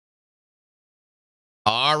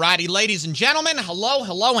Alrighty, ladies and gentlemen,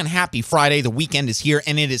 hello, and happy Friday. The weekend is here,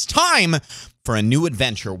 and it is time for a new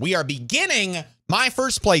adventure. We are beginning my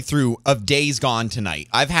first playthrough of Days Gone tonight.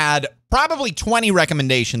 I've had probably 20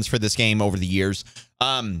 recommendations for this game over the years,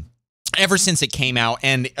 ever since it came out,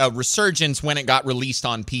 and a resurgence when it got released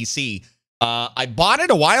on PC. I bought it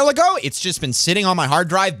a while ago. It's just been sitting on my hard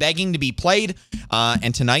drive, begging to be played,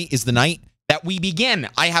 and tonight is the night that we begin.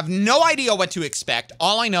 I have no idea what to expect.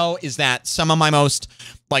 All I know is that some of my most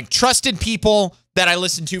trusted people that I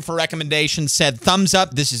listened to for recommendations said, thumbs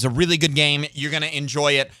up, this is a really good game. You're going to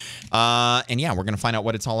enjoy it. And yeah, we're going to find out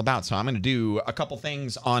what it's all about. So I'm going to do a couple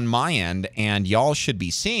things on my end, and y'all should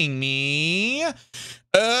be seeing me.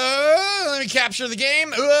 Let me capture the game.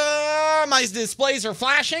 My displays are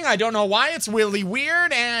flashing. I don't know why. It's really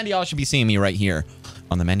weird. And y'all should be seeing me right here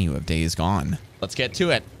on the menu of Days Gone. Let's get to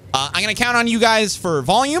it. I'm going to count on you guys for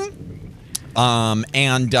volume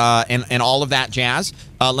and all of that jazz.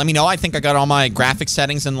 Let me know. I think I got all my graphics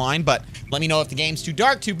settings in line, but let me know if the game's too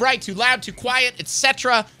dark, too bright, too loud, too quiet,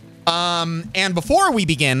 etc. And before we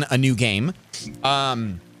begin a new game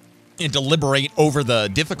and deliberate over the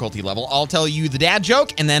difficulty level, I'll tell you the dad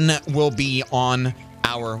joke, and then we'll be on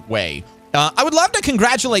our way. I would love to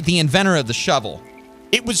congratulate the inventor of the shovel.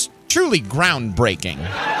 It was truly groundbreaking.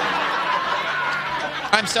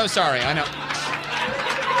 I'm so sorry. I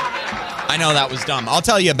know that was dumb. I'll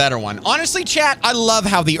tell you a better one. Honestly, chat, I love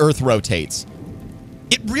how the Earth rotates.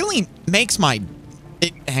 It really makes my...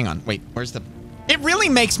 hang on. Wait, where's the... It really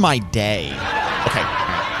makes my day. Okay.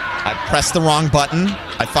 I pressed the wrong button.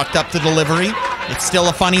 I fucked up the delivery. It's still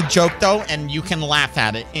a funny joke, though, and you can laugh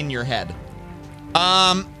at it in your head.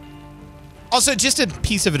 Also, just a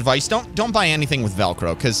piece of advice. Don't buy anything with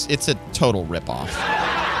Velcro, because it's a total ripoff.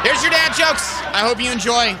 Here's your dad jokes. I hope you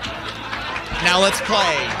enjoy. Now let's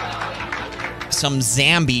play some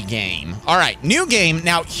zombie game. All right, new game.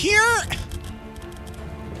 Now here's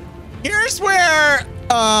where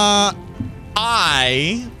I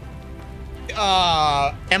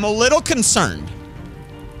am a little concerned.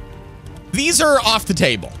 These are off the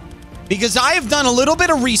table because I have done a little bit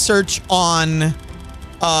of research on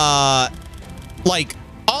all I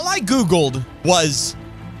Googled was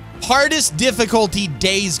hardest difficulty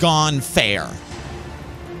Days Gone fair.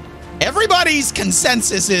 Everybody's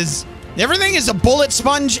consensus is everything is a bullet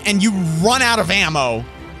sponge and you run out of ammo.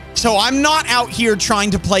 So I'm not out here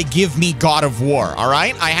trying to play Give Me God of War, all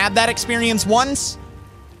right? I had that experience once.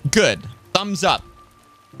 Good. Thumbs up.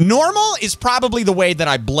 Normal is probably the way that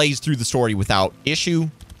I blaze through the story without issue.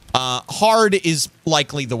 Hard is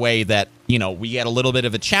likely the way that, we get a little bit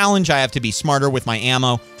of a challenge. I have to be smarter with my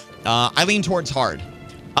ammo. I lean towards hard.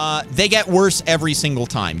 They get worse every single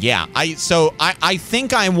time. Yeah, I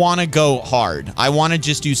think I want to go hard. I want to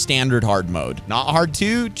just do standard hard mode. Not hard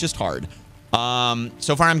 2, just hard.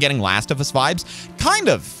 So far I'm getting Last of Us vibes. Kind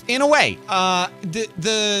of, in a way.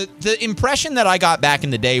 The impression that I got back in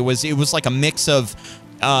the day was it was like a mix of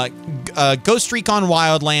Ghost Recon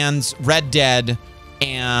Wildlands, Red Dead,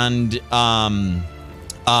 and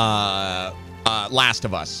Last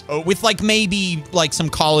of Us, with maybe some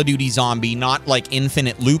Call of Duty zombie, not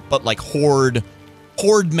infinite loop, but horde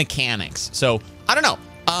mechanics. So I don't know,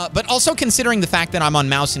 but also considering the fact that I'm on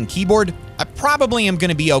mouse and keyboard, I probably am going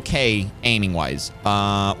to be okay aiming wise.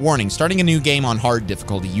 Warning: starting a new game on hard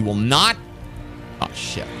difficulty, you will not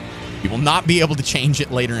you will not be able to change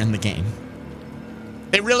it later in the game.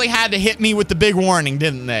 They really had to hit me with the big warning,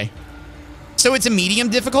 didn't they? So it's a medium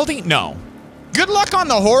difficulty? No. Good luck on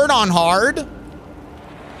the horde on hard.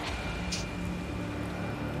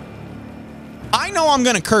 I know I'm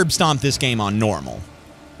going to curb stomp this game on normal.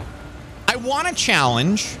 I want a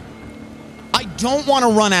challenge. I don't want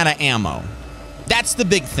to run out of ammo. That's the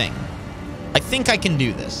big thing. I think I can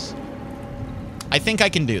do this. I think I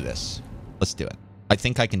can do this. Let's do it. I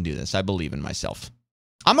think I can do this. I believe in myself.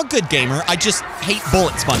 I'm a good gamer. I just hate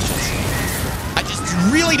bullet sponges. I just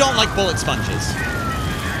really don't like bullet sponges.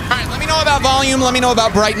 All right, let me know about volume. Let me know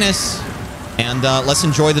about brightness, and let's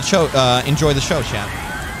enjoy the show. Enjoy the show, chat.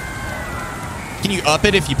 Can you up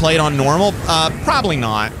it if you play it on normal? Probably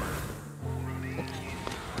not.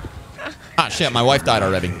 Ah, shit! My wife died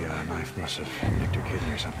already. Knife must have nicked her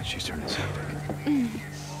kidney or something. She's turning septic. How you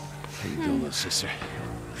doing, little sister?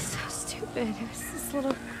 So stupid. It was this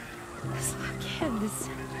little kid. This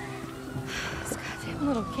goddamn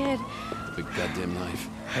little kid. Big goddamn knife.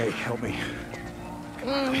 Hey, help me.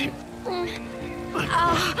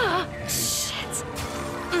 Shit.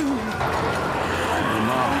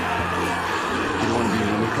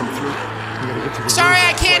 Sorry,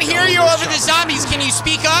 I can't hear you over the zombies. Can you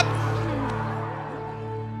speak up?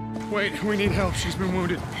 Wait, we need help. She's been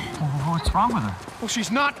wounded. What's wrong with her? Well, she's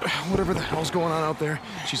not. Whatever the hell's going on out there,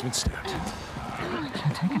 she's been stabbed. I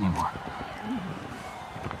can't take it anymore.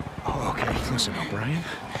 Oh, okay. Listen, O'Brien.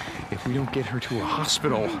 If we don't get her to a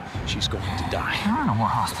hospital, she's going to die. There are no more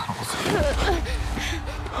hospitals.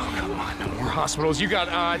 Oh, come on. No more hospitals. You got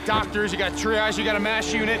doctors, you got triage, you got a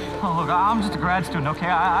MASH unit. Oh, look, I'm just a grad student, okay?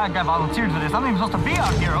 I got volunteered for this. I'm not even supposed to be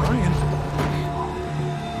out here. O'Brien.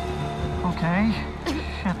 Okay.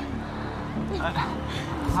 Shit.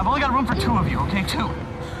 I've only got room for 2 of you, okay? 2. You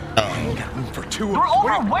got room for 2 of You're us.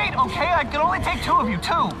 overweight, okay? I can only take 2 of you,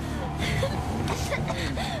 2.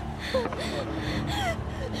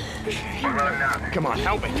 Come on,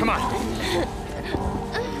 help me. Come on. All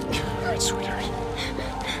right, sweetheart.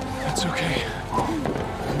 That's okay.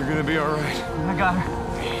 You're gonna be all right. I got her.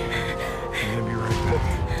 I'm gonna be right back.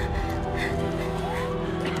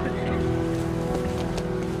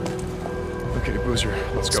 Okay, Boozer,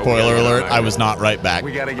 let's go. Spoiler alert, I was not right back.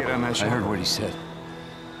 We gotta get on that I ship. heard what he said.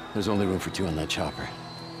 There's only room for 2 on that chopper.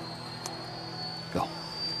 Go.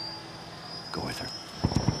 Go with her.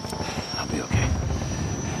 I'll be okay.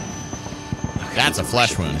 That's a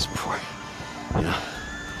flesh wound. Before, you know.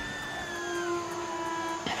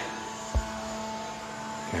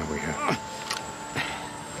 Yeah, we have.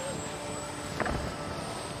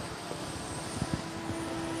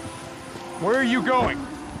 Where are you going?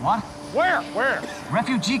 What? Where?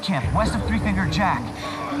 Refugee camp, west of Three Finger Jack.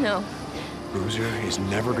 No. Boozer is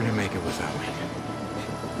never gonna make it without me.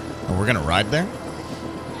 Oh, we're gonna ride there?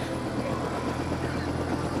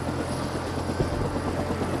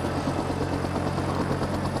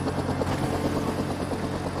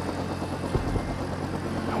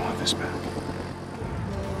 I want this back.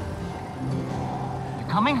 You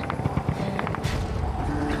coming?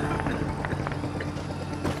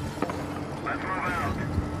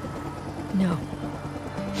 No.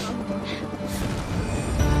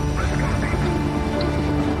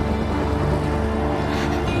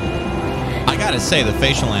 I gotta say, the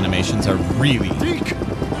facial animations are really,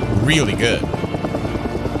 really good.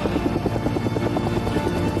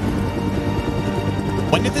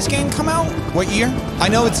 When did this game come out? What year? I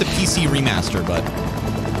know it's a PC remaster, but...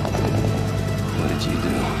 What did you do?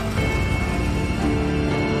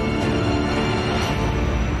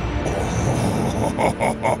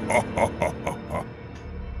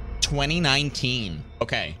 2019.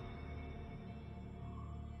 Okay.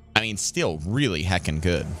 I mean, still really heckin'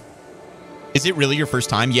 good. Is it really your first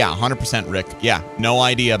time? Yeah, 100% Rick. Yeah, no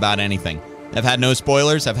idea about anything. I've had no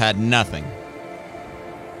spoilers. I've had nothing.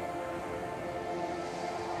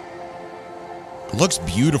 It looks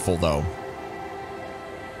beautiful, though.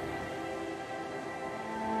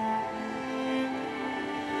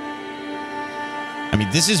 I mean,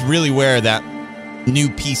 this is really where that new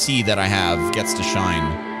PC that I have gets to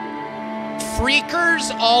shine.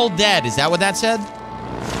 Freakers all dead. Is that what that said?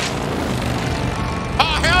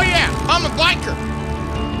 Oh, hell yeah. I'm a biker.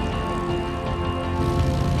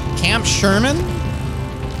 Camp Sherman?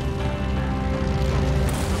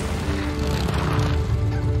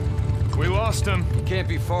 We lost him. Can't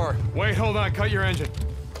be far. Wait, hold on. Cut your engine.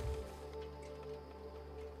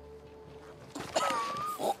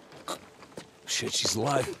 Shit, she's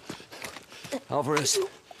alive. Alvarez,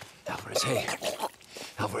 hey.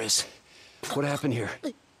 Alvarez, what happened here?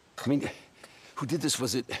 I mean, who did this?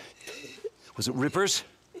 Was it Rippers?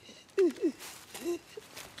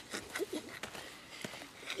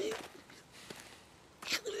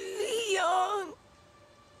 Leon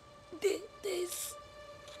did this.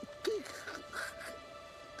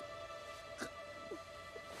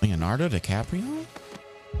 Leonardo DiCaprio?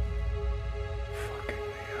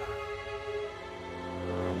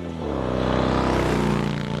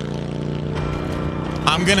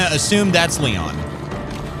 I'm gonna assume that's Leon.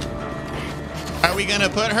 Are we gonna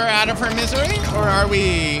put her out of her misery, or are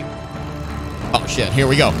we... Oh shit, here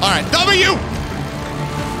we go. All right, W!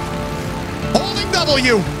 Holding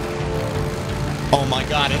W! Oh my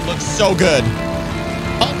god, it looks so good.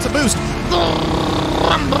 Oh, it's a boost.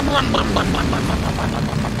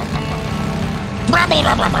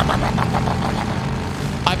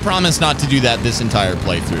 I promise not to do that this entire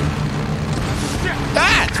playthrough.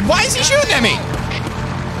 That! Why is he shooting at me?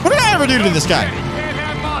 What did I ever do to this guy?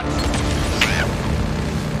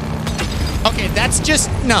 Okay, that's just...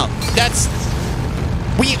 No, that's...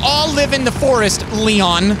 We all live in the forest,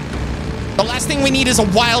 Leon. The last thing we need is a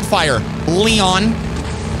wildfire, Leon.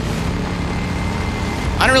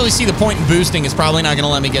 I don't really see the point in boosting. It's probably not going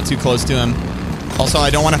to let me get too close to him. Also, I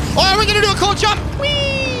don't want to... Oh, we're going to do a cool jump!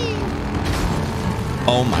 Whee!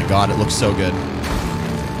 Oh my god, it looks so good.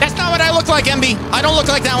 That's not what I look like, MB. I don't look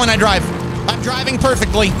like that when I drive. I'm driving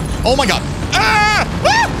perfectly. Oh my God. Ah!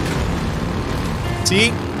 Ah!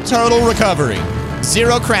 See? Total recovery.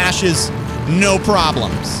 0 crashes, no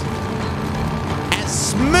problems. As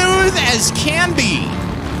smooth as can be.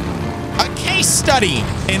 A case study.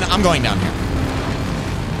 And I'm going down here.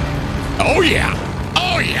 Oh yeah.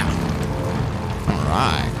 Oh yeah. All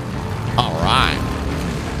right. All right.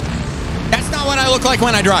 That's not what I look like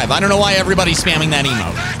when I drive. I don't know why everybody's spamming that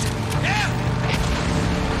emote.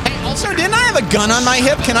 Hey, also, didn't I have a gun on my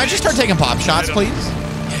hip? Can I just start taking pop shots, please?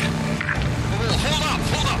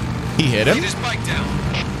 Hold up. He hit him. Get his bike down.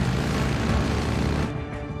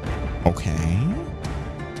 Okay.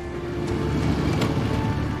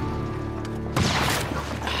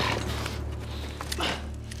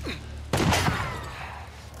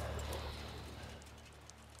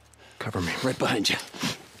 Cover me, right behind you.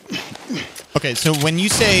 Okay, so when you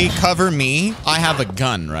say cover me, I have a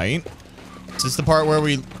gun, right? Is this the part where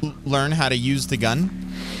we learn how to use the gun?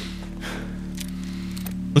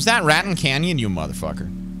 Was that Ratton Canyon, you motherfucker?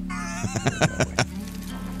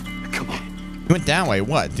 Come on. He went that way.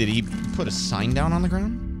 What? Did he put a sign down on the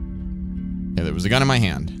ground? Yeah, there was a gun in my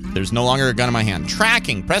hand. There's no longer a gun in my hand.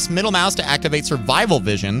 Tracking. Press middle mouse to activate survival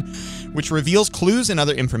vision, which reveals clues and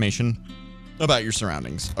other information about your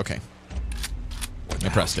surroundings. Okay. I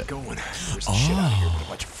pressed it. Going. There's some shit out here with a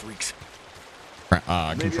bunch of freaks. Maybe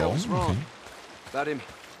I Control. was wrong Okay. about him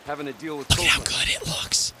having to deal with Look at how Copeland. good it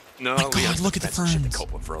looks. No, My God, Leon's look at the been fencing shit ferns. to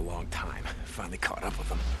Copeland for a long time. Finally caught up with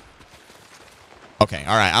him. Okay,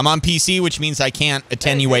 all right. I'm on PC, which means I can't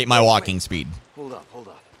attenuate my walking speed. Hold up.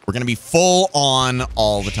 We're going to be full on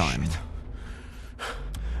all the time.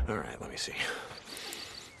 All right, let me see.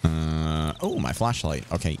 Oh, my flashlight.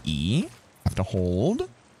 Okay, E. Have to hold.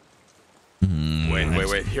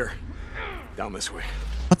 Wait. Here. Down this way.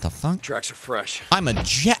 What the fuck? Tracks are fresh. I'm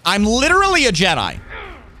literally a Jedi.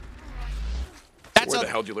 That's Where the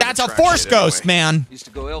hell did you learn that's to a track Force shit ghost, anyway? man. Used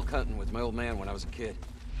to go elk hunting with my old man when I was a kid.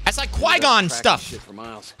 That's like Ended up Qui-Gon tracking stuff. Shit for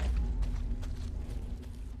miles.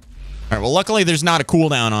 All right. Well, luckily there's not a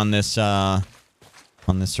cooldown on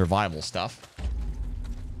this survival stuff.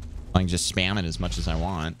 I can just spam it as much as I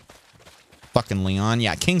want. Fucking Leon.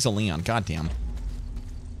 Yeah, Kings of Leon. Goddamn.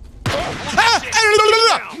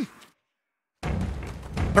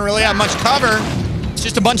 I don't really have much cover. It's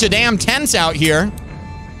just a bunch of damn tents out here.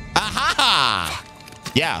 Aha!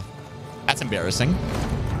 Yeah, that's embarrassing.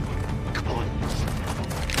 Come on.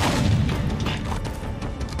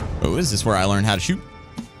 Oh, is this where I learned how to shoot?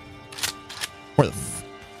 Where the f...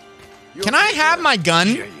 Can I have my gun?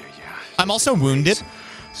 Yeah. I'm also wounded.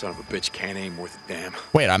 Son of a bitch can't aim worth a damn.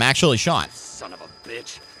 Wait, I'm actually shot. Son of a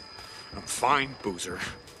bitch. I'm fine, Boozer.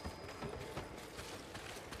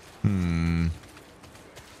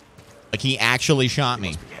 Like he actually shot me.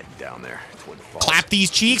 Must be heading down there toward the falls. Clap these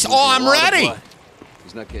cheeks. Oh, I'm ready.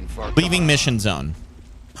 He's not getting far. Leaving mission zone.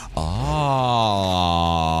 Oh.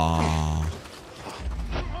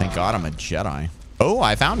 Thank God I'm a Jedi. Oh,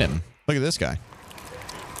 I found him. Look at this guy.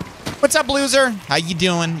 What's up, loser? How you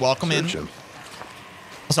doing? Welcome in. Search him.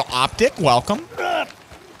 Also, Optic, welcome.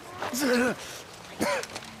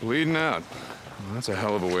 Bleeding out. Well, that's a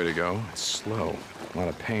hell of a way to go. It's slow. A lot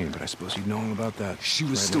of pain, but I suppose you'd know all about that. She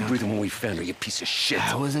was right still now. breathing when we found her, you piece of shit.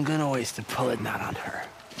 I wasn't gonna waste a bullet not on her.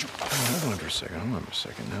 Hold on for a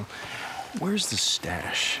second now. Where's the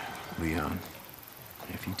stash, Leon?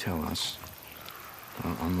 If you tell us,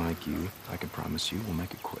 unlike you, I can promise you we'll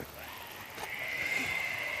make it quick.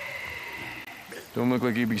 Don't look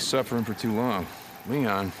like you'd be suffering for too long.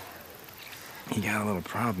 Leon, you got a little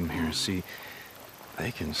problem here. See,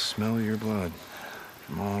 they can smell your blood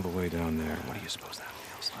from all the way down there. What do you suppose that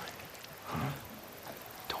feels like? Huh?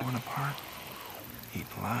 Torn apart? Eaten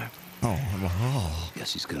alive? Oh.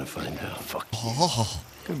 Guess he's gonna find out. Fuck. Oh.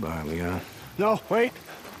 Goodbye, Leon. No, wait.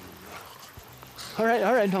 All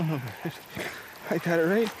right, no. I got it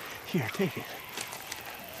right here. Take it.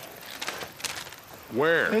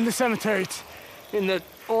 Where? In the cemetery. It's in the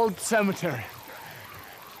old cemetery.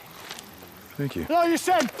 Thank you. No, you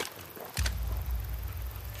said.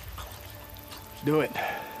 Do it.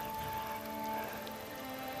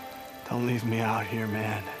 Don't leave me out here,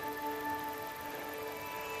 man.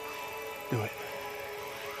 Do it.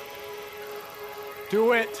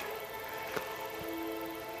 Do it.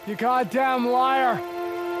 You goddamn liar.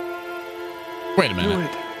 Wait a Do minute.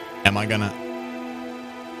 it. Am I gonna...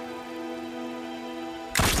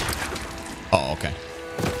 Oh, okay.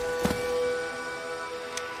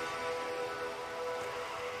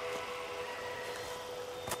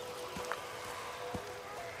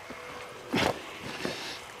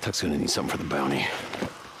 Tuck's gonna need something for the bounty.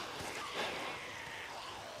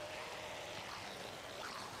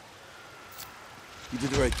 You did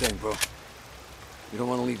the right thing, bro. You don't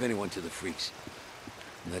want to leave anyone to the freaks.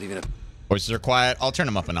 Not even a... Voices are quiet. I'll turn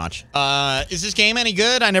them up a notch. Is this game any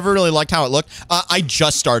good? I never really liked how it looked. I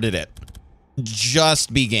just started it.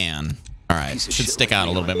 Just began. All right. Should stick out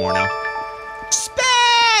a little bit more now.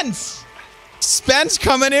 Spence! Spence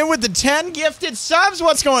coming in with the 10 gifted subs.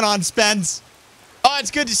 What's going on, Spence? Oh,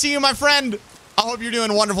 it's good to see you, my friend. I hope you're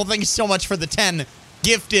doing wonderful. Thank you so much for the 10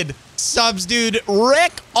 gifted subs, dude.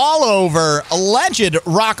 Rick all over. Alleged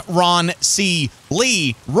Rock Ron C.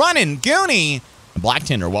 Lee. Running Goonie. Black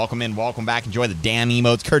Tinder, welcome in, welcome back. Enjoy the damn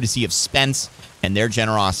emotes, courtesy of Spence and their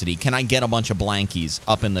generosity. Can I get a bunch of blankies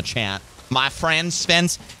up in the chat? My friend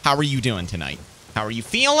Spence, how are you doing tonight? How are you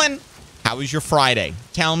feeling? How was your Friday?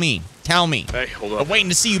 Tell me. Tell me. Hey, hold up. I'm waiting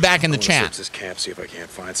to see you back in the chat. Search this camp, see if I can't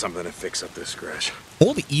find something to fix up this scratch.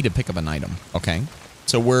 Hold E to pick up an item. Okay.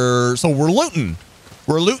 So we're looting.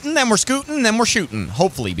 We're looting, then we're scooting, then we're shooting.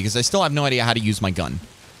 Hopefully, because I still have no idea how to use my gun.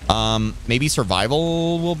 Maybe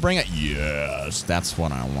survival will bring it. Yes, that's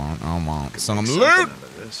what I want. I want some loot.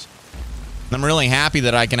 I'm really happy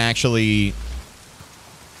that I can actually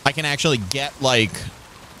get like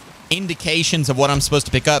indications of what I'm supposed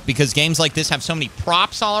to pick up, because games like this have so many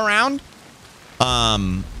props all around.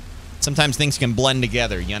 Sometimes things can blend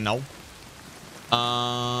together, you know. I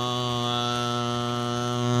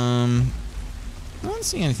don't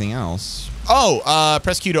see anything else. Oh,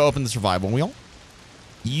 press Q to open the survival wheel.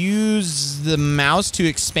 Use the mouse to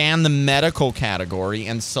expand the medical category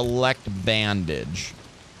and select bandage.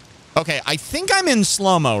 Okay, I think I'm in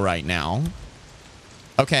slow-mo right now.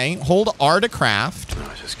 Okay, hold R to craft.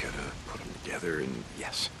 I just gotta put them together and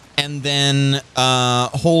yes. And then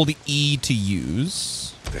hold E to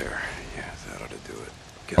use. There, yeah, that ought to do it.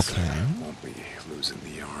 Guess Okay. I won't be losing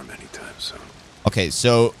the arm anytime soon. Okay,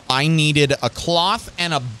 so I needed a cloth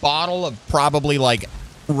and a bottle of probably like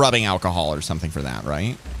rubbing alcohol or something for that,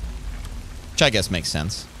 right? Which I guess makes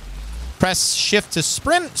sense. Press shift to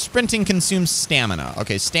sprint. Sprinting consumes stamina.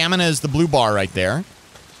 Okay, stamina is the blue bar right there.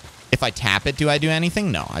 If I tap it, do I do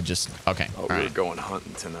anything? No, I just... Okay, Oh, all we're right. going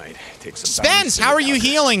hunting tonight. Take some Spence, how are you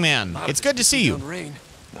healing, man? It's good to see you. Rain.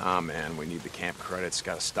 Nah, man, we need the camp credits.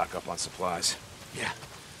 Gotta stock up on supplies. Yeah.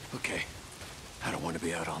 Okay. I don't want to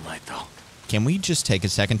be out all night, though. Can we just take a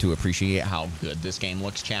second to appreciate how good this game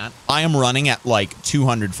looks, chat? I am running at like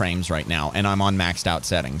 200 frames right now, and I'm on maxed out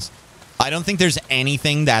settings. I don't think there's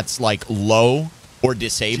anything that's like low or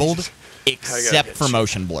disabled except for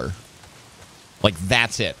motion blur. Like,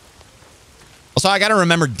 that's it. Also, I got to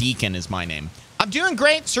remember Deacon is my name. I'm doing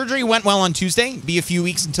great. Surgery went well on Tuesday. Be a few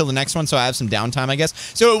weeks until the next one, so I have some downtime, I guess.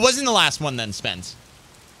 So it wasn't the last one then, Spence.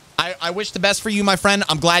 I wish the best for you, my friend.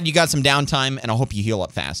 I'm glad you got some downtime, and I hope you heal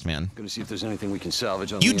up fast, man. Gonna see if there's anything we can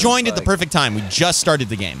salvage on You Leon's joined at the bike. perfect time. We just started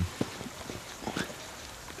the game.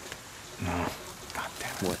 No. God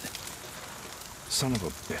damn it. What? Son of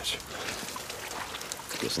a bitch.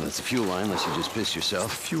 Guessing that's the fuel line, unless you just pissed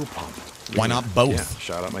yourself. Fuel pump. Why not both? Yeah,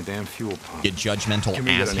 shot out my damn fuel pump. You judgmental Can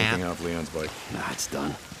we get asshat. anything off Leon's bike? Nah, it's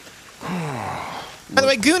done. By the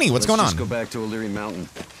way, Goonie, what's going Let's on? just go back to O'Leary Mountain.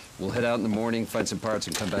 We'll head out in the morning, find some parts,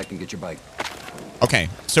 and come back and get your bike. Okay,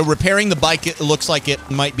 so repairing the bike, it looks like it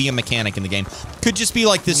might be a mechanic in the game. Could just be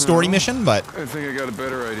like this story mission, but... I think I got a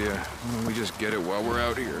better idea. Why don't we just get it while we're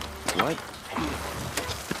out here? What?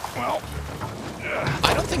 Well,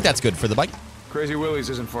 I don't think that's good for the bike. Crazy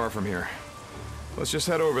Willie's isn't far from here. Let's just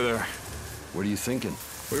head over there. What are you thinking?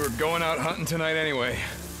 We were going out hunting tonight anyway.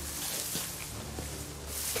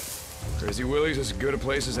 Crazy Willie's is as good a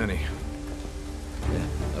place as any. Yeah,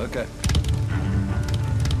 okay.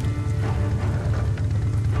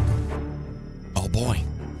 Oh, boy.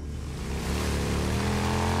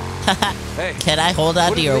 Hey, Can I hold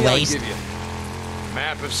on what to did your Leon waist? give you?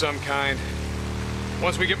 Map of some kind.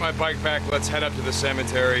 Once we get my bike back, let's head up to the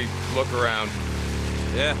cemetery, look around.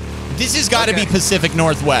 Yeah. This has got to be Pacific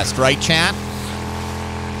Northwest, right, chat?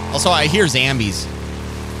 Also, I hear Zambies.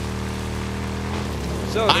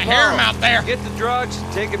 So I hear him out there. Get the drugs,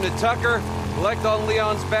 take him to Tucker, collect on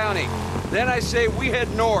Leon's bounty. Then I say we head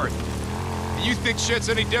north. You think shit's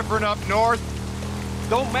any different up north?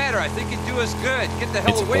 Don't matter. I think it'd do us good. Get the hell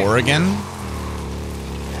It's away. Oregon.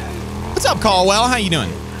 What's up, Caldwell? How you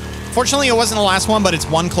doing? Fortunately, it wasn't the last one, but it's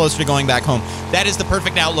one closer to going back home. That is the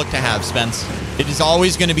perfect outlook to have, Spence. It is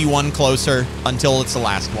always going to be one closer until it's the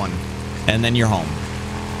last one. And then you're home.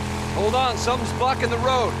 Hold on, something's blocking the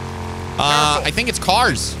road. I think it's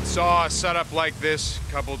cars. Saw a setup like this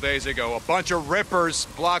a couple days ago. A bunch of rippers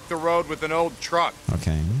blocked the road with an old truck.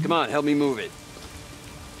 Okay. Come on, help me move it.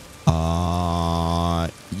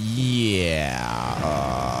 Yeah.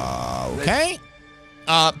 Okay.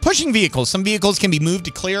 Pushing vehicles. Some vehicles can be moved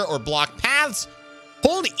to clear or block paths.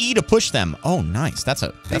 Hold E to push them. Oh, nice. That's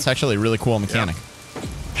actually a really cool mechanic.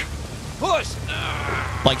 Push!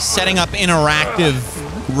 Like setting up interactive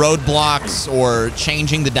roadblocks or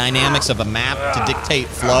changing the dynamics of a map to dictate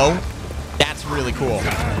flow. That's really cool.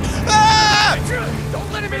 Ah!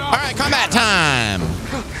 Don't let him in! All right, combat time.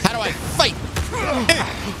 How do I fight?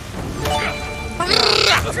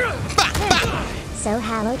 So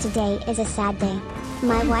HaLLoW, today is a sad day.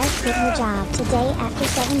 My wife quit her job today after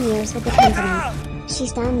 7 years with the company.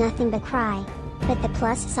 She's done nothing but cry. But the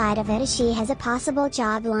plus side of it is she has a possible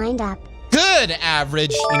job lined up. Good,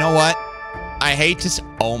 Average. You know what? I hate to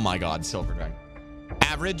oh my God, Silver Dragon.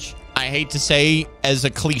 Average, I hate to say as a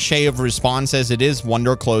cliche of response as it is, one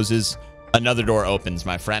door closes, another door opens,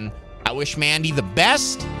 my friend. I wish Mandy the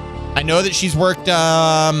best. I know that she's worked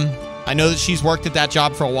at that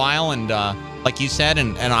job for a while, and like you said,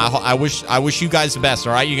 and I wish you guys the best,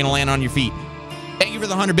 all right? You're gonna land on your feet. Thank you for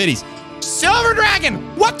the 100 biddies. Silver Dragon,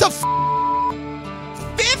 what the 50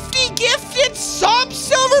 gifted subs,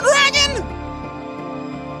 Silver Dragon?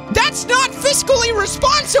 That's not fiscally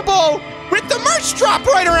responsible with the merch drop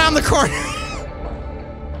right around the corner.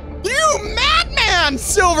 You madman,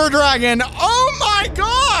 Silver Dragon. Oh my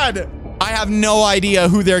God. I have no idea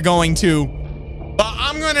who they're going to, but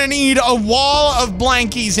I'm gonna need a wall of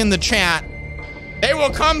blankies in the chat. They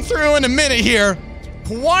will come through in a minute here,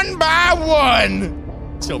 one by one.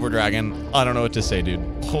 Silver Dragon, I don't know what to say, dude.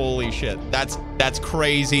 Holy shit, that's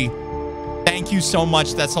crazy. Thank you so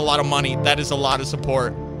much. That's a lot of money. That is a lot of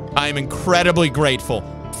support. I am incredibly grateful.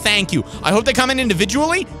 Thank you. I hope they come in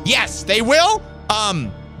individually. Yes, they will.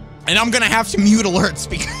 And I'm gonna have to mute alerts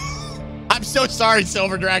because I'm so sorry,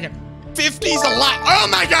 Silver Dragon. 50's a lot. Oh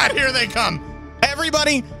my God, here they come.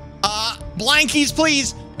 Everybody, blankies,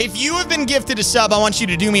 please. If you have been gifted a sub, I want you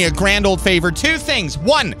to do me a grand old favor. 2 things.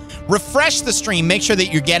 1, refresh the stream. Make sure that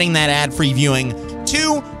you're getting that ad-free viewing.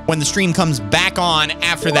 2, when the stream comes back on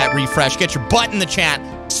after that refresh, get your butt in the chat,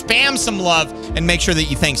 spam some love, and make sure that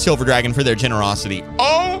you thank Silver Dragon for their generosity.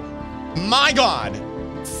 Oh my God.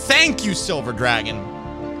 Thank you, Silver Dragon.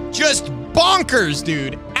 Just bonkers,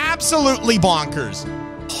 dude. Absolutely bonkers.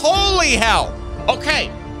 Holy hell. Okay.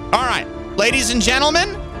 All right. Ladies and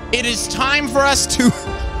gentlemen, it is time for us to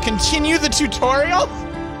continue the tutorial.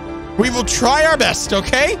 We will try our best,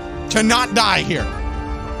 okay, to not die here,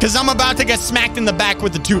 because I'm about to get smacked in the back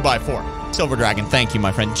with the 2x4. Silver Dragon, thank you,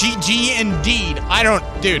 my friend. GG indeed.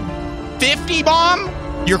 Dude, 50 bomb?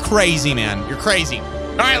 You're crazy, man. You're crazy.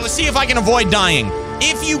 All right, let's see if I can avoid dying.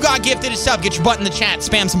 If you got gifted a sub, get your butt in the chat,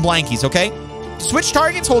 spam some blankies, okay? Switch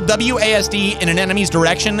targets, hold WASD in an enemy's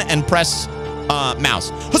direction, and press mouse.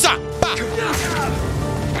 Huzzah! Bah!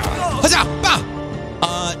 Huzzah! Bah!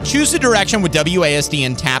 Choose the direction with WASD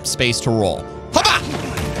and tap space to roll. Hoppa!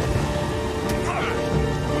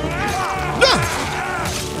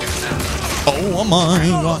 Oh my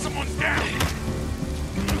God.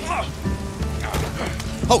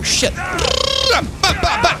 Oh shit.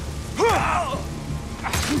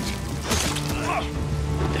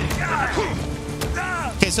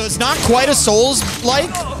 Okay, so it's not quite a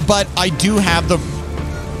Souls-like, but I do have the... You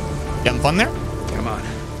having fun there? Come on.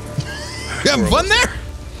 You having fun there?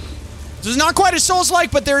 So it's not quite a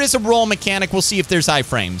Souls-like, but there is a roll mechanic. We'll see if there's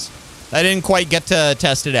iframes. I didn't quite get to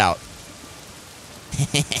test it out.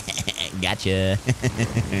 Gotcha.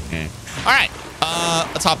 All right,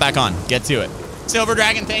 let's hop back on. Get to it. Silver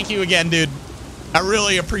Dragon, thank you again, dude. I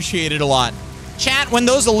really appreciate it a lot. Chat, when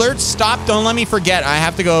those alerts stop, don't let me forget. I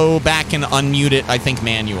have to go back and unmute it, I think,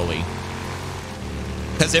 manually.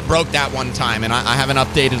 Because it broke that one time, and I haven't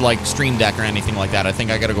updated, like, Stream Deck or anything like that. I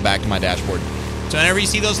think I got to go back to my dashboard. So whenever you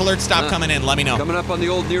see those alerts stop coming in, let me know. Coming up on the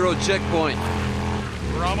old Nero checkpoint.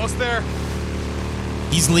 We're almost there.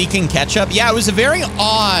 He's leaking ketchup? Yeah, it was a very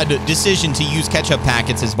odd decision to use ketchup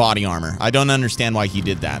packets as body armor. I don't understand why he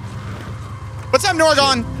did that. What's up,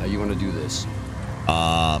 Norgon? How you want to do this?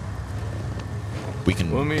 We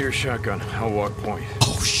can... Loan me your shotgun. I'll walk point.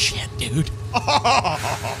 Oh, shit, dude. All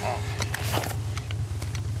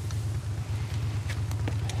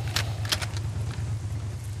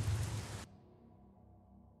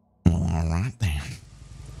right, then.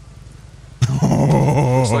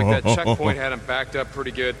 Looks like that checkpoint had him backed up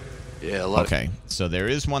pretty good. Yeah, a lot. Okay, so there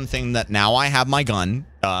is one thing that now I have my gun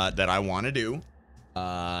that I want to do.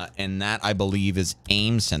 And that, I believe, is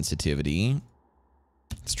aim sensitivity.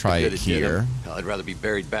 Let's try it here. Hell, I'd rather be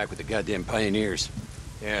buried back with the goddamn pioneers.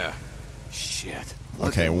 Yeah. Shit.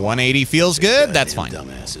 Okay, 180 feels good. That's fine.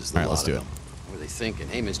 Dumbasses. All right, let's do it. What are they thinking?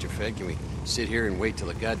 Hey, Mr. Fed, can we sit here and wait till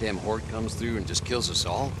the goddamn horde comes through and just kills us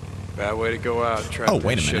all? Bad way to go out. Trapped Oh,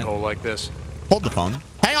 wait in a minute. shithole like this. Hold the phone.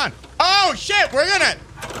 Hang on. Oh, shit. We're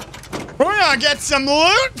We're gonna get some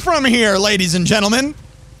loot from here, ladies and gentlemen.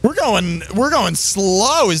 We're going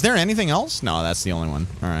slow. Is there anything else? No, that's the only one.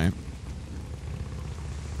 All right.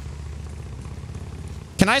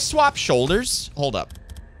 Can I swap shoulders? Hold up.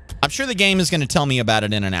 I'm sure the game is going to tell me about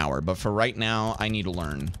it in an hour, but for right now, I need to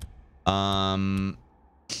learn.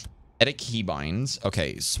 Edit keybinds.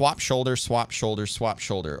 Okay, swap shoulder, swap shoulder, swap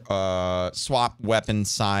shoulder. Swap weapon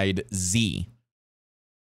side Z.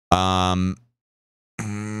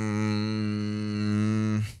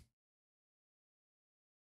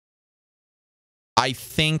 I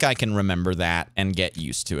think I can remember that and get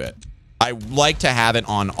used to it. I like to have it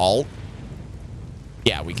on alt.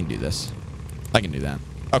 Yeah, we can do this. I can do that.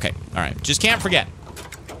 Okay, all right. Just can't forget.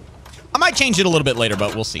 I might change it a little bit later,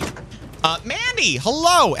 but we'll see. Mandy,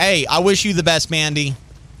 hello. Hey, I wish you the best, Mandy.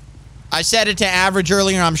 I set it to average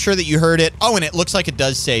earlier. I'm sure that you heard it. Oh, and it looks like it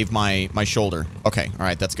does save my shoulder. Okay, all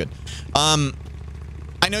right, that's good. I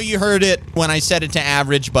know you heard it when I set it to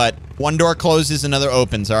average, but one door closes, another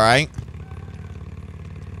opens, all right?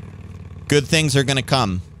 Good things are gonna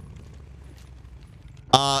come.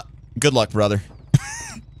 Good luck, brother.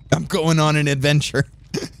 I'm going on an adventure.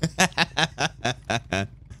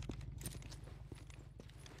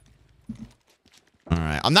 All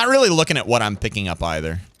right. I'm not really looking at what I'm picking up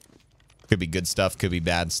either. Could be good stuff, could be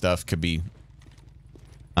bad stuff, could be...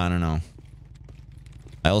 I don't know.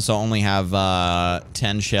 I also only have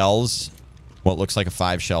 10 shells. What looks like a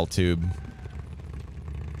 5-shell tube.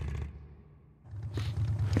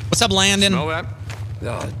 What's up, Landon? Smell that?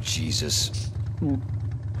 Oh, Jesus.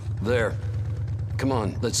 There. Come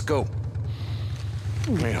on, let's go.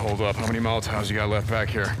 Wait, hold up. How many Molotovs you got left back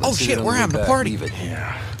here? Oh, shit, we're having a party. Leave it.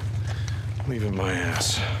 Yeah. Leaving my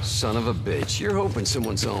ass. Son of a bitch. You're hoping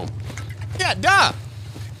someone's home. Yeah, duh.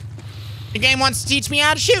 The game wants to teach me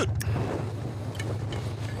how to shoot.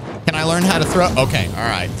 Can I learn how to throw? Okay, all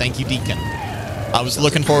right. Thank you, Deacon. I was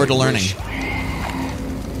looking forward to learning.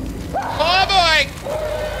 Oh, boy.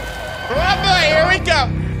 Oh, boy. Here we go.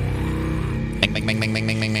 Bang, bang, bang, bang, bang,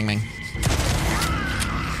 bang, bang, bang, bang.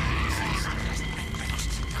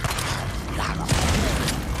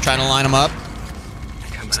 Trying to line them up.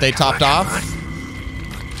 Stay topped off.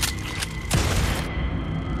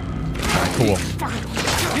 Cool.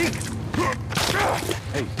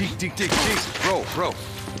 Hey, Deke, bro.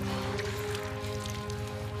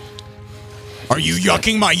 Are you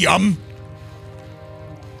yucking my yum?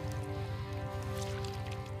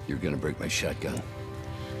 You're gonna break my shotgun.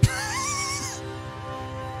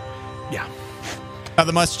 Yeah. Are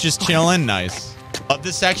the must just chilling? Nice. Of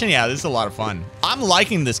this section? Yeah, this is a lot of fun. I'm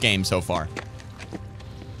liking this game so far.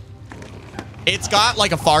 It's got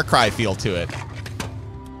like a Far Cry feel to it.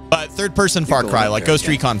 But third-person Far Cry, like Ghost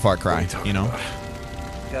Recon Far Cry, you know?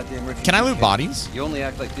 Goddamn refugee Can I loot camp. bodies? You only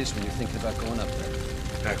act like this when you're thinking about going up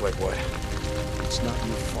there. Act like what? It's not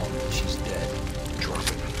your fault that she's dead. Drop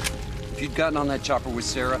it. If you'd gotten on that chopper with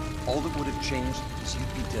Sarah, all that would have changed is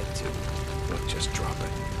you'd be dead too. Look, just drop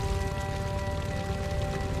it.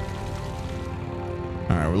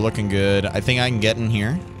 All right, we're looking good. I think I can get in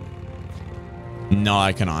here. No,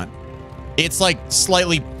 I cannot. It's like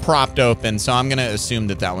slightly propped open, so I'm going to assume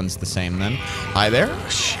that that one's the same then. Hi there. Oh,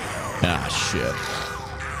 shit. Ah, shit.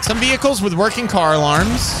 Some vehicles with working car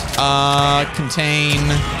alarms contain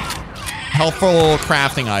helpful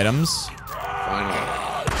crafting items. Finally.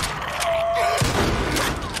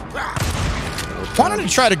 Wanted to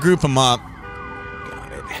try to group them up.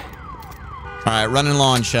 Got it. All right, running low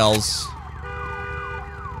on shells.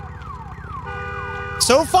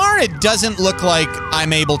 So far, it doesn't look like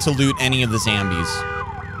I'm able to loot any of the zombies.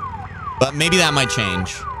 But maybe that might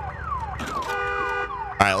change.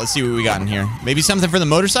 All right, let's see what we got in here. Maybe something for the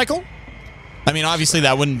motorcycle? I mean, obviously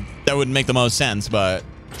that wouldn't make the most sense, but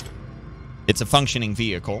it's a functioning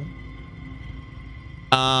vehicle.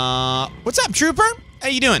 What's up, Trooper? How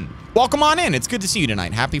you doing? Welcome on in. It's good to see you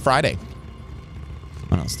tonight. Happy Friday.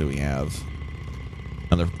 What else do we have?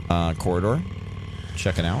 Another corridor.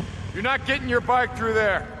 Check it out. You're not getting your bike through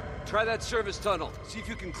there. Try that service tunnel. See if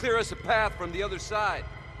you can clear us a path from the other side.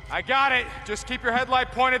 I got it. Just keep your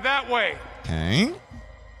headlight pointed that way. Okay.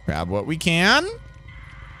 Grab what we can.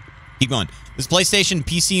 Keep going. This PlayStation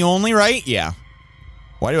PC only, right? Yeah.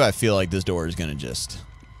 Why do I feel like this door is going to just...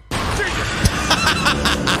 Hey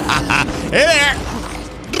there!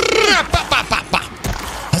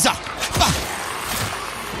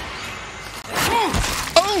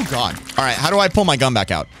 Oh, God. All right, how do I pull my gun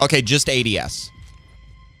back out? Okay, just ADS.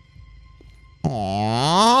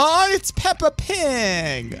 Aww, it's Peppa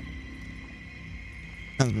Pig.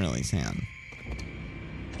 That's really sad.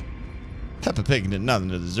 Peppa Pig did nothing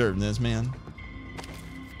to deserve this, man.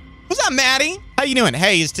 What's up, Maddie? How you doing?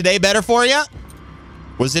 Hey, is today better for you?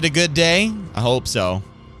 Was it a good day? I hope so.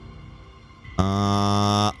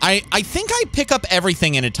 I think I pick up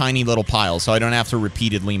everything in a tiny little pile, so I don't have to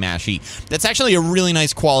repeatedly mash E. That's actually a really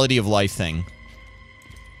nice quality of life thing.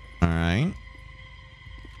 All right.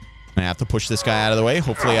 I have to push this guy out of the way.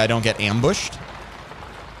 Hopefully I don't get ambushed.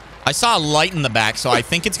 I saw a light in the back, so I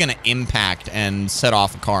think it's going to impact and set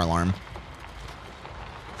off a car alarm.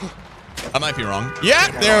 I might be wrong.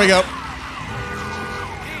 Yeah, there we go.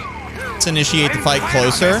 Let's initiate the fight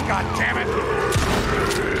closer. God damn it.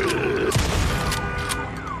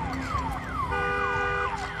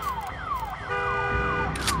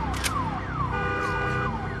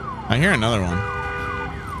 I hear another one.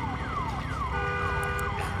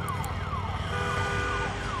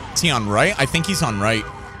 Is he on right? I think he's on right.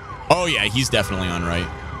 Oh, yeah, he's definitely on right.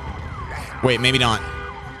 Wait, maybe not.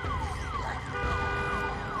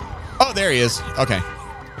 Oh, there he is. Okay.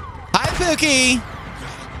 Hi, Pookie.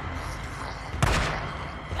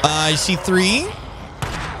 I see 3.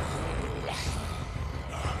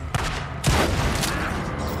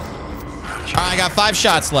 I got 5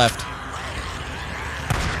 shots left.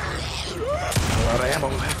 A lot of ammo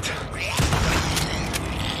left.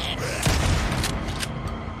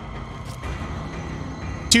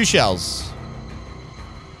 Two shells.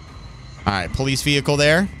 All right, police vehicle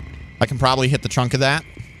there. I can probably hit the trunk of that.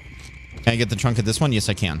 Can I get the trunk of this one? Yes,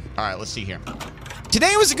 I can. All right, let's see here.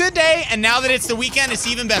 Today was a good day, and now that it's the weekend, it's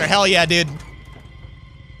even better. Hell yeah, dude.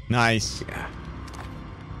 Nice. Yeah.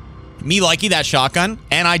 Me likey that shotgun,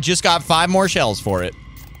 and I just got 5 more shells for it.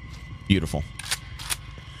 Beautiful.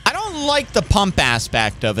 I don't like the pump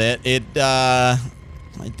aspect of it. It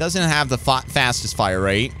doesn't have the fastest fire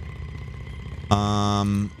rate.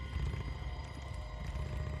 Okay,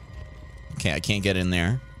 I can't get in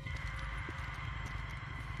there.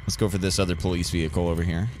 Let's go for this other police vehicle over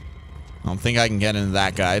here. I don't think I can get into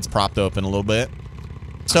that guy. It's propped open a little bit.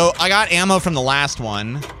 So I got ammo from the last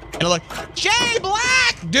one. And look, Jay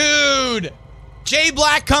Black, dude. Jay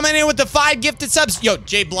Black coming in with the 5 gifted subs. Yo,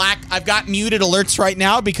 Jay Black, I've got muted alerts right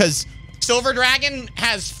now because Silver Dragon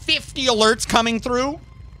has 50 alerts coming through.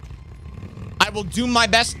 I will do my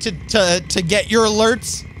best to get your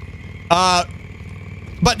alerts. But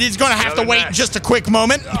he's going to have to wait just a quick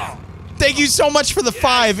moment. Thank you so much for the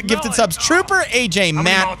 5 gifted subs. Trooper, AJ,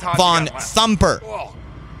 Matt, Vaughn, Thumper.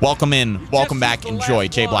 Welcome in. Welcome back. Enjoy.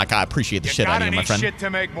 Jay Black, I appreciate the shit out of you, my friend. Shit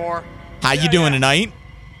to make more. How you doing tonight?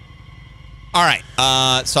 All right.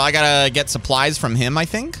 So I got to get supplies from him, I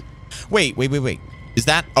think. Wait. Is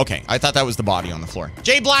that? Okay. I thought that was the body on the floor.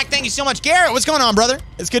 Jay Black, thank you so much. Garrett, what's going on, brother?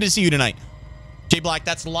 It's good to see you tonight. Jay Black,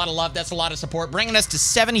 that's a lot of love. That's a lot of support. Bringing us to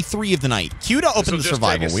 73 of the night. Cue to open the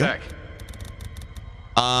survival wheel.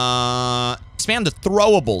 Expand the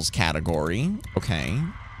throwables category. Okay.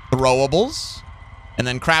 Throwables. And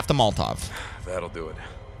then craft a Molotov. That'll do it.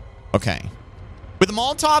 Okay. With the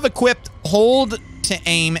Molotov equipped, hold to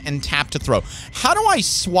aim and tap to throw. How do I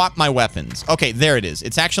swap my weapons? Okay, there it is.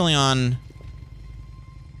 It's actually on...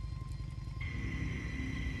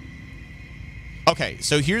 Okay,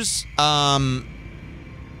 so here's...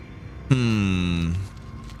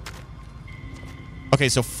 Okay,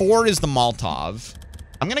 so 4 is the Molotov.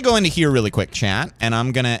 I'm going to go into here really quick, chat, and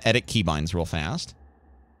I'm going to edit keybinds real fast.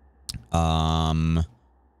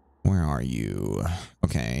 Where are you?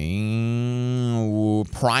 Okay.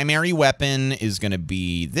 Primary weapon is going to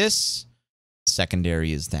be this.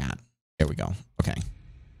 Secondary is that. There we go. Okay.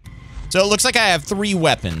 So it looks like I have 3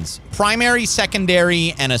 weapons. Primary,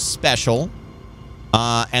 secondary, and a special.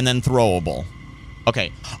 And then throwable.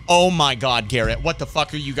 Okay. Oh my god, Garrett. What the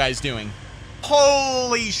fuck are you guys doing?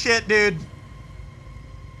 Holy shit, dude.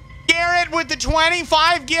 Garrett with the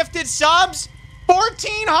 25 gifted subs.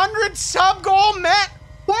 1,400 sub goal met.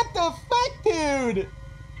 What the fuck, dude?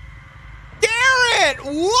 Garrett,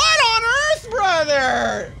 what on earth,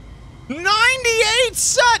 brother? 98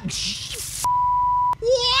 subs.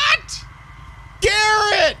 What?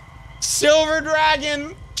 Garrett, Silver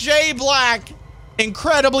Dragon, Jay Black,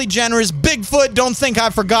 incredibly generous. Bigfoot, don't think I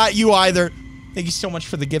forgot you either. Thank you so much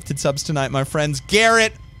for the gifted subs tonight, my friends.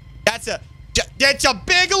 Garrett, that's a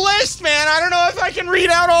big list, man. I don't know if I can read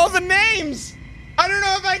out all the names. I don't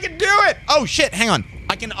know if I can do it. Oh shit, hang on.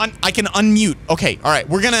 I can unmute. Okay, all right.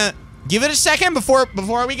 We're gonna give it a second before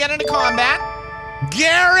we get into combat.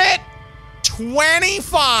 Garrett,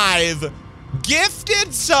 25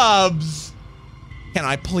 gifted subs. Can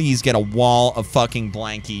I please get a wall of fucking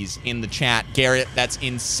blankies in the chat? Garrett, that's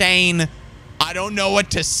insane. I don't know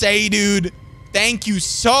what to say, dude. Thank you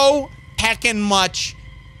so heckin' much.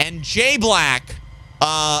 And Jay Black,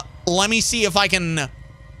 let me see if I can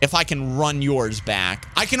if I can run yours back.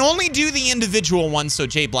 I can only do the individual ones, so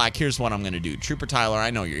Jay Black, here's what I'm going to do. Trooper Tyler, I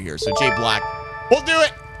know you're here, so Jay Black, we'll do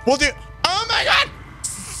it. We'll do it. Oh, my God.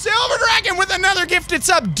 Silver Dragon with another gifted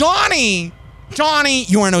sub. Donnie,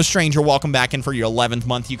 you are no stranger. Welcome back in for your 11th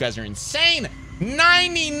month. You guys are insane.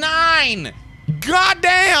 99.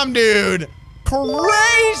 Goddamn, dude.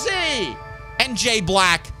 Crazy. And Jay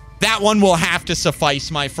Black, that one will have to suffice,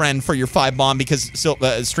 my friend, for your 5 bomb because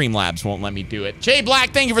Streamlabs won't let me do it. Jay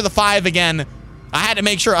Black, thank you for the 5 again. I had to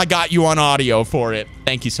make sure I got you on audio for it.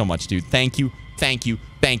 Thank you so much, dude. Thank you. Thank you.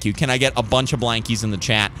 Thank you. Can I get a bunch of blankies in the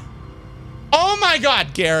chat? Oh, my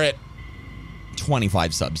God, Garrett.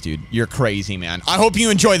 25 subs, dude. You're crazy, man. I hope you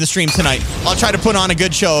enjoy the stream tonight. I'll try to put on a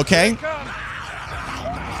good show, okay?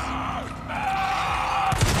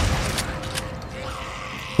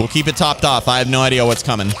 We'll keep it topped off. I have no idea what's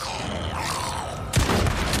coming.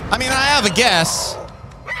 I mean, I have a guess.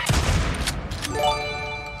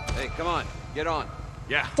 Hey, come on. Get on.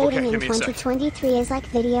 Yeah, Dating okay, in give me a sec. 2023 is like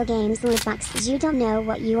video games loot boxes. You don't know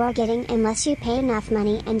what you are getting unless you pay enough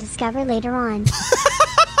money and discover later on.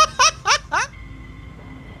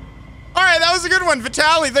 All right, that was a good one.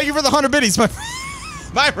 Vitaly, thank you for the 100 biddies. My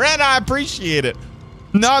friend, I appreciate it.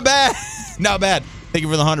 Not bad. Not bad. Thank you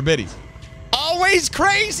for the 100 biddies. Always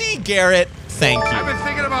crazy, Garrett. Thank I've you. been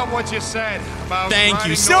thinking about what you said. About Thank you.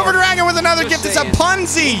 riding Silver north. Dragon with another Just gift. It's a saying.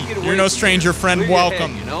 Punzi. You're no stranger, friend. Clear your head,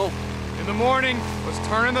 Welcome. you know? In the morning, let's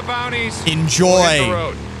turn in the bounties. We'll hit the Enjoy.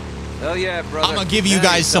 road. Hell yeah, brother. I'm going to give you Now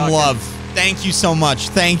guys you're some talking. love. Thank you so much.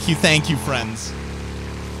 Thank you, friends.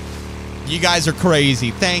 You guys are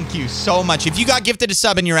crazy. Thank you so much. If you got gifted a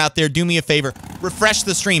sub and you're out there, do me a favor. Refresh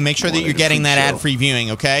the stream. Make sure that you're getting that ad-free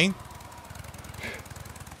viewing, okay?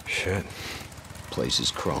 Shit. Place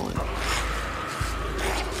is crawling.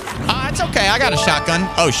 It's okay. I got a shotgun.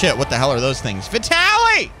 Oh, shit. What the hell are those things?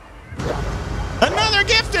 Vitaly! Another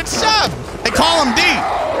gifted sub! They call him D.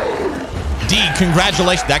 D,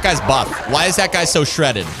 congratulations. That guy's buff. Why is that guy so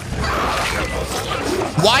shredded?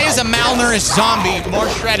 Why is a malnourished zombie more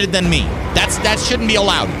shredded than me? That shouldn't be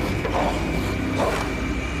allowed.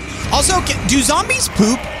 Also, do zombies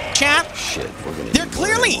poop, chat? Shit, we're gonna. They're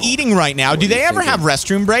clearly eating right now. Do they ever have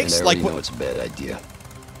restroom breaks? I Like, already know it's a bad idea.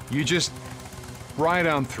 You just ride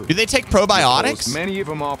on through. do they take Pull as probiotics? many of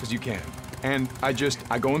them off as you can. And I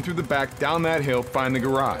go in through the back, down that hill, find the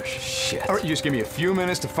garage. Shit. All right, you just give me a few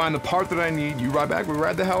minutes to find the part that I need. You ride back, we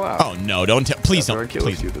ride the hell out. Oh, no. Don't please After I don't. kill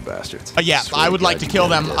Please. a few of the bastards. Yeah, Swear I to would like God, to you kill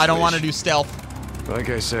better them. death I don't want to wish. do stealth. Like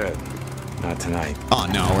I said, not tonight. Oh,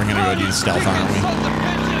 no. We're going to go do stealth, aren't we?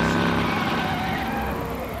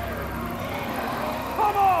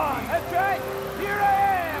 Come on, that's right. Here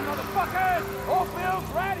I am, motherfuckers. Oldfield's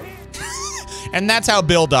right here. And that's how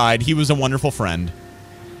Bill died. He was a wonderful friend.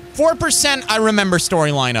 4% I remember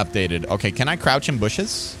storyline updated. Okay, can I crouch in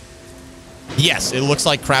bushes? Yes, it looks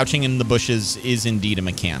like crouching in the bushes is indeed a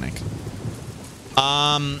mechanic.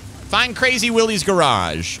 Find Crazy Willie's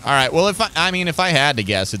garage. All right, well, if I had to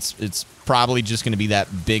guess, it's probably just going to be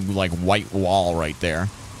that big, like, white wall right there.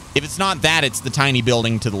 If it's not that, it's the tiny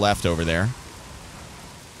building to the left over there.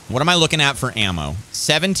 What am I looking at for ammo?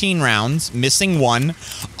 17 rounds, missing 1.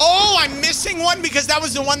 Oh, I'm missing 1 because that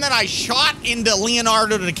was the one that I shot into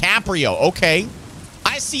Leonardo DiCaprio. Okay.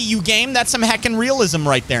 I see you, game. That's some heckin' realism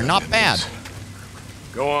right there. Not bad.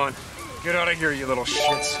 Go on. Get out of here, you little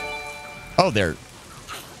shits. Oh, there.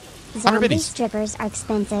 Zombie biddies. strippers are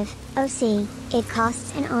expensive. OC, it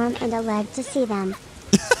costs an arm and a leg to see them.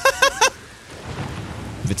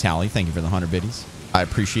 Vitaly, thank you for the 100 biddies. I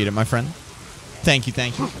appreciate it, my friend. Thank you,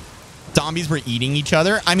 thank you. Zombies were eating each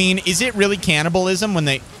other. I mean, is it really cannibalism when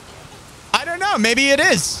they... I don't know. Maybe it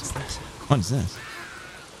is. What is this?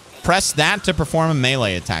 Press that to perform a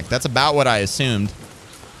melee attack. That's about what I assumed.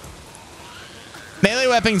 Melee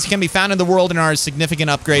weapons can be found in the world and are a significant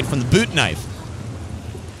upgrade from the boot knife.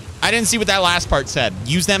 I didn't see what that last part said.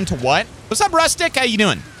 Use them to what? What's up, Rustic? How you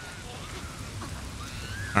doing?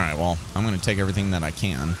 All right, well, I'm going to take everything that I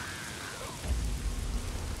can.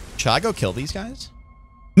 Shall I go kill these guys?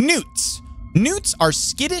 Newts. Newts are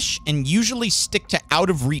skittish and usually stick to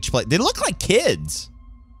out-of-reach places. They look like kids.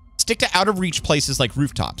 Stick to out-of-reach places like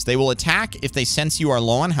rooftops. They will attack if they sense you are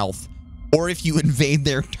low on health or if you invade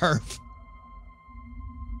their turf.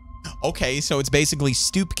 Okay, so it's basically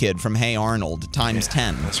Stoop Kid from Hey Arnold times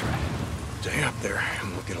 10. That's right. Stay up there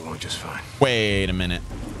and we'll get along just fine. Wait a minute.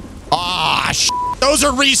 Ah, those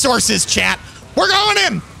are resources, chat. We're going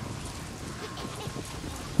in.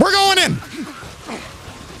 We're going in.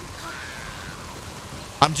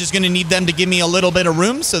 I'm just going to need them to give me a little bit of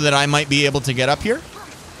room so that I might be able to get up here.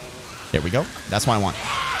 There we go. That's what I want.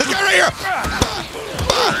 This guy right here.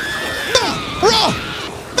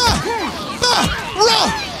 Roll!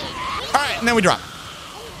 All right, and then we drop.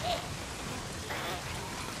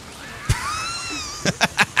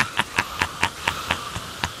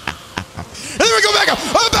 And then we go back up.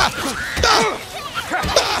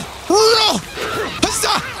 Roll!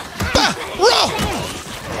 Roll!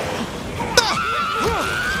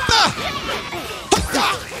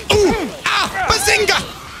 Bazinga!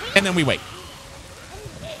 And then we wait.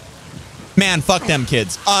 Man, fuck them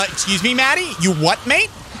kids. Excuse me, Maddie? You what,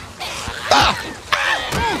 mate?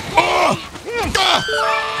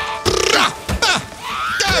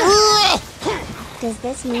 Does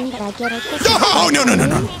this mean that I get it?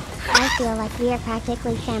 No. I feel like we are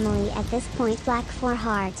practically family at this point, Black for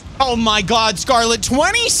Heart. Oh my God, Scarlet,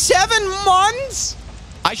 27 months?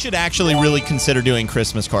 I should actually really consider doing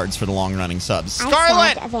Christmas cards for the long-running subs. Scarlet!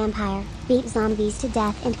 I stabbed a vampire, beat zombies to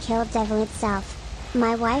death, and killed devil itself.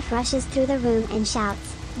 My wife rushes through the room and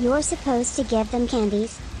shouts, "You're supposed to give them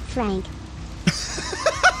candies, Frank."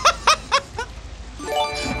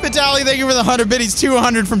 Vitaly, thank you for the 100 biddies.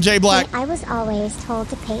 200 from J Black. I was always told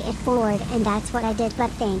to pay it forward, and that's what I did, but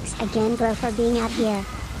thanks again, bro, for being out here.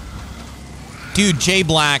 Dude, J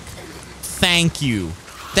Black, thank you.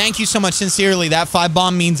 Thank you so much, sincerely. That 5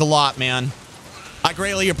 bomb means a lot, man. I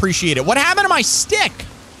greatly appreciate it. What happened to my stick?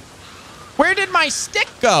 Where did my stick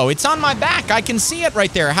go? It's on my back. I can see it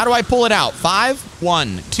right there. How do I pull it out? 5,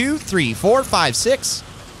 1, 2, 3, 4, 5, 6.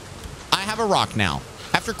 I have a rock now.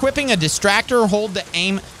 After equipping a distractor, hold the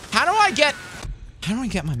aim. How do I get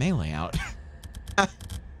my melee out? How do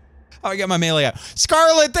I get my melee out?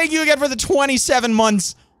 Scarlet, thank you again for the 27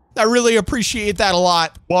 months. I really appreciate that a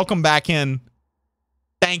lot. Welcome back in.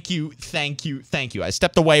 Thank you. I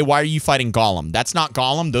stepped away. Why are you fighting Gollum? That's not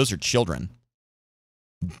Gollum. Those are children.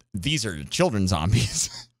 These are children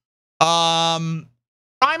zombies. Primary,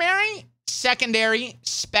 secondary,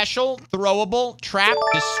 special, throwable, trap,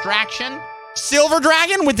 distraction, silver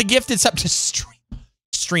dragon with the gift. It's up to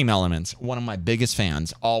stream elements. One of my biggest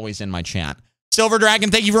fans, always in my chat. Silver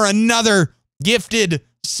dragon, thank you for another gifted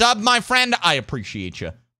sub, my friend. I appreciate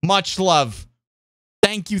you. Much love.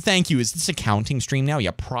 Thank you. Is this a counting stream now?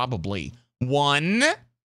 Yeah, probably. 1.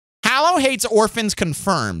 HaLLoW hates orphans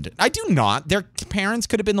confirmed. I do not. Their parents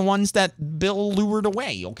could have been the ones that Bill lured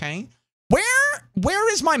away, okay?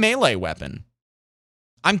 Where is my melee weapon?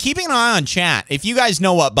 I'm keeping an eye on chat. If you guys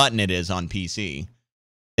know what button it is on PC.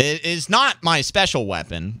 It is not my special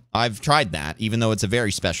weapon. I've tried that, even though it's a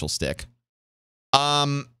very special stick.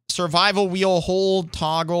 Survival wheel, hold,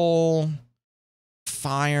 toggle,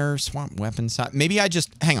 fire, swap weapon side. Maybe I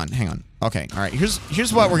just hang on. Okay, all right.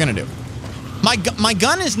 Here's what we're gonna do. My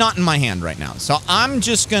gun is not in my hand right now, so I'm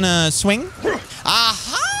just gonna swing.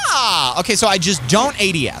 Aha! Okay, so I just don't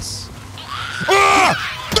ADS.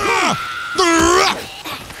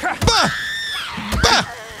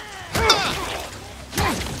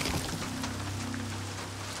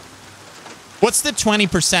 What's the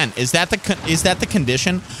 20%? Is that the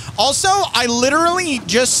condition? Also, I literally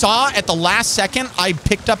just saw at the last second I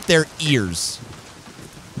picked up their ears.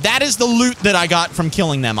 That is the loot that I got from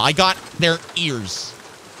killing them. I got their ears.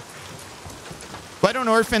 Why don't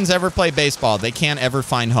orphans ever play baseball? They can't ever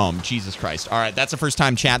find home. Jesus Christ. All right, that's the first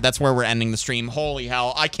time chat. That's where we're ending the stream. Holy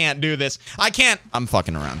hell, I can't do this. I can't. I'm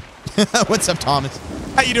fucking around. What's up, Thomas?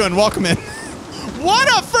 How you doing? Welcome in. What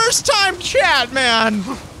a first time chat, man.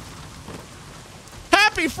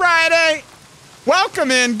 Happy Friday. Welcome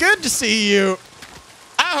in. Good to see you.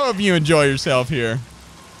 I hope you enjoy yourself here.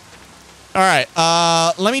 All right,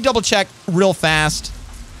 let me double check real fast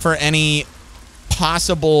for any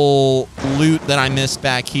possible loot that I missed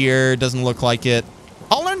back here. Doesn't look like it.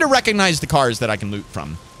 I'll learn to recognize the cars that I can loot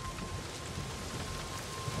from.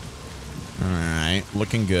 All right,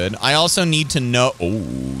 looking good. I also need to know...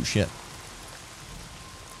 Oh, shit.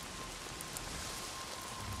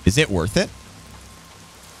 Is it worth it?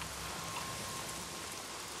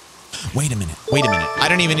 Wait a minute. I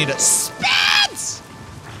don't even need a... Spence!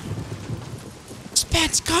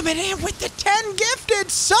 Spence coming in with the 10 gifted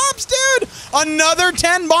subs, dude! Another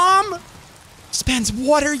 10 bomb? Spence,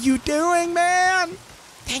 what are you doing, man?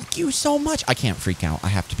 Thank you so much. I can't freak out. I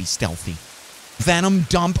have to be stealthy. Venom,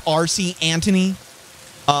 Dump, RC, Anthony,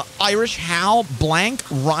 Irish, Hal, Blank,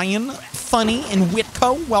 Ryan, Funny, and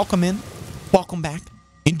Whitco. Welcome in. Welcome back.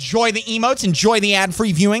 Enjoy the emotes. Enjoy the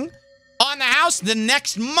ad-free viewing. On the house the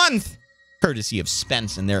next month. Courtesy of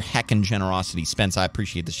Spence and their heckin' generosity. Spence, I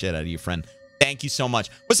appreciate the shit out of you, friend. Thank you so much.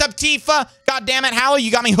 What's up, Tifa? God damn it, HaLLoW,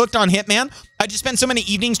 you got me hooked on Hitman. I just spend so many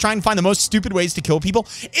evenings trying to find the most stupid ways to kill people.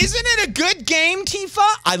 Isn't it a good game, Tifa?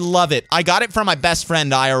 I love it. I got it from my best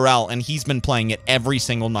friend, IRL, and he's been playing it every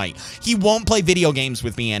single night. He won't play video games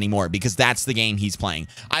with me anymore because that's the game he's playing.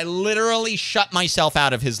 I literally shut myself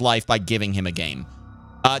out of his life by giving him a game.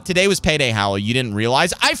 Today was payday, HaLLoW. You didn't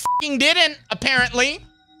realize? I fucking didn't, apparently.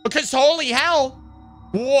 Because holy hell.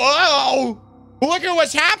 Whoa. Look at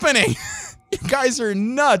what's happening. You guys are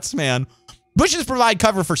nuts, man. Bushes provide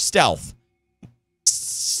cover for stealth.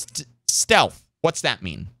 Stealth. What's that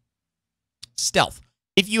mean? Stealth.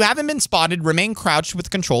 If you haven't been spotted, remain crouched with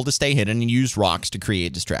control to stay hidden and use rocks to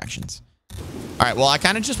create distractions. All right, well, I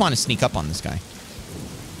kind of just want to sneak up on this guy.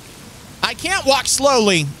 I can't walk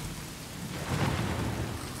slowly.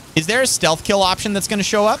 Is there a stealth kill option that's going to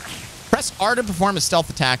show up? Press R to perform a stealth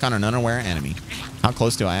attack on an unaware enemy. How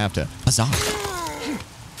close do I have to? Huzzah.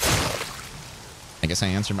 I guess I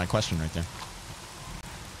answered my question right there.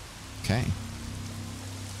 Okay.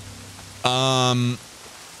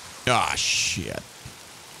 Ah, shit.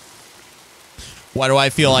 Why do I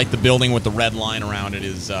feel like the building with the red line around it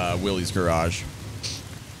is Willie's garage?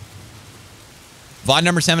 VOD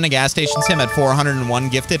number 7 at gas station sim at 401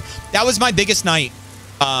 gifted. That was my biggest night.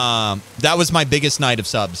 That was my biggest night of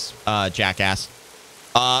subs, jackass.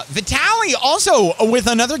 Vitali also with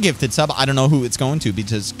another gifted sub. I don't know who it's going to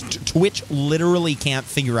because Twitch literally can't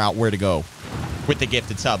figure out where to go with the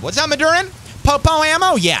gifted sub. What's up, Madurin? Popo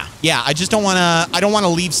ammo? Yeah. I just don't want to. I don't want to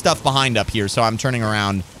leave stuff behind up here, so I'm turning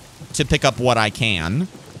around to pick up what I can.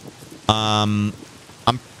 I'm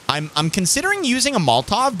considering using a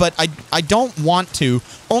Molotov, but I don't want to.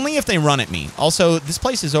 Only if they run at me. Also, this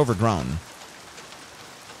place is overgrown.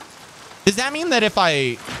 Does that mean that if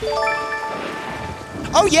I...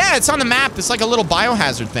 Oh, yeah, it's on the map. It's like a little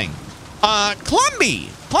biohazard thing.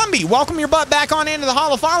 Clumby, welcome your butt back on into the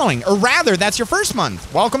HaLLoW following. Or rather, that's your first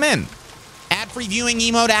month. Welcome in. Ad-free viewing,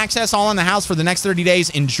 emote access, all in the house for the next 30 days.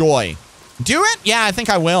 Enjoy. Do it? Yeah, I think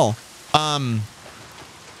I will. I'm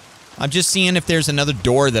just seeing if there's another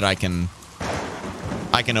door that I can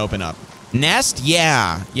open up. Nest?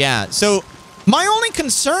 Yeah. So, my only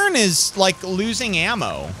concern is, like, losing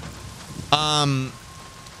ammo.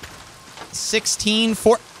 16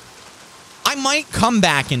 for... I might come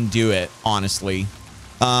back and do it, honestly.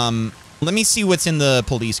 Let me see what's in the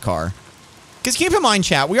police car. Because keep in mind,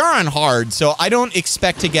 chat, we are on hard, so I don't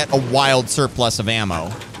expect to get a wild surplus of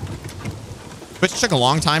ammo. Which took a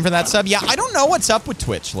long time for that sub. Yeah, I don't know what's up with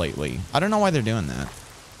Twitch lately. I don't know why they're doing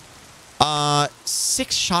that.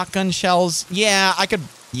 6 shotgun shells. Yeah, I could...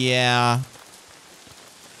 Yeah.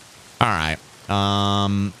 All right.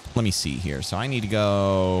 Let me see here. So I need to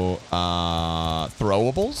go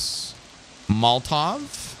throwables,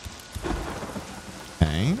 Molotov.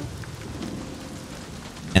 Okay.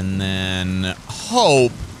 And then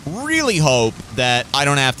hope, really hope that I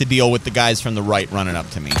don't have to deal with the guys from the right running up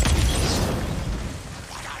to me.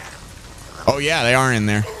 Oh yeah, they are in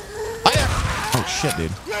there. Oh shit,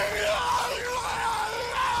 dude.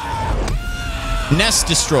 Nest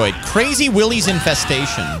destroyed. Crazy Willie's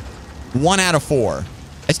infestation. 1 out of 4.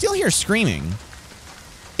 I still hear screaming.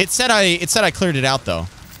 It said I cleared it out though.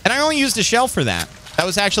 And I only used a shell for that. That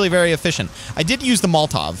was actually very efficient. I did use the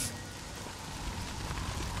Molotov.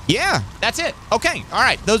 Yeah, that's it. Okay, all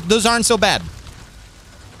right. Those aren't so bad.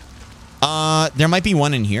 There might be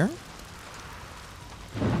one in here.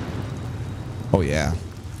 Oh yeah.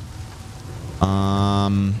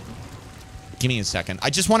 Give me a second. I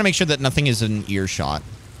just want to make sure that nothing is in earshot.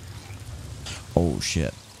 Oh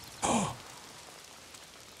shit.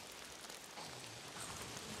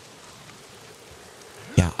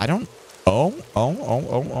 Yeah, I don't... Oh.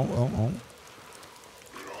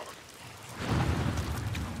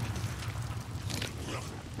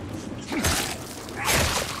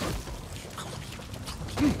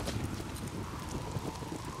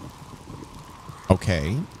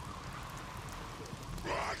 Okay.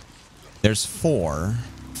 There's 4,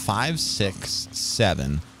 5, 6,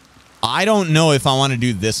 7. I don't know if I want to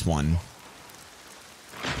do this one.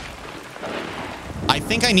 I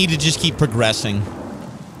think I need to just keep progressing.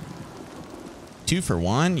 2 for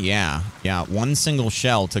 1? Yeah. 1 single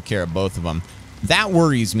shell took care of both of them. That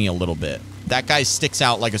worries me a little bit. That guy sticks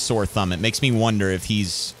out like a sore thumb. It makes me wonder if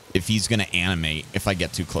he's going to animate if I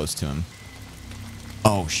get too close to him.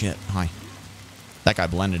 Oh, shit. Hi. That guy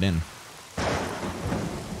blended in.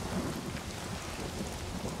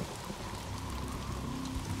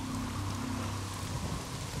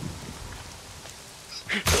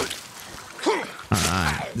 All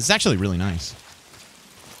right. This is actually really nice.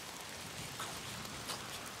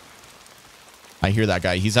 I hear that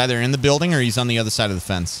guy. He's either in the building or he's on the other side of the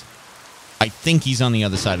fence. I think he's on the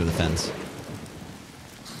other side of the fence.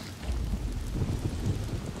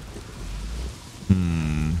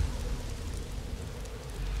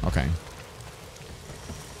 Okay.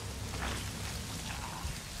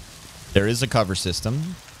 There is a cover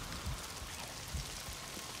system.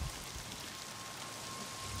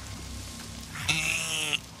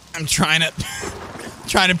 I'm trying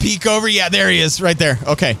to peek over. Yeah, there he is, right there.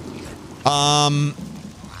 Okay. I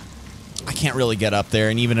can't really get up there,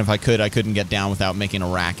 and even if I could, I couldn't get down without making a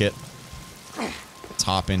racket. Let's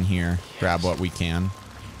hop in here, grab what we can.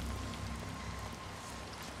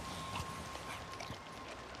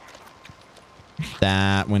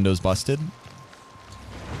 That window's busted.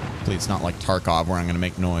 Hopefully it's not like Tarkov where I'm going to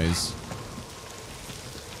make noise.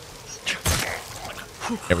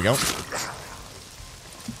 There we go.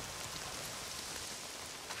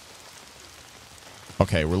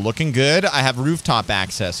 Okay, we're looking good. I have rooftop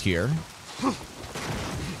access here.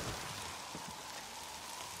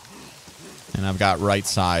 And I've got right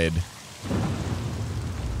side.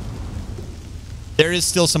 There is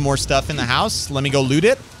still some more stuff in the house. Let me go loot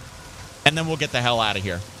it. And then we'll get the hell out of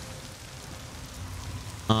here.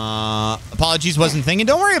 Apologies, wasn't thinking.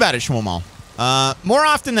 Don't worry about it, Shmumal. More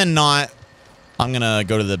often than not, I'm going to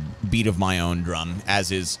go to the beat of my own drum,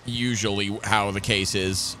 as is usually how the case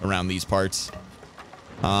is around these parts.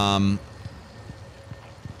 But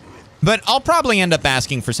I'll probably end up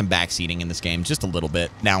asking for some backseating in this game, just a little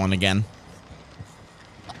bit, now and again.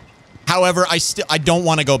 However, I don't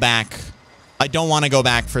want to go back. I don't want to go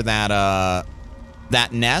back for that,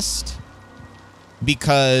 that nest.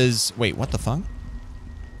 Because, wait, what the fuck?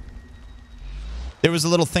 There was a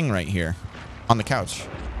little thing right here on the couch.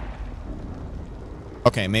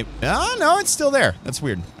 Okay, maybe. Oh, no, it's still there. That's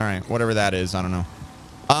weird. All right, whatever that is, I don't know.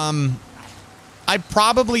 I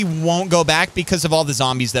probably won't go back because of all the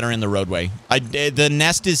zombies that are in the roadway. The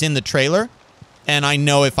nest is in the trailer, and I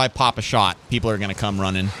know if I pop a shot, people are going to come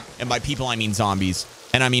running. And by people, I mean zombies.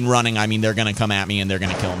 And I mean running, I mean they're going to come at me and they're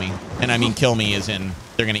going to kill me. And I mean kill me as in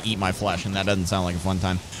they're going to eat my flesh, and that doesn't sound like a fun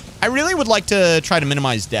time. I really would like to try to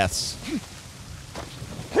minimize deaths.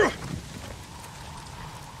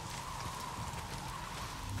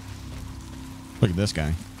 Look at this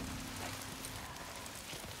guy.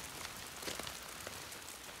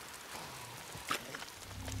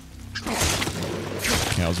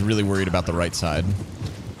 Yeah, I was really worried about the right side.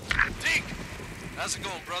 Deke, how's it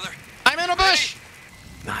going, brother? I'm in a bush!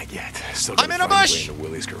 Not yet. Still I'm in a bush! In the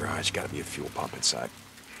Willie's garage. Gotta be a fuel pump inside.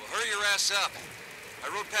 Well, hurry your ass up.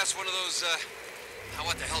 I rode past one of those,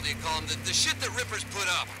 what the hell do you call them? The shit that Rippers put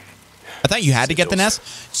up. I thought you had to get the nest.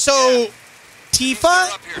 So, Tifa,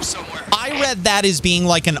 I read that as being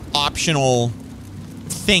like an optional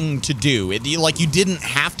thing to do. Like you didn't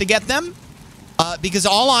have to get them. Because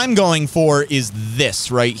all I'm going for is this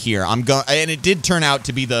right here. And it did turn out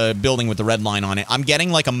to be the building with the red line on it. I'm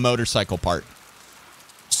getting like a motorcycle part.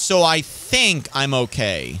 So I think I'm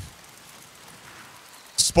okay.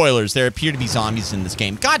 Spoilers, there appear to be zombies in this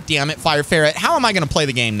game. God damn it, Fire Ferret. How am I going to play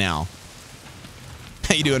the game now?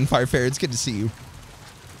 How you doing, Fire Ferret? It's good to see you.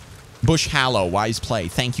 Bush HaLLoW, wise play.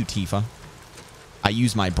 Thank you, Tifa. I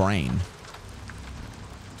use my brain.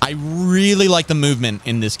 I really like the movement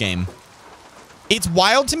in this game. It's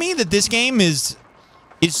wild to me that this game is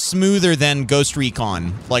smoother than Ghost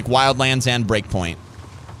Recon, like Wildlands and Breakpoint.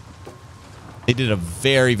 They did a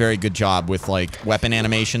very, very good job with like weapon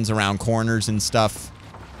animations around corners and stuff.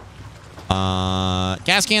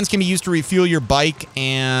 Gas cans can be used to refuel your bike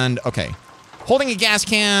and... Okay. Holding a gas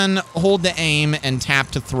can, hold the aim, and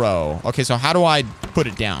tap to throw. Okay, so how do I put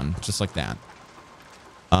it down? Just like that.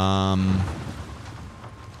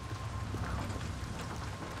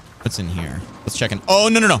 What's in here? Let's check in. Oh,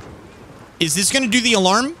 no. Is this going to do the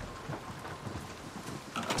alarm?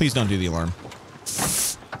 Please don't do the alarm.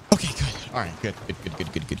 Okay, good. All right, good.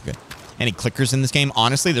 Any clickers in this game?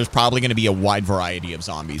 Honestly, there's probably going to be a wide variety of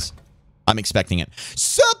zombies. I'm expecting it.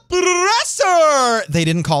 Suppressor! They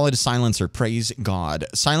didn't call it a silencer. Praise God.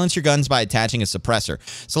 Silence your guns by attaching a suppressor.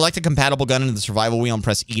 Select a compatible gun into the survival wheel and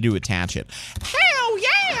press E to attach it. Hell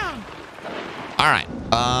yeah! All right.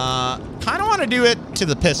 Kind of want to do it to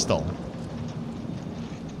the pistol.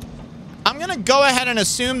 I'm going to go ahead and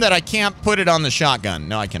assume that I can't put it on the shotgun.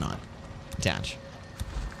 No, I cannot. Attach.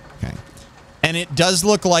 Okay. And it does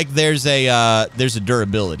look like there's a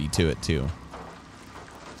durability to it, too.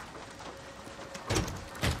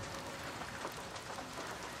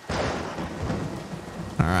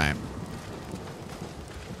 All right.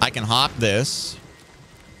 I can hop this.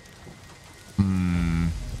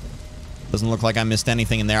 Doesn't look like I missed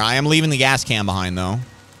anything in there. I am leaving the gas can behind, though.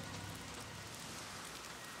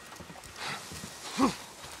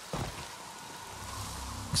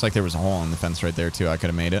 Looks like there was a hole in the fence right there, too. I could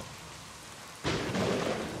have made it.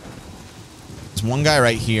 There's one guy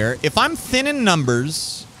right here. If I'm thin in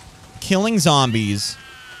numbers, killing zombies.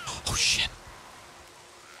 Oh, shit.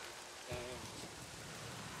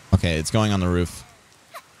 Okay, it's going on the roof.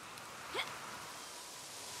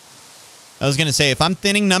 I was going to say, if I'm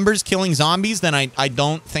thinning numbers killing zombies, then I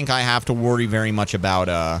don't think I have to worry very much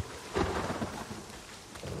about,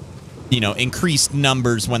 you know, increased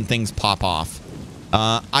numbers when things pop off.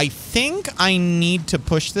 I think I need to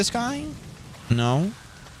push this guy. No.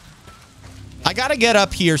 I got to get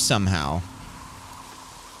up here somehow.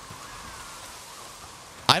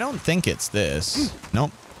 I don't think it's this.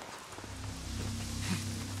 Nope.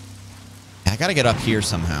 I got to get up here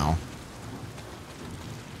somehow.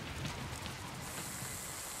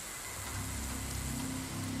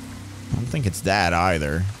 I don't think it's that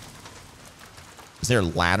either. Is there a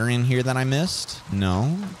ladder in here that I missed?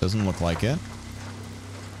 No, doesn't look like it.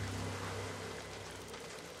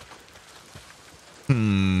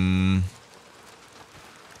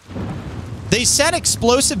 They said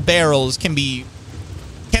explosive barrels can be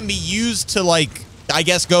used to, like, I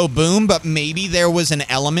guess go boom, but maybe there was an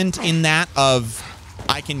element in that of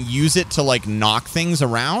I can use it to, like, knock things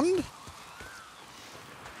around.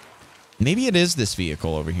 Maybe it is this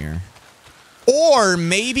vehicle over here. Or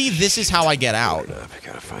maybe this is how I get out. I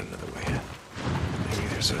gotta find another way in. Maybe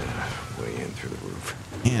there's a way in through the roof.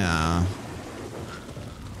 Yeah.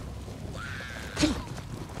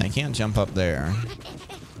 I can't jump up there.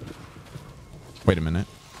 Wait a minute.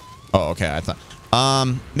 Oh, okay. I thought...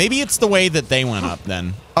 maybe it's the way that they went up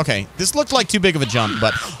then. Okay. This looked like too big of a jump,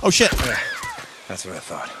 but... Oh, shit. Yeah, that's what I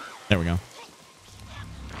thought. There we go.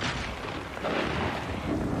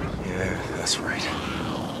 Yeah, that's right.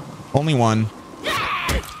 Only one.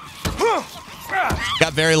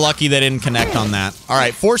 Got very lucky they didn't connect on that. All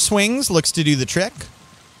right. 4 swings looks to do the trick.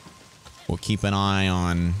 We'll keep an eye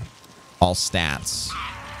on all stats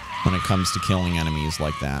when it comes to killing enemies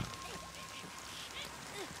like that.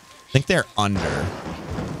 I think they're under.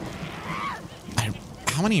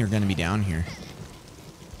 How many are going to be down here?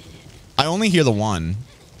 I only hear the one.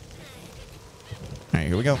 All right,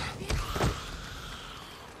 here we go.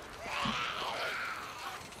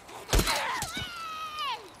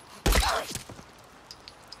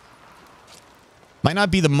 Might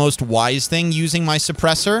not be the most wise thing using my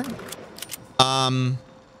suppressor.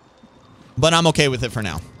 But I'm okay with it for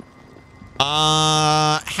now.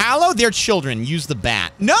 HaLLoW, their children use the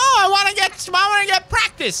bat. No, I want to get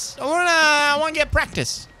practice. I want to get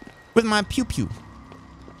practice with my pew pew.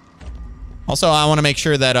 Also, I want to make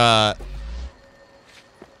sure that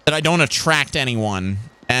that I don't attract anyone.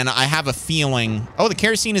 And I have a feeling. Oh, the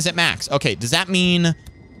kerosene is at max. Okay, does that mean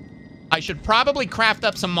I should probably craft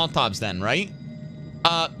up some Molotovs then, right?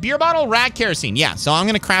 Beer bottle, rag, kerosene. Yeah, so I'm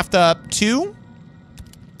gonna craft up 2,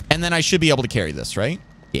 and then I should be able to carry this, right?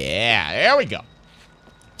 Yeah, there we go.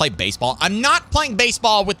 Play baseball. I'm not playing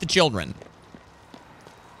baseball with the children.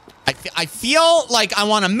 I feel like I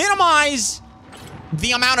want to minimize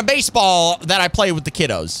the amount of baseball that I play with the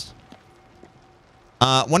kiddos.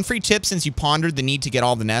 1 free tip since you pondered the need to get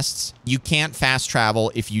all the nests. You can't fast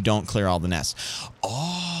travel if you don't clear all the nests.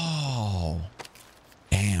 Oh.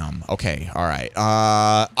 Damn. Okay. All right.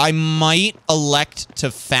 I might elect to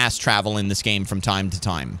fast travel in this game from time to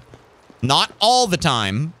time. Not all the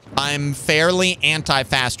time. I'm fairly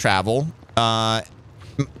anti-fast travel. But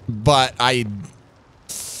I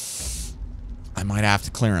might have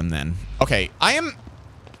to clear them then. Okay. I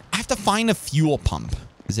have to find a fuel pump.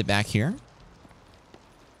 Is it back here?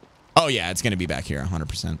 Oh, yeah. It's going to be back here.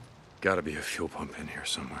 100%. Gotta be a fuel pump in here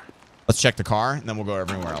somewhere. Let's check the car, and then we'll go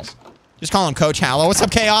everywhere else. Just call him Coach HaLLoW. What's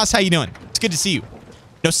up, Chaos? How you doing? It's good to see you.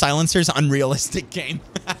 No silencers, unrealistic game.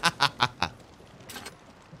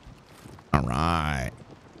 All right.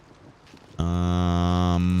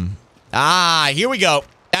 Here we go.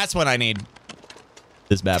 That's what I need.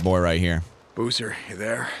 This bad boy right here. Boozer, you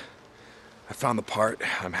there? I found the part.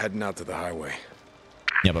 I'm heading out to the highway.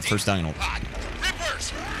 Yeah, but first I'm gonna...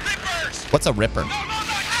 Rippers! Rippers! What's a ripper?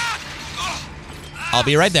 I'll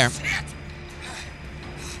be right there.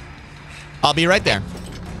 I'll be right there.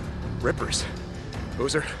 Rippers.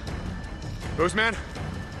 Boozer? Boozman?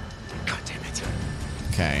 God damn it.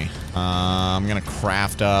 Okay. I'm gonna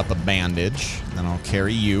craft up a bandage. Then I'll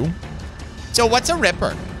carry you. So what's a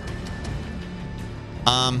ripper?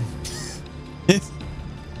 Are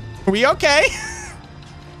we okay?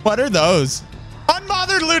 What are those?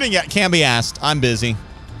 Unbothered looting yet? Can't be asked. I'm busy.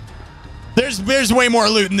 There's way more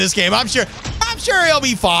loot in this game. I'm sure he'll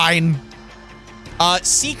be fine.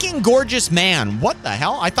 Seeking gorgeous man. What the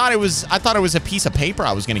hell? I thought it was a piece of paper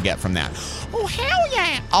I was gonna get from that. Oh hell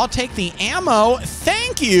yeah! I'll take the ammo.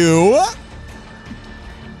 Thank you.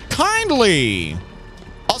 Kindly.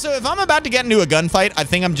 Also, if I'm about to get into a gunfight, I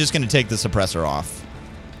think I'm just going to take the suppressor off.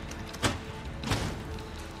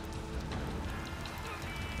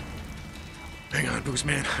 Hang on, Booze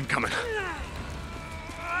Man. I'm coming.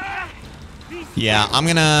 Yeah, I'm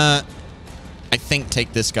going to, I think,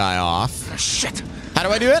 take this guy off. Oh, shit. How do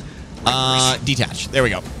I do it? Detach. There we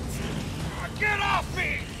go. Get off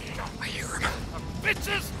me! I hear him.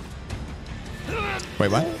 Bitches! Wait,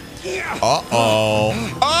 what? Uh-oh.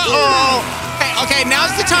 Uh-oh. Hey, okay,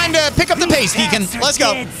 now's the time to pick up the pace, Deacon. Let's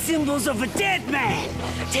go. Dead symbols of a dead man.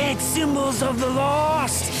 Dead symbols of the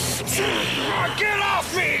lost. Get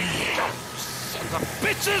off me! The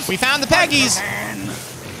bitches! We found the Peggies.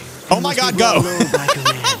 Oh my God, go.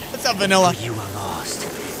 What's up, Vanilla? You are lost,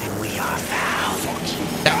 and we are found.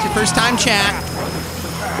 That's your first time, chat.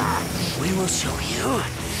 We will show you.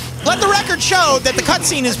 Let the record show that the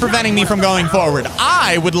cutscene is preventing me from going forward.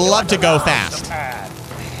 I would love to go fast.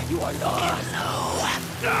 You are lost.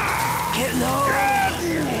 Get low. Get low.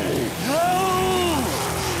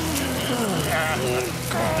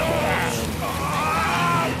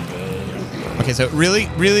 Okay, so really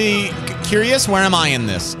curious. Where am I in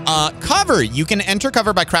this? Cover. You can enter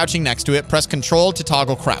cover by crouching next to it. Press Control to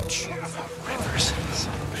toggle crouch.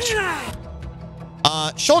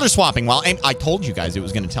 Shoulder swapping. Well, I told you guys it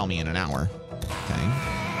was going to tell me in an hour. Okay.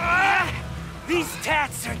 These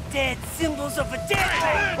tats are dead symbols of a dead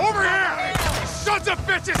man. Over here! Sons of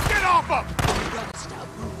bitches, get off them!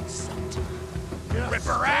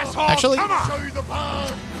 Ripper asshole! Actually, come on! Show you the power!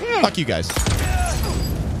 Fuck you guys.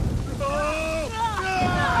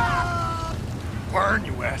 Burn,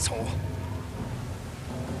 you asshole!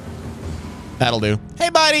 That'll do. Hey,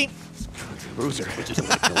 buddy. Bruiser.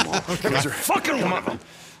 Bruiser. Fucking one of them!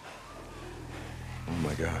 Oh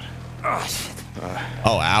my God. Oh,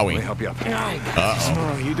 owie. Let me help you up. Uh-oh.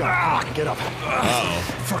 No, you don't. Get up. Uh-oh.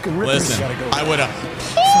 Fucking Rippers Listen, gotta go. I would have...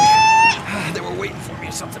 They were waiting for me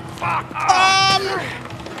or something. Fuck. I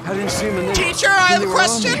didn't see him in there. Teacher, I have a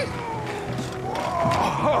question.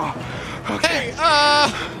 Hey,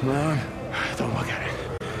 Man, don't look at it.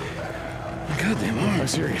 Goddamn, I'm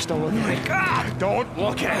serious. Don't look at it. God, don't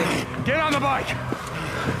look at it. Get on the bike.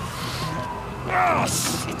 Oh,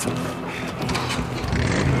 shit.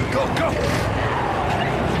 Go, go.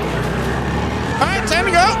 all right, time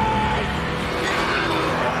to go.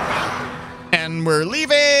 And we're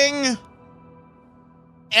leaving.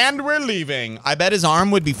 And we're leaving. I bet his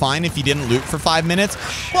arm would be fine if he didn't loot for 5 minutes.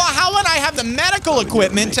 Well, how would I have the medical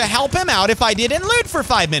equipment to help him out if I didn't loot for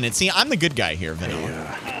 5 minutes? See, I'm the good guy here,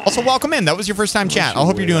 Vanilla. Also, welcome in. That was your first time chat. I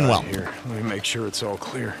hope you're doing well. Here, let me make sure it's all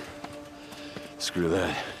clear. Screw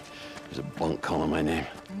that. There's a bunk calling my name.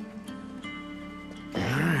 All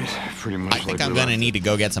right, pretty much. I think I'm going to need to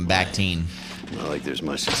go get some Bactine. Not like there's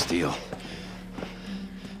much to steal.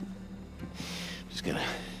 Just gonna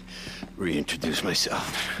reintroduce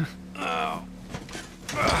myself. Oh,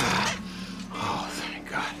 thank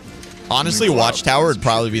God. Honestly, Watchtower would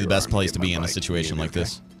probably be the best place to be in a situation like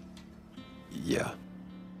this. Yeah.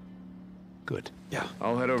 Good. Yeah.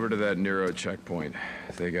 I'll head over to that Nero checkpoint.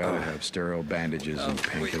 They gotta have sterile bandages and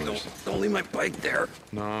painkillers. Don't leave my bike there.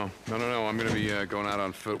 No. I'm gonna be going out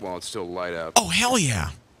on foot while it's still light out. Oh, hell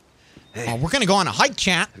yeah. Hey. Oh, we're going to go on a hike,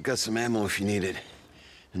 chat. I've got some ammo if you need it.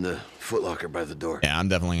 In the footlocker by the door. Yeah, I'm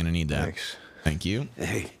definitely going to need that. Thanks. Thank you.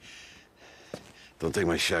 Hey. Don't take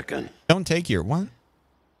my shotgun. Don't take your what?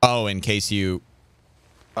 Oh, in case you...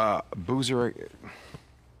 Boozer.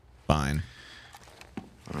 Fine.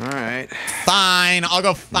 All right. Fine. I'll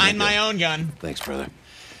go find my own gun. Thanks, brother.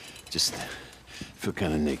 Just feel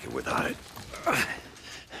kind of naked without it.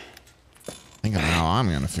 Think of how I'm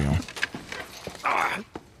going to feel.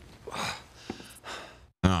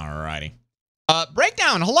 Alrighty.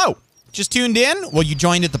 Breakdown, hello. Just tuned in? Well, you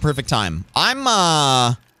joined at the perfect time. Gun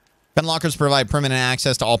lockers provide permanent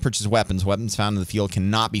access to all purchased weapons. Weapons found in the field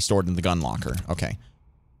cannot be stored in the gun locker. Okay.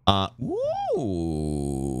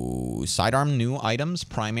 Ooh. Sidearm new items.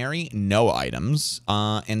 Primary, no items.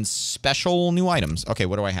 And special new items. Okay,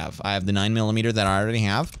 what do I have? I have the 9mm that I already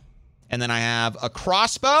have. And then I have a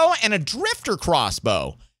crossbow and a drifter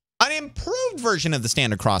crossbow. An improved version of the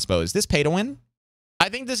standard crossbow. Is this pay to win? I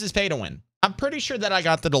think this is pay to win. I'm pretty sure that I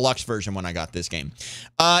got the deluxe version when I got this game.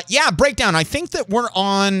 Yeah, breakdown. I think that we're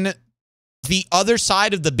on the other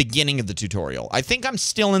side of the beginning of the tutorial. I think I'm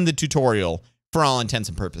still in the tutorial for all intents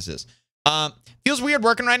and purposes. Feels weird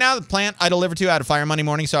working right now. The plant I delivered to had a fire Monday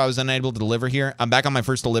morning, so I was unable to deliver here. I'm back on my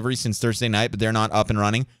first delivery since Thursday night, but they're not up and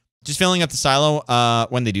running. Just filling up the silo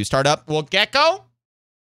when they do start up. Well, Gecko,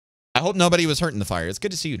 I hope nobody was hurt in the fire. It's good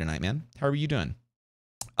to see you tonight, man. How are you doing?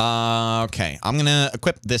 Okay, I'm going to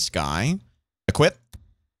equip this guy. Equip.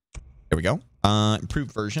 There we go.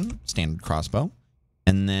 Improved version, standard crossbow.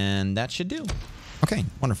 And then that should do. Okay,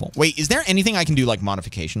 wonderful. Wait, is there anything I can do, like,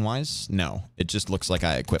 modification-wise? No. It just looks like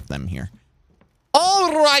I equipped them here.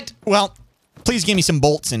 All right. Well, please give me some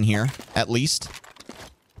bolts in here, at least.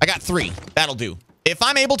 I got 3. That'll do. If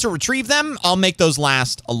I'm able to retrieve them, I'll make those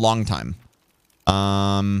last a long time.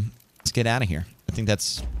 Let's get out of here. I think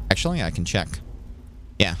that's... Actually, I can check.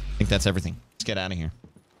 Yeah, I think that's everything. Let's get out of here.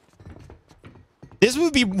 This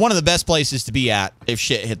would be one of the best places to be at if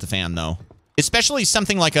shit hit the fan, though. Especially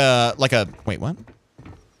something like a... Wait, what?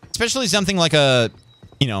 Especially something like a,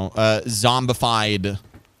 you know, a zombified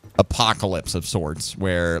apocalypse of sorts,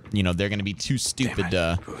 where, you know, they're going to be too stupid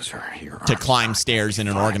to climb stairs in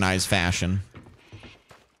an organized fashion.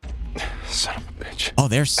 Son of a bitch. Oh,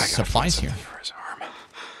 there's supplies here.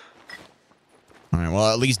 All right,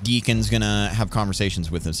 well, at least Deacon's going to have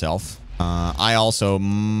conversations with himself. I also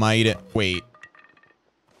might... Wait.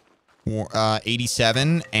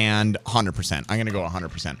 87 and 100%. I'm going to go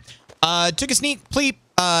 100%.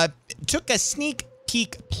 Took a sneak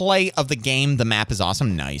peek play of the game. The map is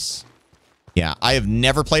awesome. Nice. Yeah, I have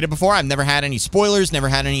never played it before. I've never had any spoilers, never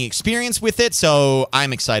had any experience with it, so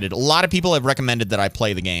I'm excited. A lot of people have recommended that I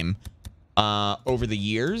play the game over the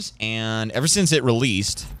years, and ever since it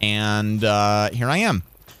released, and here I am.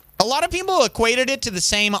 A lot of people equated it to the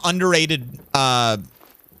same underrated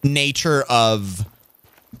nature of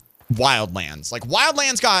Wildlands. Like,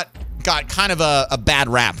 Wildlands got kind of a bad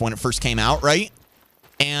rap when it first came out, right?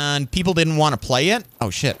 And people didn't want to play it.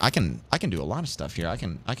 Oh shit, I can do a lot of stuff here. I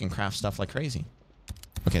can craft stuff like crazy.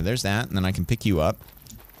 Okay, there's that, and then I can pick you up.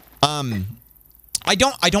 I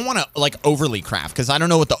don't want to, like, overly craft, because I don't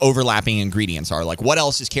know what the overlapping ingredients are. Like, what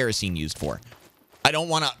else is kerosene used for? I don't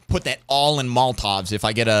want to put that all in Molotovs if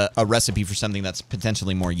I get a recipe for something that's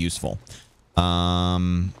potentially more useful.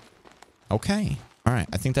 Okay. All right,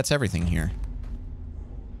 I think that's everything here.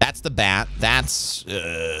 That's the bat. That's...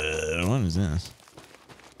 what is this?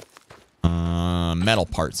 Metal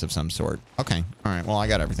parts of some sort. Okay. All right, well, I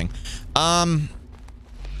got everything.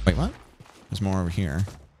 Wait, what? There's more over here.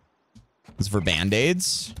 This is for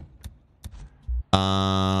Band-Aids.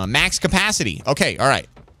 Max capacity. Okay, all right.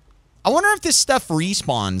 I wonder if this stuff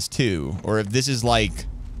respawns, too. Or if this is, like...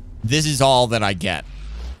 This is all that I get.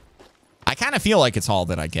 I kind of feel like it's all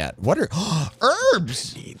that I get. What are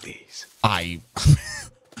herbs? I need these.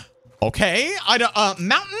 Okay.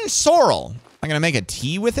 Mountain sorrel. I'm gonna make a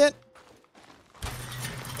tea with it.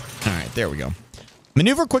 All right, there we go.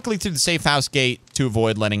 Maneuver quickly through the safe house gate to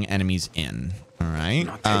avoid letting enemies in. All right. I'm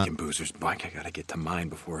not taking Boozer's bike. I gotta get to mine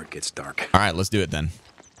before it gets dark. All right, let's do it then.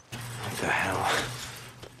 What the hell?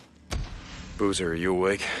 Boozer, are you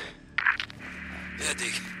awake? Yeah,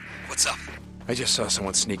 Deacon. What's up? I just saw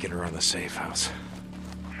someone sneaking around the safe house.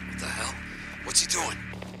 What the hell? What's he doing?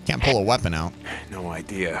 Can't pull a weapon out. No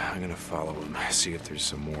idea. I'm gonna follow him, see if there's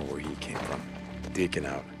some more where he came from. Deacon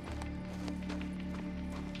out.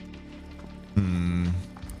 I'm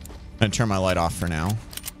gonna turn my light off for now.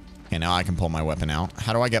 Okay, now I can pull my weapon out.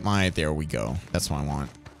 How do I get my... There we go. That's what I want.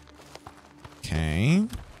 Okay.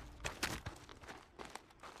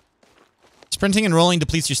 Sprinting and rolling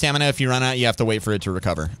depletes your stamina. If you run out, you have to wait for it to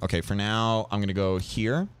recover. Okay, for now, I'm going to go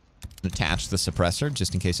here. Attach the suppressor,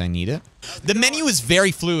 just in case I need it. The menu is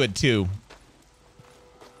very fluid, too.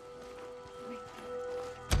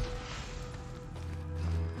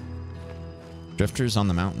 Drifters on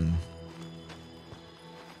the mountain.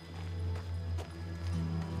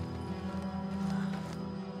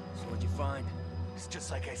 So what'd you find? It's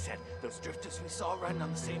just like I said. Those drifters we saw riding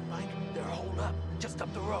on the same bike, they're holed up just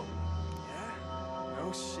up the road.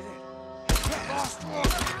 No shit.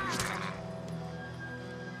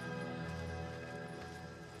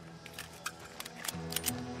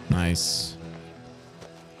 Nice.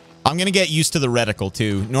 I'm gonna get used to the reticle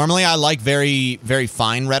too. Normally I like very, very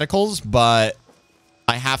fine reticles, but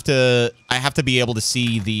I have to be able to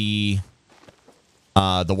see the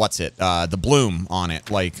the bloom on it.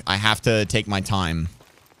 Like, I have to take my time.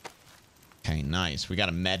 Okay, nice. We got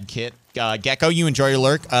a med kit. Gecko, you enjoy your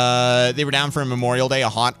lurk. They were down for Memorial Day, a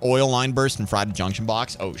hot oil line burst and fried a junction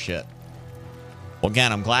box. Oh, shit. Well,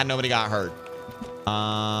 again, I'm glad nobody got hurt.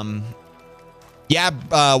 Yeah,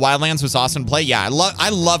 Wildlands was awesome to play. Yeah, I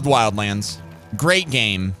loved Wildlands. Great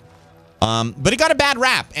game. But it got a bad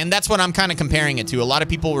rap, and that's what I'm kind of comparing it to. A lot of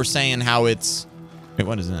people were saying how it's... Wait,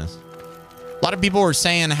 what is this? A lot of people were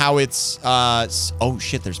saying how it's... oh,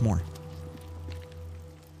 shit, there's more.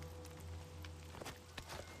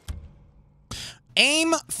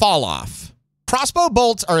 Aim fall off. Crossbow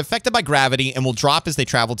bolts are affected by gravity and will drop as they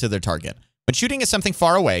travel to their target. When shooting at something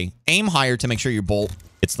far away, aim higher to make sure your bolt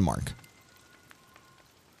hits the mark.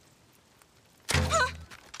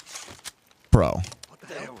 Bro. What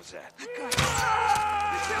the hell was that?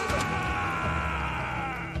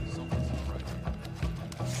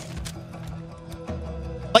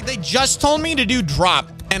 Like, they just told me to do drop,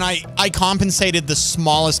 and I compensated the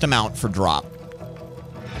smallest amount for drop.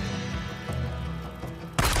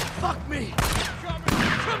 Fuck me!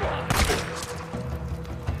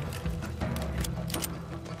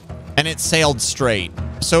 And it sailed straight.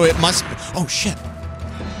 So it must be... Oh, shit.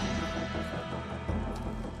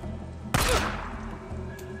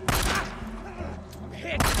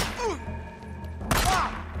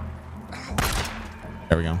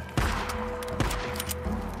 There we go.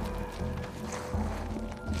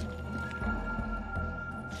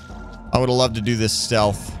 I would have loved to do this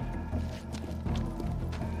stealth.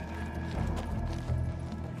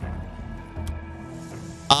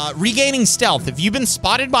 Regaining stealth. If you've been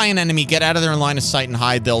spotted by an enemy, get out of their line of sight and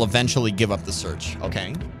hide. They'll eventually give up the search.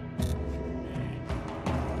 Okay.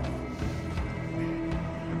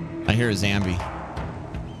 I hear a Zambi.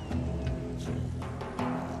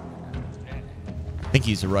 I think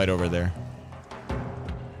he's right over there.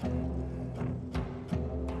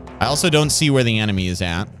 I also don't see where the enemy is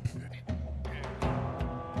at.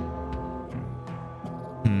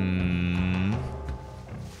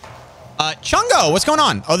 Chungo, what's going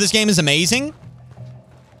on? Oh, this game is amazing.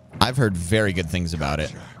 I've heard very good things about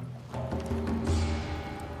it.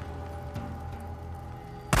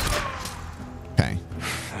 Okay.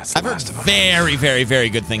 I've heard very, very, very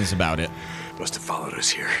good things about it. Must have followed us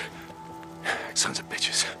here. Sons of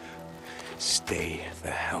bitches. Stay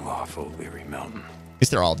the hell off O'Leary Mountain. At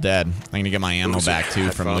least they're all dead. I'm gonna get my ammo back too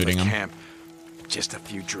from looting them. Camp. Just a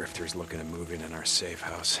few drifters looking to move in our safe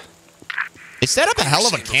house. They set up a hell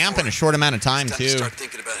of a camp in a short amount of time too. Start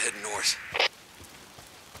thinking about heading north.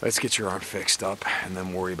 Let's get your arm fixed up and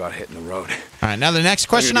then worry about hitting the road. All right, now the next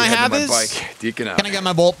question I have is, Deacon out. can I get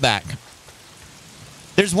my bolt back?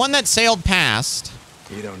 There's one that sailed past.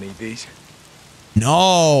 You don't need these?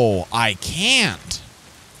 No, I can't.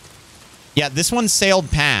 Yeah, this one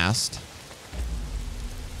sailed past.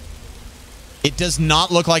 It does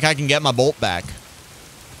not look like I can get my bolt back.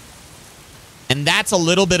 And that's a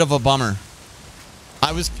little bit of a bummer.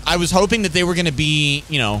 I was hoping that they were going to be,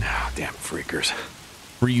 you know, damn freakers,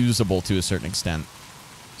 reusable to a certain extent.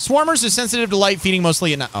 Swarmers are sensitive to light, feeding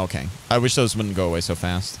mostly at night. Okay, I wish those wouldn't go away so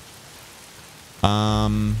fast.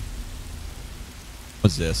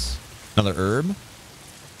 What's this? Another herb?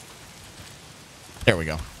 There we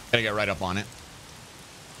go. Gotta get right up on it.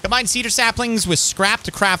 Combine cedar saplings with scrap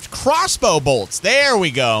to craft crossbow bolts. There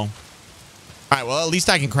we go. All right, well, at least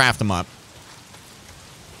I can craft them up.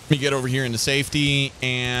 Let me get over here into safety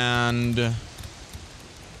and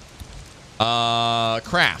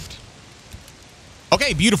craft.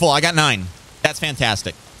 Okay, beautiful. I got 9. That's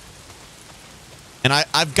fantastic. And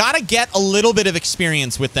I've got to get a little bit of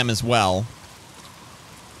experience with them as well.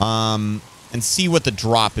 And see what the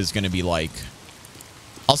drop is going to be like.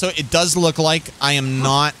 Also, it does look like I am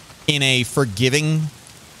not in a forgiving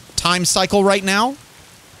time cycle right now.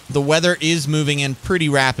 The weather is moving in pretty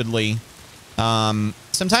rapidly.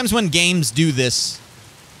 Sometimes when games do this,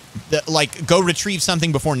 like go retrieve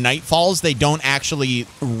something before night falls, they don't actually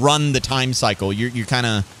run the time cycle. You're kind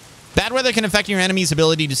of... Bad weather can affect your enemy's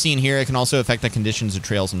ability to see and hear. It can also affect the conditions of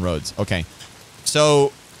trails and roads. Okay.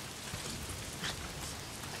 So...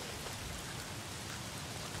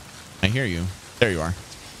 I hear you. There you are.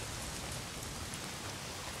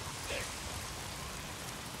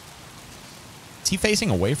 Is he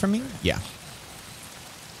facing away from me? Yeah.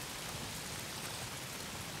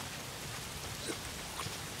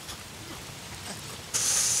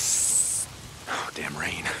 Damn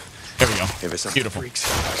rain. There we go. If it's beautiful. Freaks,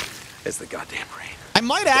 it's the goddamn rain. I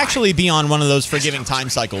might actually be on one of those forgiving time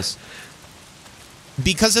cycles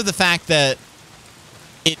because of the fact that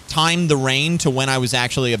it timed the rain to when I was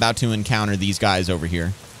actually about to encounter these guys over here.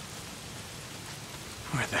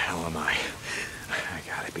 Where the hell am I? I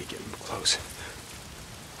gotta be getting close.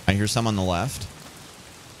 I hear some on the left.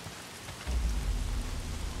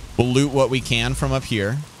 We'll loot what we can from up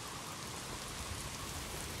here.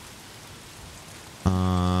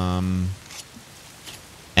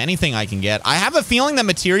 Anything I can get. I have a feeling that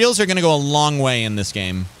materials are going to go a long way in this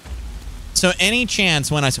game. So any chance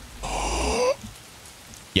when I...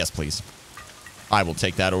 Yes, please. I will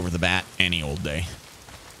take that over the bat any old day.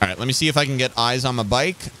 All right, let me see if I can get eyes on my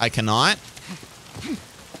bike. I cannot.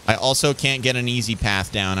 I also can't get an easy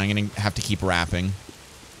path down. I'm going to have to keep rapping.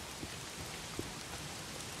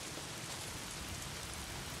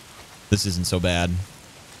 This isn't so bad.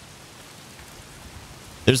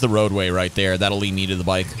 There's the roadway right there. That'll lead me to the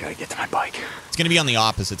bike. Gotta get to my bike. It's going to be on the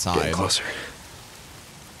opposite side. Get closer.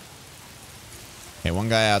 Okay, one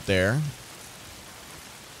guy out there.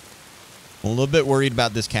 A little bit worried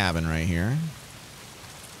about this cabin right here.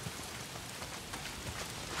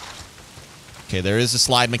 Okay, there is a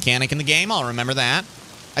slide mechanic in the game. I'll remember that.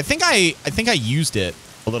 I think I used it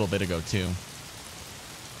a little bit ago too.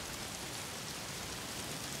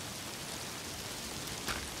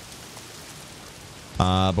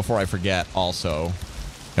 Before I forget, also,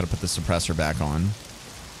 gotta put the suppressor back on.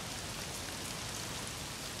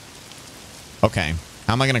 Okay,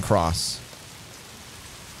 how am I gonna cross?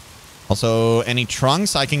 Also, any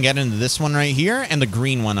trunks? I can get into this one right here and the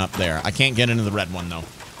green one up there. I can't get into the red one though.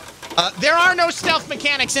 There are no stealth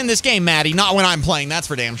mechanics in this game, Maddie. Not when I'm playing, that's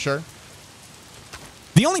for damn sure.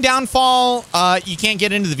 The only downfall, you can't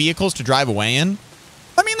get into the vehicles to drive away in.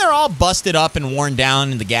 I mean, they're all busted up and worn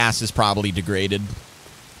down, and the gas is probably degraded.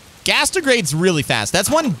 Gas degrades really fast. That's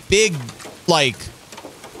one big, like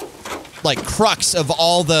crux of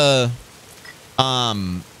all the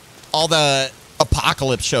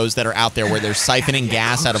apocalypse shows that are out there where they're siphoning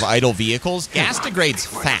gas out of idle vehicles. Gas degrades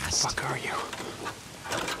fast. What the fuck are you?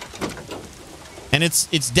 And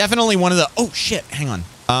it's definitely one of the... Oh, shit. Hang on.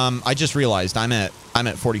 I just realized I'm at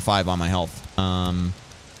 45 on my health.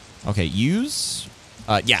 Okay, use.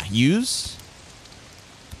 Yeah, use.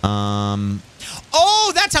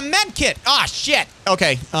 Oh, that's a med kit. Ah, shit.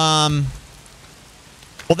 Okay. Well,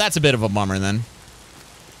 that's a bit of a bummer then.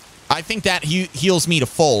 I think that heals me to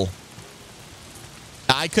full.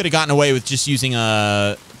 I could have gotten away with just using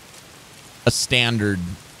a standard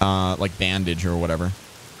like bandage or whatever.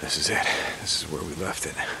 This is it. This is where we left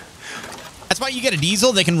it. That's why you get a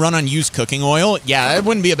diesel. They can run on used cooking oil. Yeah, that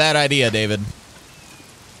wouldn't be a bad idea, David.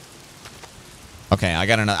 Okay, I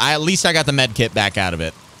got another. At least I got the med kit back out of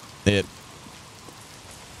it. It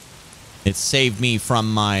saved me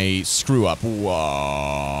from my screw up. Whoa!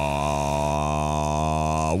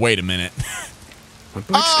 Wait a minute.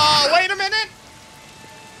 Oh, wait a minute.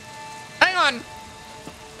 Hang on.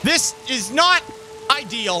 This is not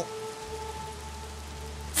ideal.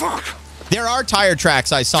 Fuck. There are tire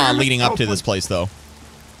tracks I saw leading up to this place, though.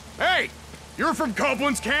 Hey, you're from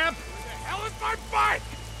Copland's camp? Where the hell is my bike?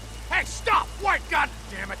 Hey, stop! What? God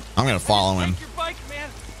damn it! I'm gonna follow him. Take your bike, man.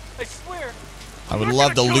 I swear. I would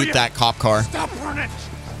love to loot that cop car. Stop running!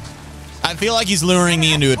 I feel like he's luring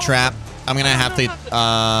me into a trap. I'm gonna have to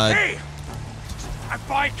Hey, my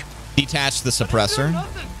bike. detach the suppressor. Oh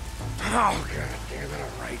God damn it!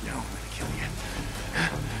 All right, now I'm gonna kill you.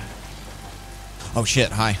 Oh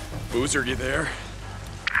shit! Hi. Boozer, you there?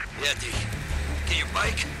 Yeah, Deacon. Get your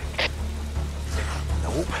bike?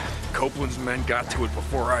 Nope. Copeland's men got to it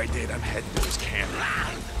before I did. I'm heading to his camp.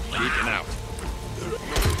 Deacon out.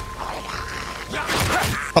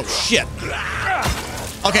 Oh shit!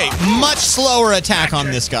 Okay, much slower attack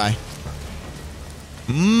on this guy.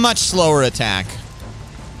 Much slower attack.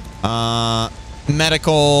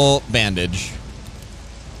 Medical bandage.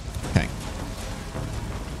 Okay.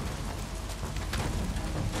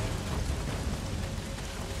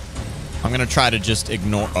 I'm gonna try to just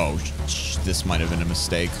ignore... Oh, this might have been a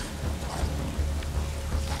mistake.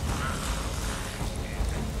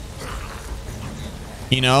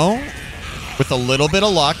 You know, with a little bit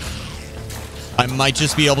of luck, I might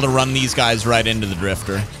just be able to run these guys right into the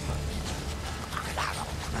drifter.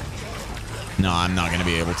 No, I'm not gonna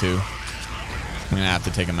be able to. I'm gonna have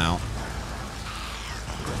to take him out.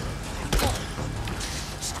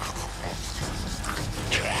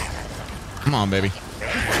 Come on, baby.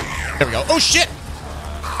 There we go. Oh, shit!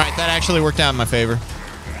 Alright, that actually worked out in my favor.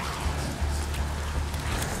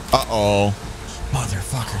 Uh-oh.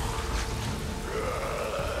 Motherfucker.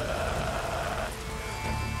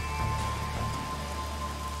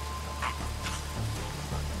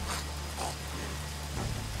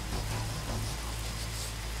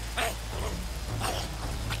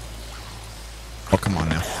 Oh, come on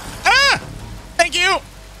now. Ah! Thank you!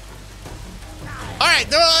 Alright,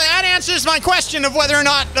 that answers my question of whether or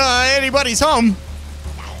not anybody's home.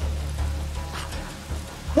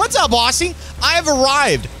 What's up, Bossy? I have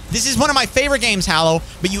arrived. This is one of my favorite games, HaLLoW,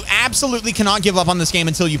 but you absolutely cannot give up on this game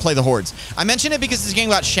until you play the Hordes. I mention it because this game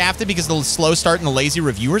got shafted because of the slow start and the lazy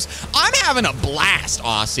reviewers. I'm having a blast,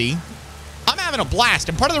 Aussie. I'm having a blast,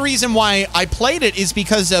 and part of the reason why I played it is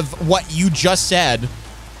because of what you just said.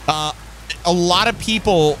 A lot of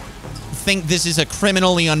people think this is a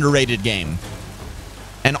criminally underrated game.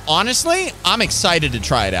 And honestly, I'm excited to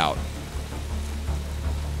try it out.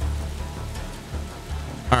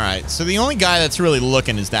 All right, so the only guy that's really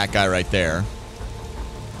looking is that guy right there.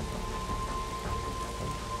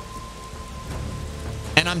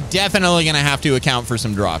 And I'm definitely going to have to account for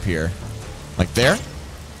some drop here. Like there.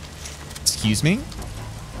 Excuse me.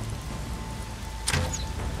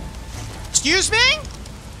 Excuse me?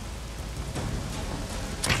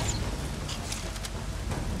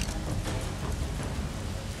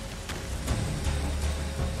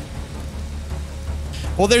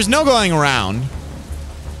 Well, there's no going around.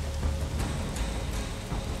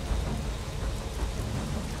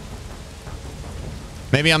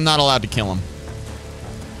 Maybe I'm not allowed to kill him.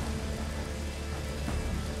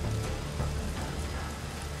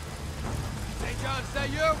 Hey, John, is that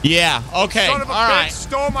you? Yeah, okay. Son of a all bitch right.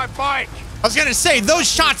 stole my bike. I was going to say,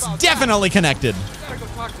 those shots definitely connected. Gotta go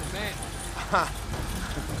talk to the man.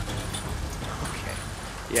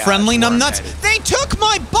 Yeah, Friendly that's where I'm numbnuts. headed. They took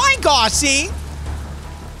my bike, Aussie.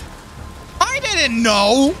 I didn't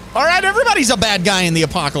know. All right, everybody's a bad guy in the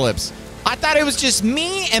apocalypse. I thought it was just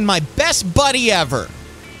me and my best buddy ever.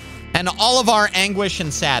 And all of our anguish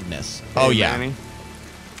and sadness. Oh, Hey, yeah. Manny.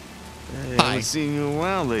 Hey, Hi. I haven't seen you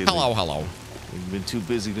around lately. Hello, hello. You've been too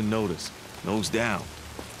busy to notice. Nose down.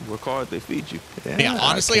 Work hard, they feed you. Yeah,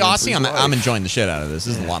 honestly, Aussie, I'm enjoying the shit out of this.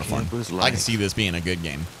 This is a lot of fun. Camper's I can life. see this being a good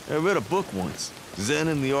game. I read a book once, Zen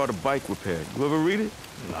and the Art of Bike Repair. You ever read it?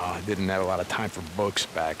 No, I didn't have a lot of time for books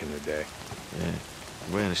back in the day. Yeah.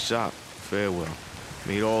 Ran a shop, Farewell.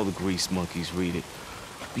 Made all the grease monkeys read it.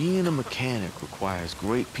 Being a mechanic requires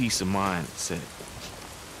great peace of mind, it said.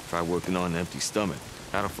 Try working on an empty stomach.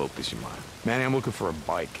 That'll focus your mind. Manny, I'm looking for a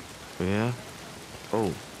bike. Yeah?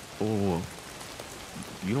 Oh.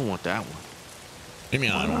 You don't want that one. What do you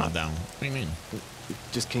mean I don't want that one? What do you mean? It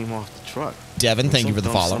just came off the truck. Devin, thank you for the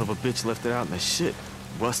Some dumb follow. Son of a bitch left it out in the shit.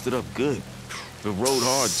 Rusted up good. It rode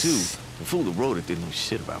hard, too. The fool that rode it didn't know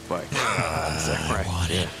shit about bikes. Is that right?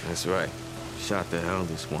 Yeah, that's right. Shot the hell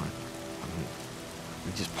this one. I mean,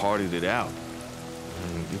 we just partied it out.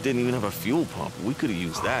 I mean, it didn't even have a fuel pump. We could have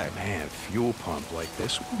used that. Man, fuel pump like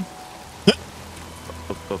this one?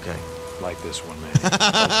 Okay. Like this one,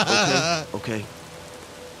 man. Okay.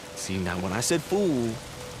 See, now when I said fool,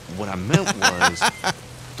 what I meant was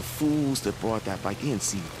the fools that brought that bike in.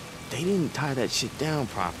 See, they didn't tie that shit down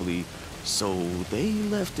properly, so they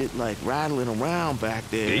left it like rattling around back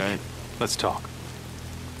there. Deacon, let's talk.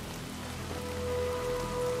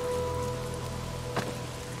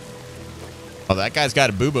 Oh, that guy's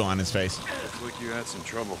got a boo-boo on his face. Looks like you had some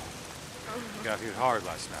trouble. You got hit hard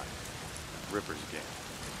last night. Rippers again.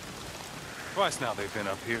 Twice now they've been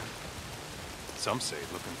up here. Some say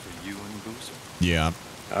looking for you and Boozer. Yeah.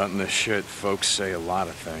 Out in the shit, folks say a lot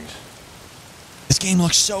of things. This game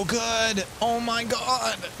looks so good. Oh, my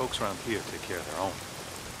God. Folks around here take care of their own.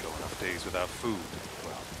 Go enough days without food.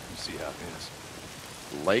 Well, you see how it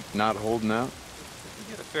is. Lake not holding out? We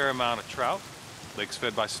get a fair amount of trout. Lake's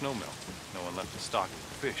fed by snowmelt. No one left to stock it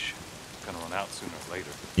with fish. Gonna run out sooner or later.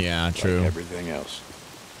 Yeah, true. Like everything else.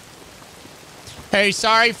 Hey,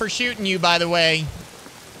 sorry for shooting you, by the way.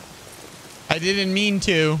 I didn't mean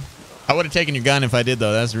to. I would have taken your gun if I did,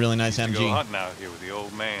 though. That's a really nice Used to go MG. hunting out here with the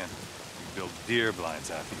old man. We built deer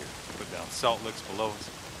blinds out here. Put down salt licks below us.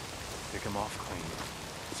 Pick them off clean.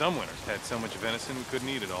 Some winters had so much venison we couldn't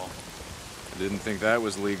eat it all. I didn't think that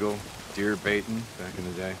was legal. Deer baiting back in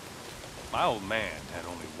the day. My old man had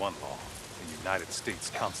only one law. The United States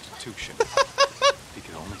Constitution. He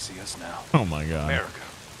could only see us now. Oh, my God. America.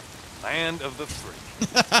 Land of the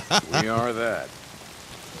free. We are that.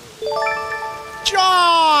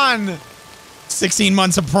 John! 16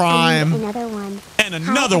 months of prime. And another one. And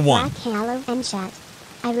another Hi, one. Black, HaLLoW, and chat.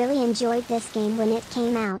 I really enjoyed this game when it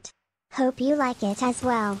came out. Hope you like it as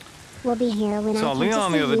well. We'll be here when Saw I come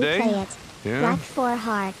Leon to see the other you day. play it. Yeah? Black 4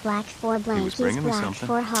 hard, black 4 blankies, bringing me black something.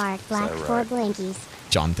 4 hard, black that 4 right? blankies.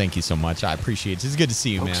 John, thank you so much. I appreciate it. It's good to see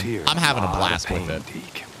you, Folks man. here I'm having a lot of blast pain, with it.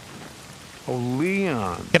 Deke. Oh,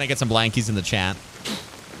 Leon. Can I get some blankies in the chat?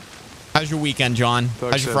 How's your weekend, John?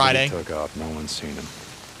 Doug How's your said that Friday? he took off. No one's seen him.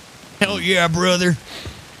 Hell yeah, brother.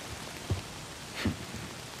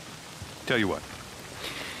 Tell you what.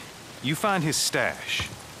 You find his stash.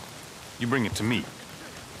 You bring it to me.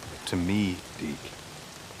 To me, Deke.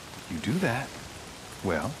 You do that,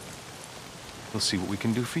 well, we'll see what we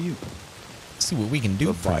can do for you. See what we can do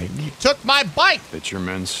The for bike. you. You took my bike. That your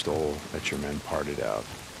men stole, that your men parted out.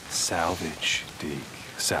 Salvage, Deke.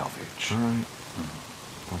 Salvage. All right.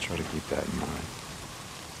 I'll try to keep that in mind.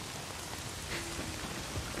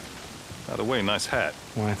 By the way, nice hat.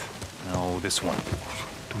 What? No, this one.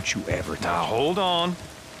 Don't you ever touch Now, it. hold on.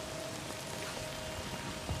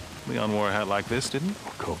 Leon wore a hat like this, didn't he?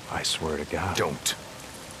 Cope, I swear to God. Don't.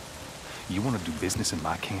 You want to do business in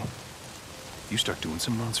my camp? You start doing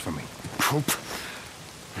some runs for me. Cope.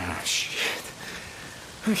 Oh, shit.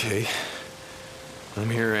 Okay. I'm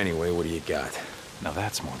here anyway. What do you got? Now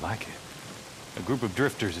that's more like it. A group of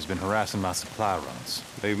drifters has been harassing my supply runs.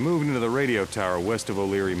 They've moved into the radio tower west of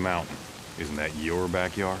O'Leary Mountain. Isn't that your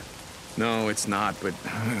backyard? No, it's not, but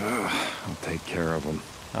I'll take care of them.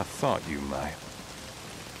 I thought you might.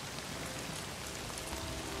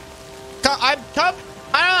 I don't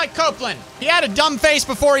like Copeland. He had a dumb face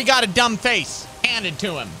before he got a dumb face handed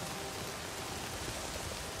to him.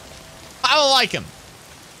 I don't like him.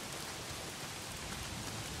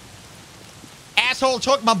 Asshole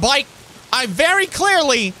took my bike. I very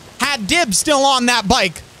clearly had dibs still on that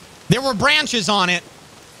bike. There were branches on it.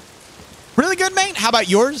 Really good, mate. How about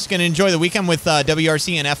yours? Gonna enjoy the weekend with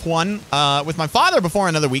WRC and F1 with my father before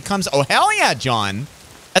another week comes. Oh, hell yeah, John.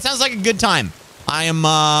 That sounds like a good time.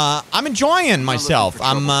 I'm enjoying myself.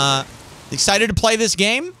 I'm excited to play this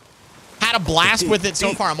game. Had a blast with it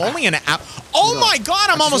so far. I'm only an hour. Oh my God,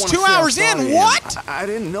 I'm almost 2 hours in. What? I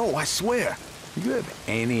didn't know, I swear. You have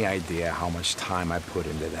any idea how much time I put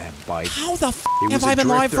into that bike? How the f have I been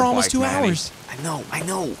live for almost 2 hours? I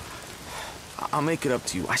know. I'll make it up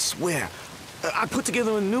to you, I swear. I put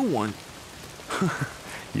together a new one.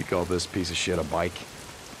 You call this piece of shit a bike?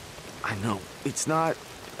 I know. It's not...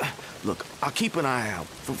 Look, I'll keep an eye out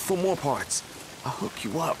for more parts. I'll hook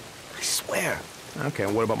you up. I swear. Okay,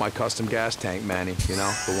 and what about my custom gas tank, Manny? You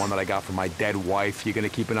know, the one that I got from my dead wife. You gonna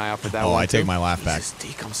keep an eye out for that one? Oh, I take my laugh back.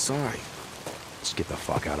 Deacon, I'm sorry. Just get the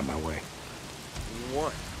fuck out of my way.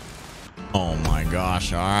 What? Oh my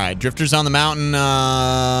gosh. All right. Drifters on the Mountain,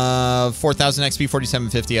 4,000 XP,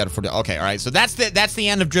 4750 out of 40. Okay, all right. So that's the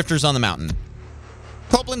end of Drifters on the Mountain.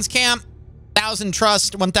 Copeland's Camp, 1,000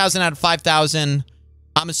 trust, 1,000 out of 5,000.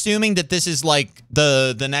 I'm assuming that this is like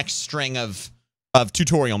the next string of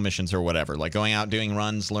tutorial missions or whatever, like going out, doing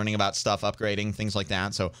runs, learning about stuff, upgrading, things like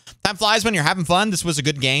that. So time flies when you're having fun. This was a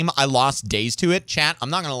good game. I lost days to it. Chat, I'm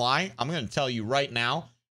not going to lie. I'm going to tell you right now,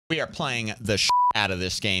 we are playing the shit out of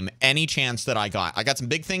this game any chance that I got. I got some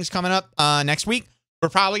big things coming up next week. We're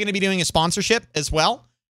probably going to be doing a sponsorship as well.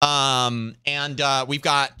 And we've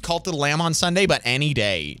got Cult of the Lamb on Sunday, but any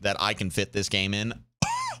day that I can fit this game in.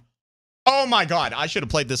 Oh my God, I should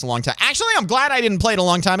have played this a long time. Actually, I'm glad I didn't play it a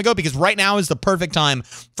long time ago because right now is the perfect time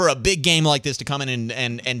for a big game like this to come in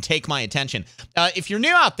and take my attention. If you're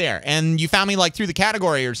new out there and you found me like through the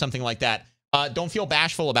category or something like that, don't feel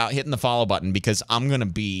bashful about hitting the follow button because I'm gonna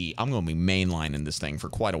be mainlining this thing for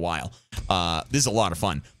quite a while. This is a lot of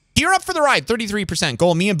fun. Gear up for the ride, 33%.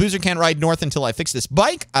 Goal, me and Boozer can't ride north until I fix this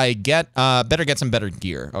bike. I better get some better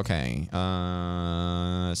gear. Okay.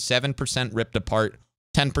 7% ripped apart.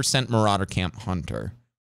 10% Marauder Camp Hunter.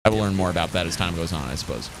 I will learn more about that as time goes on, I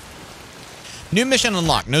suppose. New mission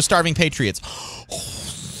unlocked. No starving patriots.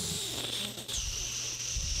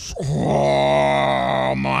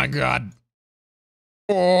 Oh, my God.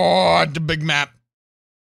 Oh, the big map.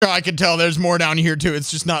 I can tell there's more down here, too.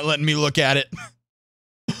 It's just not letting me look at it.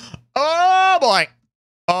 Oh, boy.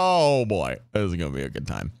 Oh, boy. This is going to be a good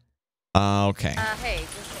time. Okay. Hey.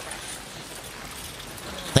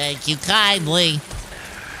 Thank you kindly.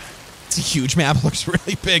 It's a huge map. It looks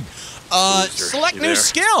really big. Select new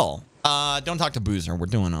skill. Don't talk to Boozer. We're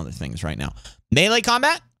doing other things right now. Melee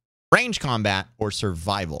combat, range combat, or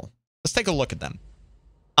survival. Let's take a look at them.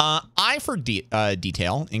 Eye for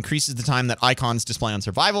detail increases the time that icons display on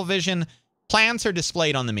survival vision. Plants are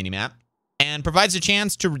displayed on the minimap and provides a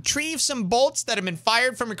chance to retrieve some bolts that have been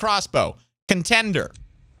fired from a crossbow. Contender.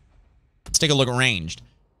 Let's take a look at ranged.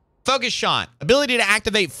 Focus shot. Ability to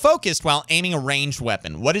activate focused while aiming a ranged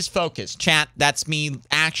weapon. What is focus? Chat, that's me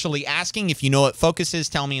actually asking. If you know what focus is,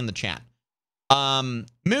 tell me in the chat.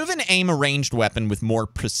 Move and aim a ranged weapon with more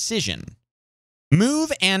precision.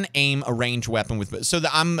 Move and aim a ranged weapon with... So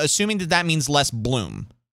I'm assuming that means less bloom.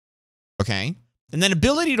 Okay. And then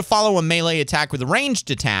ability to follow a melee attack with a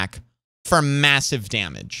ranged attack for massive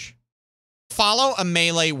damage. Follow a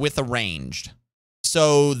melee with a ranged.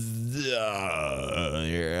 So,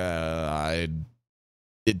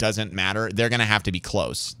 it doesn't matter. They're going to have to be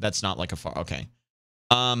close. That's not like a far... Okay.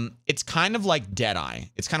 It's kind of like Deadeye.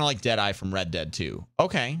 It's kind of like Deadeye from Red Dead 2.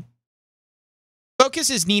 Okay. Focus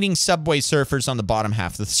is needing subway surfers on the bottom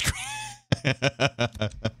half of the screen.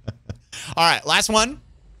 All right, last one.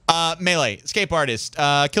 Melee. Escape artist.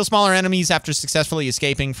 Kill smaller enemies after successfully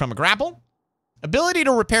escaping from a grapple. Ability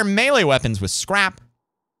to repair melee weapons with scrap.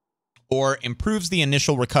 Or improves the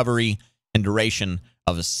initial recovery and duration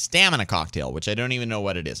of a stamina cocktail, which I don't even know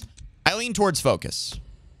what it is. I lean towards focus.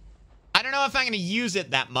 I don't know if I'm going to use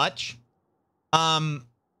it that much.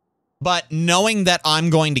 But knowing that I'm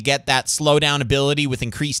going to get that slowdown ability with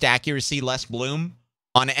increased accuracy, less bloom,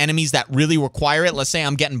 on enemies that really require it, let's say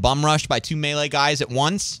I'm getting bum rushed by 2 melee guys at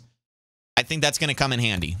once, I think that's going to come in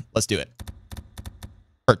handy. Let's do it.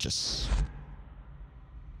 Purchase.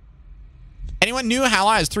 Anyone new?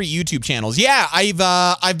 HaLLoW has 3 YouTube channels. Yeah, I've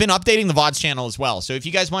been updating the VODs channel as well. So if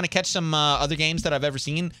you guys want to catch some other games that I've ever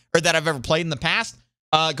seen or that I've ever played in the past,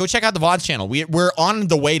 go check out the VODs channel. We're on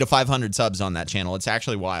the way to 500 subs on that channel. It's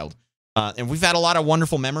actually wild. And we've had a lot of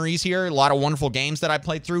wonderful memories here, a lot of wonderful games that I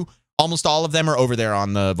played through. Almost all of them are over there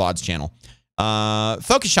on the VODs channel.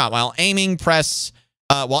 Focus shot. While aiming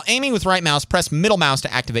with right mouse, press middle mouse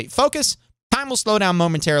to activate focus. Time will slow down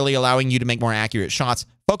momentarily, allowing you to make more accurate shots.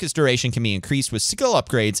 Focus duration can be increased with skill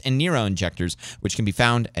upgrades and Nero injectors, which can be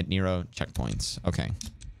found at Nero checkpoints. Okay.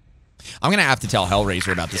 I'm going to have to tell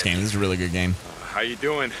Hellraiser about this game. This is a really good game. How you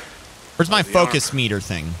doing? Where's my focus meter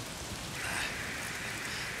thing?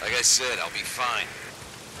 Like I said, I'll be fine.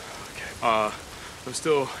 Okay. I'm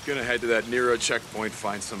still gonna head to that Nero checkpoint,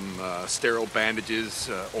 find some sterile bandages,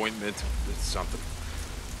 ointment, something.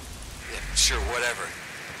 Yeah, sure, whatever.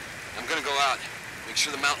 I'm gonna go out. Make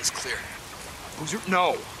sure the mountain's clear.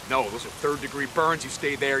 No, those are 3rd-degree burns. You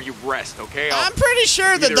stay there, you rest, okay? I'm pretty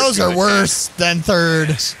sure that those are worse than 3rd.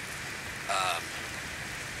 Yes.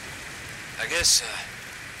 I guess,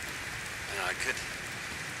 you know, I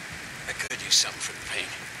could use something for the pain.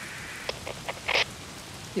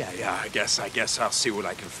 Yeah, I guess I'll see what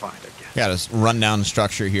I can find, I guess. Got a rundown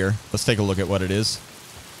structure here. Let's take a look at what it is.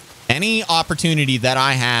 Any opportunity that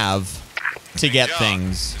I have to get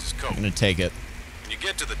things, I'm going to take it. When you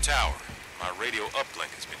get to the tower, my radio uplink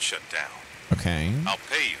has been shut down. Okay. I'll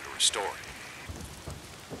pay you to restore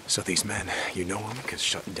it. So these men, you know them? Because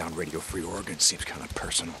shutting down Radio Free Oregon seems kind of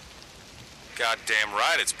personal. Goddamn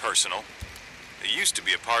right it's personal. They used to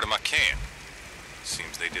be a part of my camp.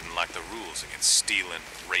 Seems they didn't like the rules against stealing,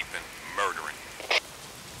 raping, murdering.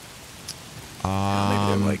 Maybe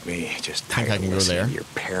they're like me, just tired I can of go there. to your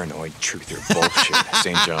paranoid truth or bullshit.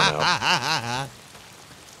 St. John out.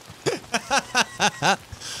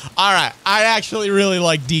 All right, I actually really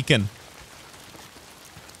like Deacon.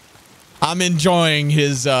 I'm enjoying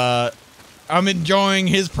his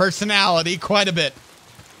personality quite a bit.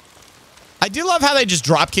 I do love how they just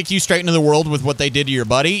drop kick you straight into the world with what they did to your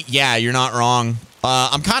buddy. Yeah, you're not wrong.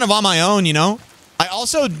 I'm kind of on my own, you know? I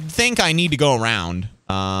also think I need to go around.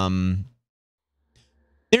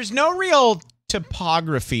 There's no real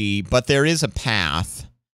topography, but there is a path.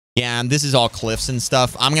 Yeah, and this is all cliffs and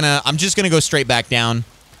stuff. I'm just gonna go straight back down,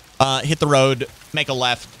 hit the road, make a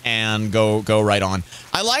left, and go right on.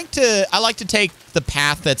 I like to take the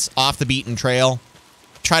path that's off the beaten trail.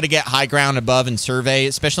 Try to get high ground above and survey,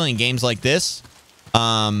 especially in games like this.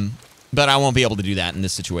 But I won't be able to do that in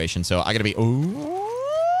this situation, so I gotta be... Ooh.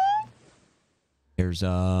 There's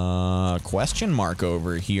a question mark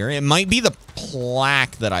over here. It might be the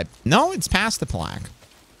plaque that I... No, it's past the plaque.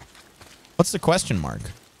 What's the question mark?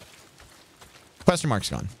 Question mark's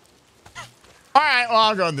gone. All right, well,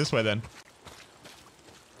 I'll go this way then.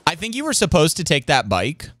 I think you were supposed to take that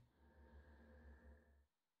bike.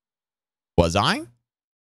 Was I?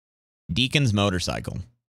 Deacon's motorcycle.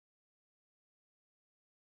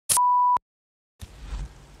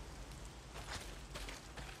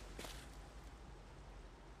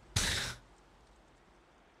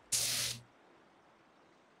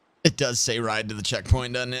 It does say ride to the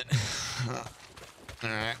checkpoint, doesn't it? All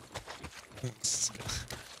right. It's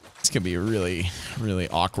going to be a really, really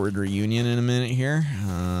awkward reunion in a minute here.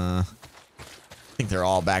 I think they're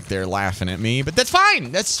all back there laughing at me, but that's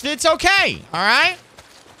fine. It's okay. All right?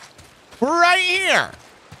 We're right here.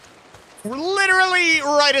 We're literally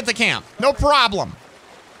right at the camp. No problem.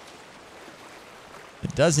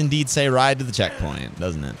 It does indeed say ride to the checkpoint,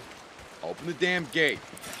 doesn't it? Open the damn gate.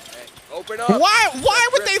 Hey, open up. Why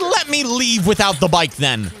would they let me leave without the bike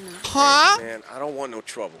then? Huh? Hey, man, I don't want no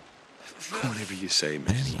trouble. Whatever you say,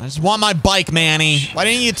 man. I just want my bike, Manny. Why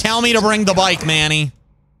didn't you tell me to bring the bike, Manny?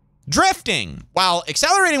 Drifting. While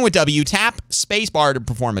accelerating with W, tap spacebar to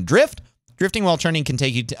perform a drift. Drifting while turning can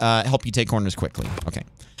take you help you take corners quickly. Okay.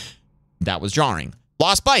 That was jarring.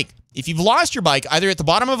 Lost bike. If you've lost your bike either at the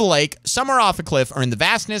bottom of a lake, somewhere off a cliff, or in the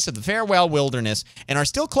vastness of the Farewell Wilderness and are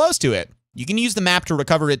still close to it, you can use the map to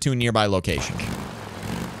recover it to a nearby location.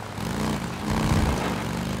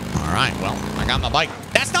 All right, well, I got my bike.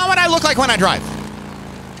 That's not what I look like when I drive.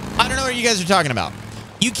 I don't know what you guys are talking about.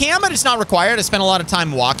 You can, but it's not required. I spend a lot of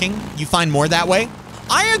time walking. You find more that way.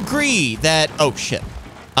 I agree that... Oh, shit.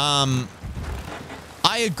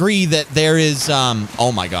 I agree that there is...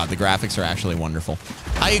 oh, my God. The graphics are actually wonderful.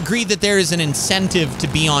 I agree that there is an incentive to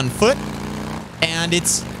be on foot, and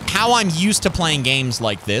it's how I'm used to playing games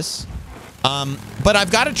like this. But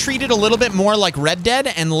I've got to treat it a little bit more like Red Dead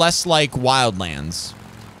and less like Wildlands,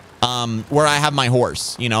 where I have my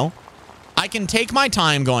horse, you know? I can take my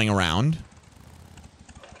time going around.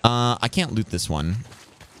 I can't loot this one.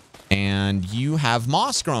 And you have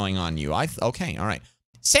moss growing on you. Okay, all right.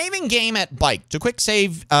 Saving game at bike. To quick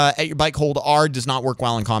save at your bike, hold R. Does not work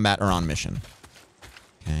while in combat or on mission.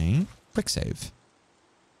 Okay, quick save.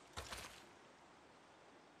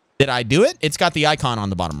 Did I do it? It's got the icon on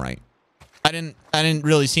the bottom right. I didn't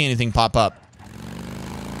really see anything pop up.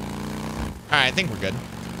 All right, I think we're good.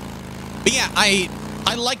 But yeah, I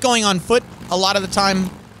like going on foot a lot of the time.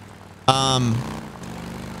 I'll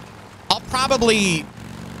probably,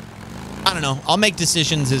 I don't know, I'll make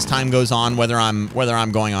decisions as time goes on whether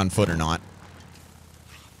I'm going on foot or not.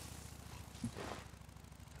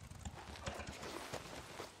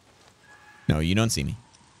 No, you don't see me.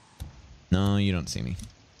 No, you don't see me.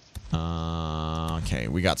 Okay,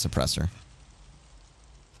 we got suppressor.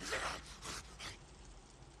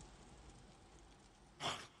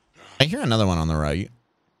 I hear another one on the right.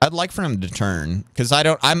 I'd like for him to turn because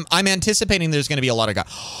I'm anticipating there's going to be a lot of guys.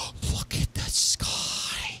 Oh, look at the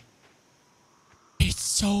sky. It's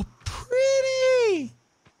so pretty.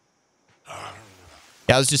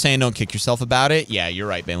 Yeah, I was just saying don't kick yourself about it. Yeah, you're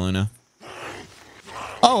right, Bayluna.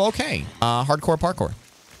 Oh, okay. Hardcore parkour.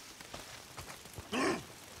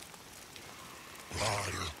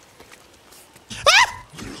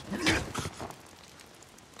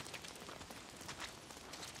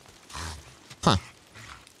 Huh.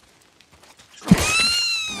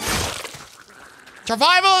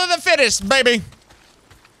 Survival of the fittest, baby.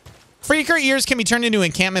 Freaker ears can be turned into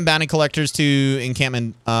encampment bounty collectors to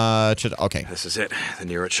encampment. Okay. This is it. The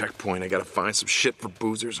Nero checkpoint. I gotta find some shit for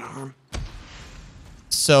Boozer's arm.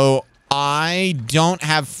 So I don't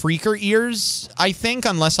have freaker ears, I think,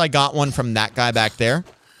 unless I got one from that guy back there.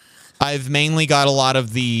 I've mainly got a lot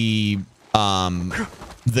of the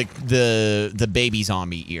baby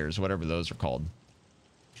zombie ears, whatever those are called.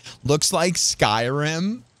 Looks like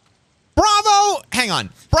Skyrim. Bravo! Hang on.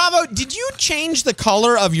 Bravo, did you change the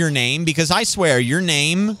color of your name? Because I swear your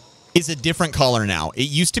name is a different color now. It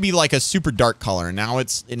used to be like a super dark color, and now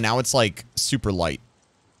it's like super light.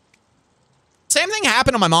 Same thing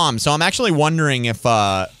happened to my mom, so I'm actually wondering if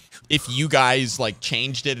you guys like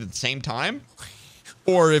changed it at the same time,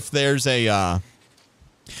 or if there's a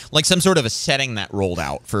like some sort of a setting that rolled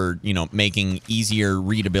out for, you know, making easier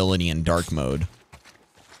readability in dark mode.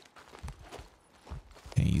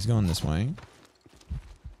 Okay, he's going this way.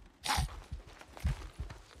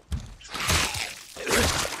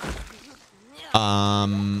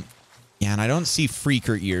 Yeah, and I don't see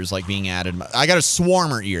freaker ears like being added. I got a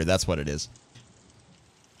swarmer ear. That's what it is.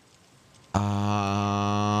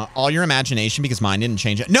 All your imagination because mine didn't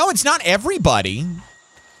change it. No, it's not everybody.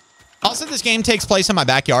 Also, this game takes place in my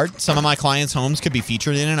backyard. Some of my clients' homes could be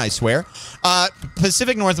featured in it, I swear.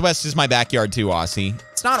 Pacific Northwest is my backyard too, Aussie.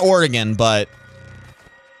 It's not Oregon, but...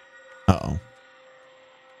 Uh-oh.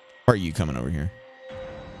 Where are you coming over here?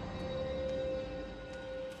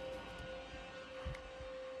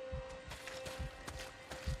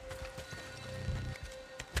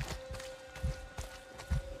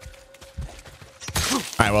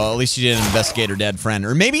 All right, well, at least she didn't investigate her dead friend.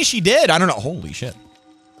 Or maybe she did. I don't know. Holy shit.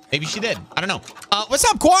 Maybe she did. I don't know. What's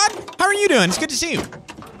up, Quad? How are you doing? It's good to see you.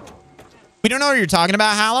 We don't know what you're talking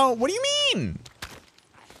about, HaLLoW. What do you mean?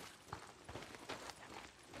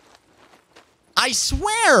 I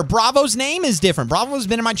swear, Bravo's name is different. Bravo's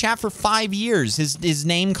been in my chat for 5 years. His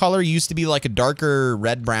name color used to be like a darker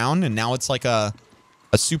red-brown, and now it's like a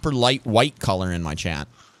super light white color in my chat.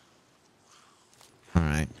 All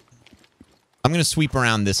right. I'm going to sweep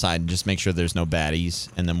around this side and just make sure there's no baddies,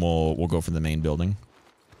 and then we'll go for the main building.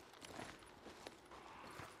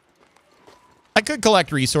 I could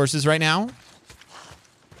collect resources right now.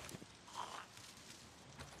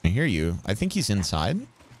 I hear you. I think he's inside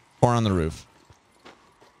or on the roof.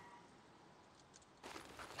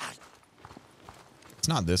 It's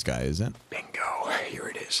not this guy, is it? Bingo. Here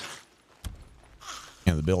it is.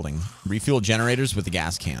 Yeah, the building. Refuel generators with the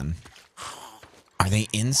gas can. Are they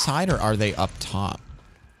inside or are they up top?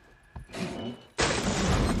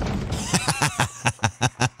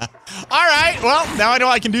 All right. Well, now I know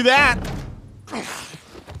I can do that.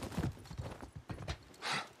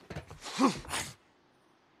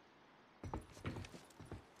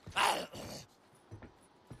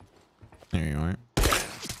 There you are.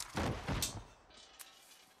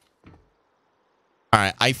 All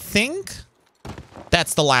right. I think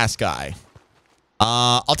that's the last guy.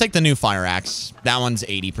 I'll take the new fire axe. That one's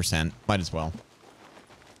 80%. Might as well.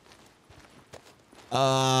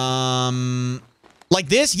 Like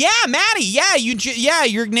this? Yeah, Maddie. Yeah,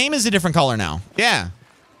 your name is a different color now. Yeah.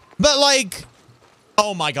 But like,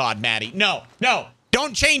 oh my God, Maddie. No.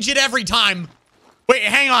 Don't change it every time. Wait,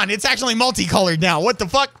 hang on. It's actually multicolored now. What the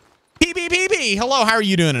fuck? PPPP. Hello, how are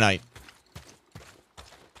you doing tonight?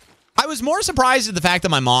 I was more surprised at the fact that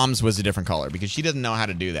my mom's was a different color because she doesn't know how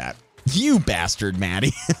to do that. You bastard,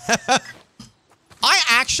 Maddie. I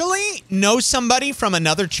actually know somebody from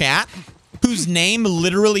another chat whose name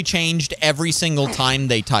literally changed every single time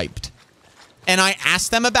they typed. And I asked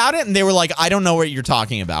them about it, and they were like, I don't know what you're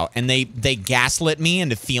talking about. And they gaslit me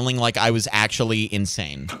into feeling like I was actually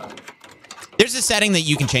insane. There's a setting that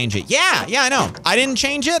you can change it. Yeah, I know. I didn't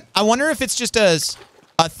change it. I wonder if it's just a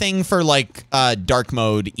thing for, like, dark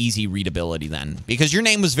mode easy readability then. Because your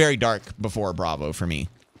name was very dark before Bravo for me.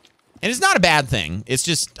 And it's not a bad thing. It's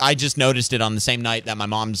just, I just noticed it on the same night that my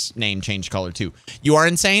mom's name changed color too. You are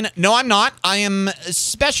insane? No, I'm not. I am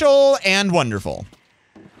special and wonderful.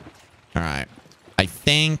 All right. I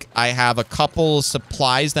think I have a couple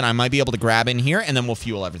supplies that I might be able to grab in here, and then we'll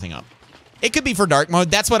fuel everything up. It could be for dark mode.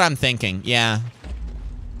 That's what I'm thinking. Yeah.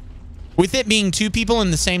 With it being 2 people in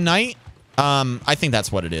the same night, I think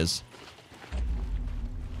that's what it is.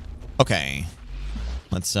 Okay.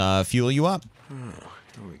 Let's fuel you up.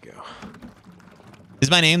 Here we go.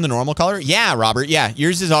 Is my name the normal color? Yeah, Robert. Yeah,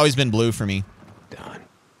 yours has always been blue for me. Done.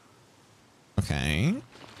 Okay.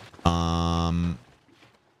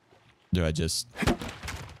 Do I just...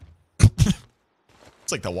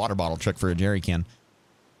 It's like the water bottle trick for a jerry can.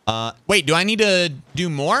 Wait, do I need to do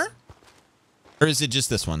more? Or is it just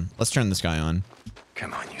this one? Let's turn this guy on.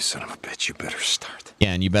 Come on, you son of a bitch. You better start.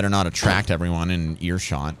 Yeah, and you better not attract everyone in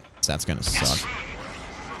earshot. That's gonna suck.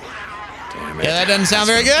 Damn it. Yeah, that doesn't sound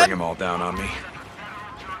very good. Bring them all down on me.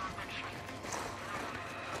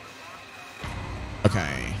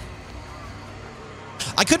 Okay.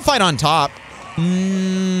 I could fight on top.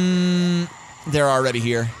 They're already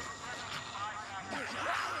here.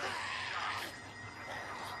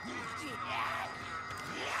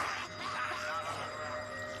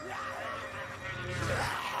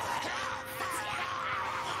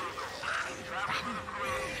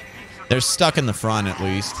 They're stuck in the front, at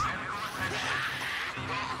least.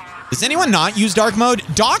 Does anyone not use dark mode?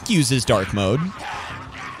 Doc uses dark mode.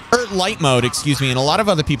 Or light mode, excuse me, and a lot of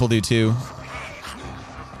other people do too.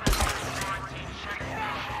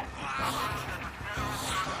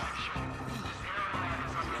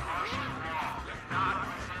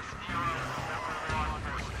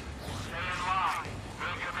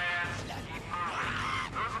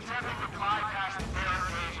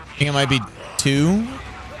 I think it might be 2.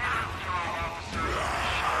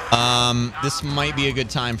 This might be a good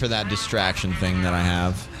time for that distraction thing that I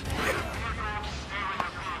have.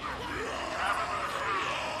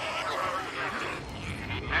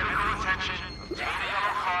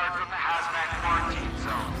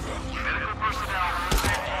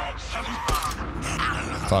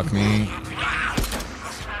 Fuck me.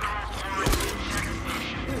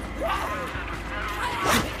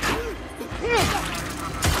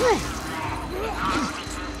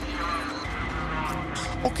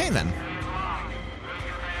 Okay, then.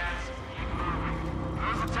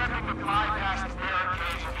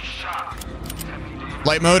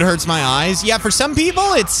 Light mode hurts my eyes. Yeah, for some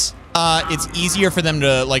people, it's easier for them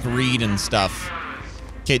to, like, read and stuff.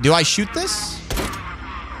 Okay, do I shoot this?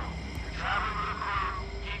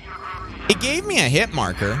 It gave me a hit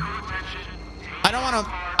marker. I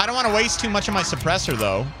don't want to waste too much of my suppressor,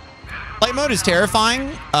 though. Light mode is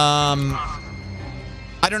terrifying.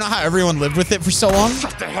 I don't know how everyone lived with it for so long.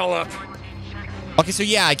 Shut the hell up. Okay, so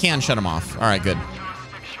yeah, I can shut them off. All right, good.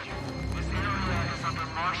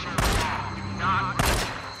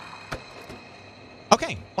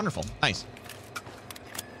 Okay, wonderful. Nice.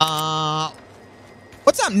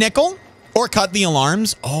 What's up, Nickel? Or cut the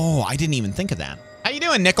alarms. Oh, I didn't even think of that. How you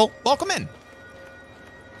doing, Nickel? Welcome in.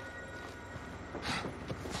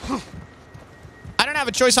 I don't have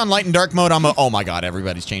a choice on light and dark mode. Oh my god,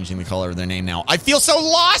 everybody's changing the color of their name now. I feel so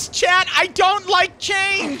lost, chat. I don't like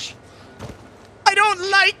change. I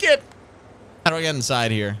don't like it. How do I get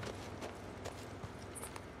inside here?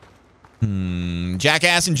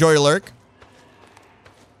 Jackass, enjoy your lurk.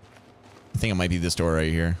 I think it might be this door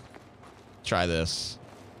right here. Try this.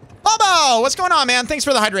 Bobo, what's going on, man? Thanks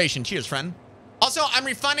for the hydration. Cheers, friend. Also, I'm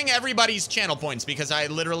refunding everybody's channel points because I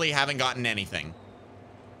literally haven't gotten anything.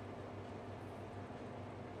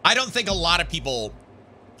 I don't think a lot of people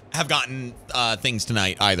have gotten things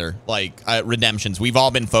tonight either, like redemptions. We've all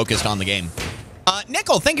been focused on the game.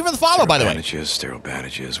 Nickel, thank you for the follow, by the way. Sterile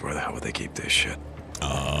bandages. Where the hell would they keep this shit?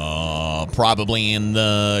 Probably in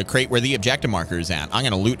the crate where the objective marker is at. I'm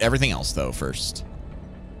going to loot everything else, though, first.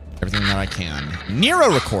 Everything that I can.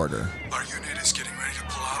 Nero recorder. Our unit is getting ready to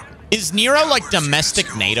pull out. Is Nero like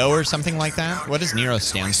domestic NATO or something like that? What does Nero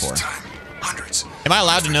stand for? Hundreds. Am I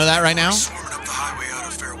allowed to know that right now? Swarming up the highway out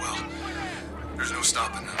of Farewell.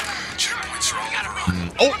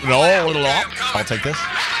 Oh, no. I'll take this.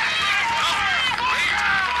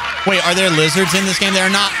 Wait, are there lizards in this game? There are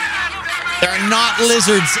not. There are not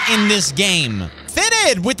lizards in this game.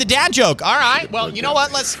 Fitted with the dad joke. All right. Well, you know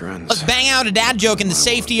what? Let's bang out a dad joke in the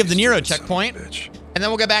safety of the Nero checkpoint, and then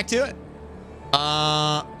we'll get back to it.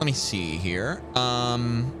 Let me see here.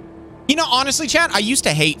 You know, honestly, chat, I used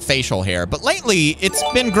to hate facial hair, but lately it's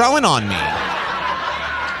been growing on me.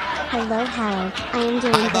 Hello, Howard. I am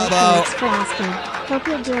doing great. Thanks for asking. Hope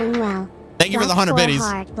you're doing well. Thank you for the 100 biddies.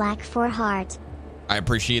 Black for heart. I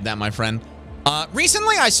appreciate that, my friend.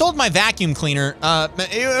 Recently, I sold my vacuum cleaner.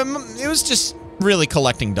 It was just really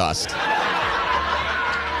collecting dust.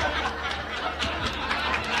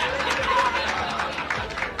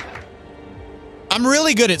 I'm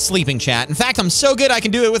really good at sleeping, chat. In fact, I'm so good I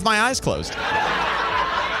can do it with my eyes closed. All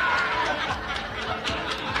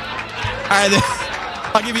right,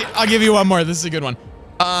 I'll give you one more. This is a good one.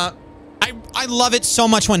 I love it so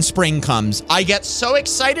much when spring comes. I get so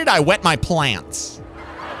excited I wet my plants.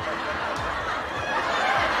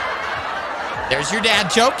 There's your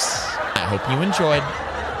dad jokes. I hope you enjoyed.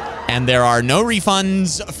 And there are no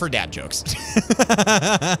refunds for dad jokes.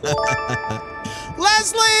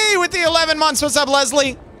 Leslie with the 11 months. What's up,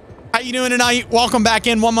 Leslie? How you doing tonight? Welcome back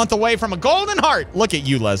in 1 month away from a golden heart. Look at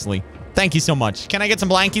you, Leslie. Thank you so much. Can I get some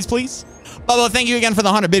blankies, please? Bubba, thank you again for the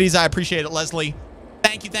 100 biddies. I appreciate it, Leslie.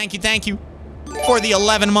 Thank you for the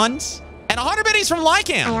 11 months. And 100 biddies from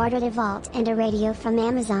Lycan. I ordered a vault and a radio from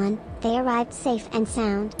Amazon. They arrived safe and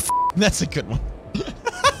sound. That's a good one.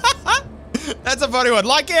 That's a funny one.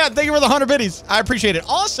 Lycan, thank you for the 100 biddies. I appreciate it.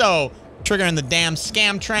 Also, triggering the damn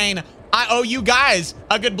scam train. I owe you guys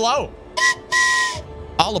a good blow.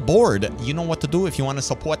 All aboard. You know what to do if you want to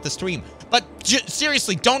support the stream. But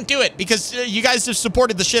seriously, don't do it because you guys have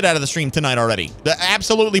supported the shit out of the stream tonight already.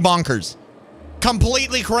 Absolutely bonkers.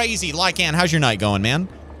 Completely crazy. Lycan, how's your night going, man?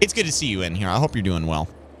 It's good to see you in here. I hope you're doing well.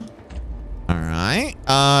 All right.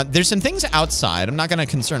 There's some things outside. I'm not going to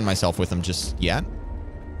concern myself with them just yet.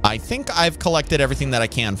 I think I've collected everything that I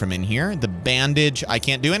can from in here. The bandage I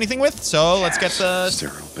can't do anything with, so let's get the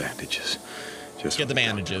sterile bandages. Just get the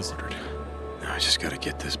bandages. Now I just gotta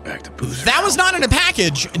get this back to Boozer. That was not in a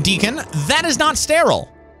package, Deacon. That is not sterile.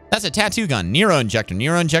 That's a tattoo gun. Nero injector.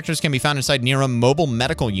 Nero injectors can be found inside Nero mobile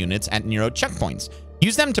medical units at Nero checkpoints.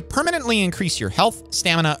 Use them to permanently increase your health,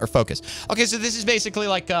 stamina, or focus. Okay, so this is basically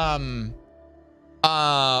like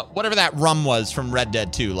whatever that rum was from Red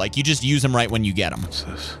Dead 2. Like, you just use them right when you get them. What's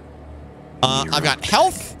this? I've got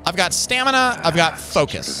health, I've got stamina, I've got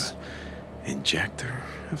focus. Injector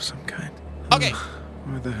of some kind? Okay.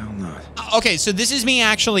 Why the hell not? Okay, so this is me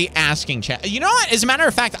actually asking chat. You know what? As a matter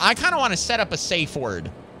of fact, I kind of want to set up a safe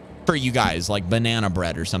word for you guys, like banana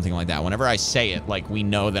bread or something like that. Whenever I say it, like, we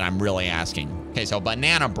know that I'm really asking. Okay, so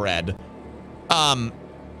banana bread.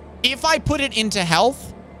 If I put it into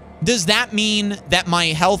health, does that mean that my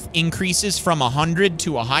health increases from 100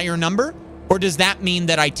 to a higher number? Or does that mean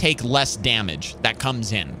that I take less damage that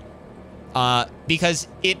comes in? Because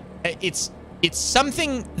it's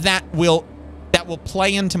something that will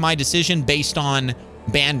play into my decision based on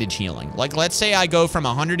bandage healing. Like, let's say I go from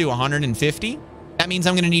 100 to 150. That means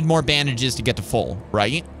I'm going to need more bandages to get to full,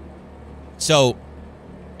 right? So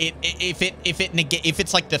if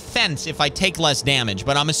it's like defense, if I take less damage,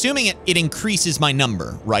 but I'm assuming it increases my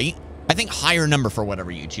number, right? I think higher number for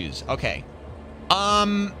whatever you choose. Okay.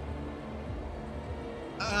 I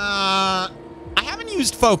haven't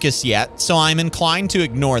used focus yet, so I'm inclined to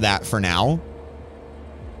ignore that for now.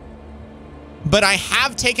 But I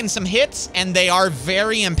have taken some hits, and they are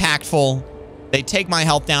very impactful. They take my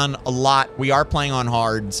health down a lot. We are playing on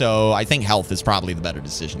hard, so I think health is probably the better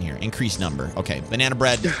decision here. Increased number. Okay, banana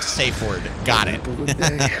bread, safe word. Got it.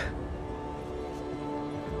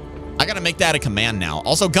 I gotta make that a command now.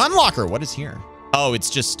 Also, gun locker. What is here? Oh, it's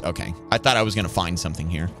just... Okay. I thought I was gonna find something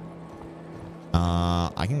here.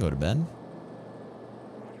 I can go to bed.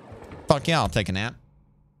 Fuck yeah, I'll take a nap.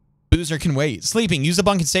 Boozer can wait. Sleeping. Use the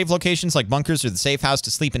bunk in safe locations like bunkers or the safe house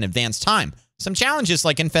to sleep in advanced time. Some challenges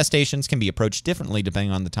like infestations can be approached differently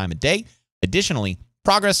depending on the time of day. Additionally,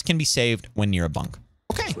 progress can be saved when near a bunk.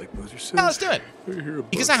 Okay. Now let's do it.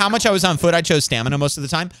 Because of how much I was on foot, I chose stamina most of the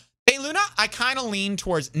time. Hey, Luna, I kind of lean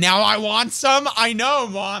towards... Now I want some. I know,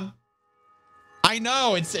 Mom. I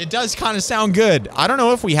know. It does kind of sound good. I don't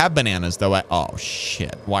know if we have bananas, though. Oh,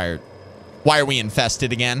 shit. Why are we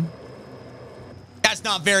infested again? That's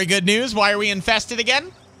not very good news. Why are we infested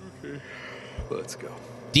again? Okay. Let's go.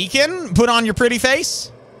 Deacon, put on your pretty face.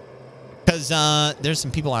 Because there's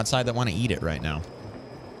some people outside that want to eat it right now.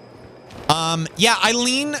 Yeah, I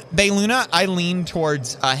lean, Bayluna, I lean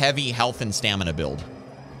towards a heavy health and stamina build.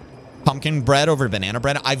 Pumpkin bread over banana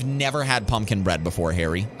bread. I've never had pumpkin bread before,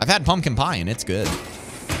 Harry. I've had pumpkin pie, and it's good.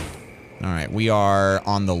 All right, we are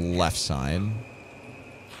on the left side.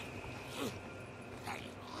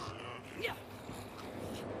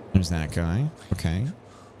 There's that guy. Okay.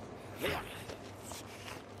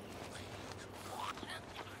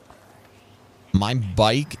 My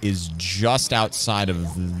bike is just outside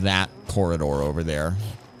of that corridor over there.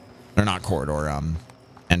 Or not corridor,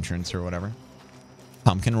 entrance or whatever.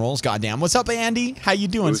 Pumpkin rolls. Goddamn. What's up, Andy? How you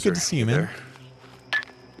doing? Boozer, It's good to see you, man.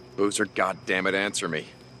 Boozer, goddammit, answer me.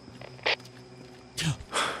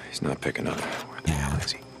 He's not picking up. Where the hell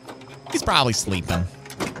is he? He's probably sleeping.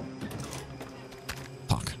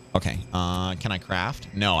 Fuck. Okay. Can I craft?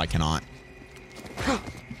 No, I cannot.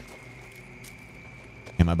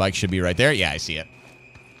 And my bike should be right there. Yeah, I see it.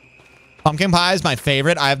 Pumpkin pie is my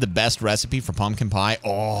favorite. I have the best recipe for pumpkin pie.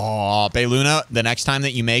 Oh, Bayluna, the next time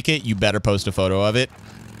that you make it, you better post a photo of it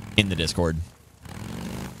in the Discord.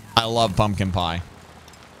 I love pumpkin pie.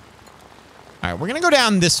 All right, we're going to go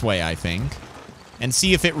down this way, I think, and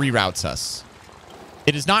see if it reroutes us.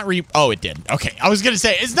 It is not Oh, it did. Okay, I was going to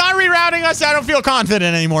say, it's not rerouting us. I don't feel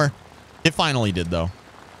confident anymore. It finally did, though.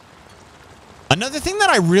 Another thing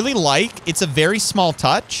that I really like, it's a very small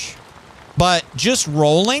touch, but just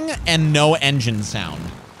rolling and no engine sound.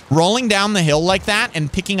 Rolling down the hill like that and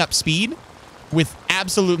picking up speed with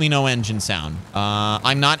absolutely no engine sound.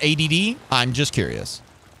 I'm not ADD. I'm just curious.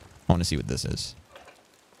 I want to see what this is.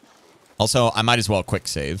 Also, I might as well quick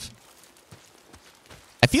save.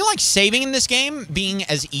 I feel like saving in this game, being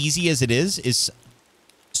as easy as it is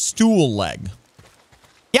stool leg.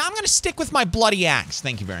 Yeah, I'm going to stick with my bloody axe.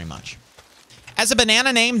 Thank you very much. As a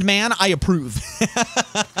banana-named man, I approve.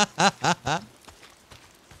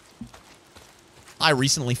 I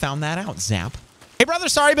recently found that out, Zap. Hey, brother,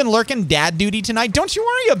 sorry I've been lurking dad duty tonight. Don't you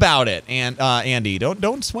worry about it, and Andy.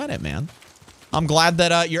 Don't sweat it, man. I'm glad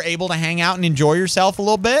that you're able to hang out and enjoy yourself a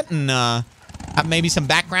little bit and have maybe some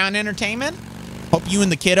background entertainment. Hope you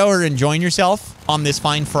and the kiddo are enjoying yourself on this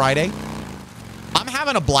fine Friday. I'm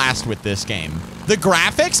having a blast with this game. The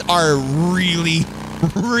graphics are really,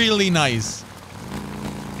 really nice.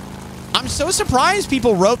 I'm so surprised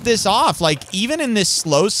people wrote this off. Like, even in this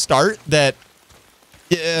slow start that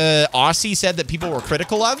Aussie said that people were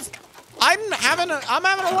critical of, I'm having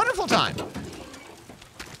a wonderful time.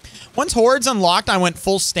 Once Hordes unlocked, I went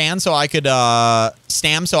full stam so I could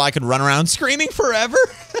run around screaming forever.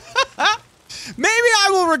 Maybe I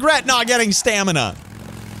will regret not getting stamina.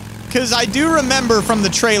 Because I do remember from the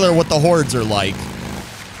trailer what the Hordes are like.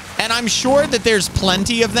 And I'm sure that there's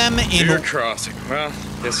plenty of them in... Deer crossing. Well,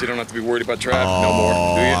 guess you don't have to be worried about traffic no more,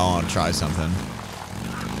 do you? I want to try something.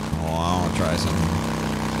 Oh, I want to try something.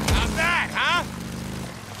 How's that, huh?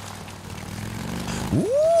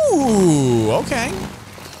 Ooh, okay.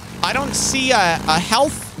 I don't see a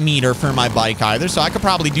health meter for my bike either, so I could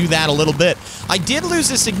probably do that a little bit. I did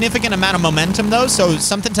lose a significant amount of momentum, though, so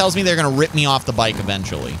something tells me they're going to rip me off the bike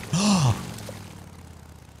eventually.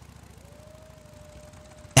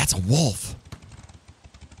 That's a wolf.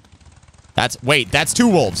 Wait, that's two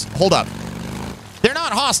wolves. Hold up. They're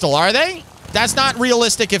not hostile, are they? That's not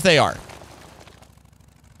realistic if they are.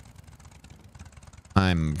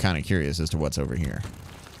 I'm kind of curious as to what's over here.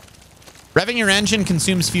 Revving your engine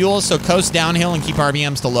consumes fuel, so coast downhill and keep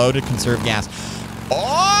RPMs to low to conserve gas.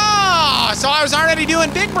 Oh, so I was already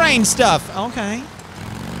doing big brain stuff. Okay.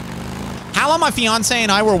 HaLLoW, my fiance,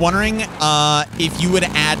 and I were wondering if you would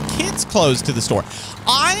add kids' clothes to the store.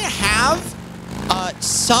 I have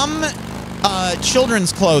some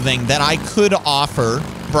children's clothing that I could offer.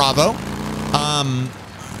 Bravo.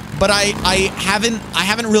 But I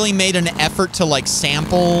haven't really made an effort to like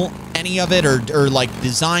sample any of it or like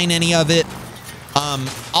design any of it.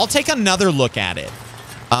 I'll take another look at it.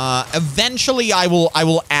 Eventually I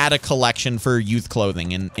will add a collection for youth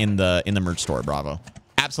clothing in the merch store. Bravo.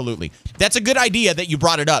 Absolutely. That's a good idea that you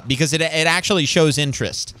brought it up because it actually shows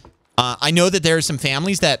interest. I know that there are some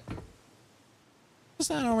families that... What's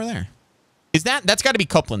that over there? That's got to be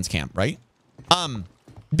Copeland's camp, right?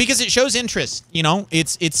 Because it shows interest, you know?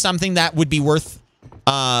 It's something that would be worth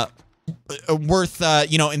you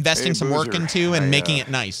know, investing some work into and making it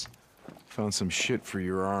nice. Found some shit for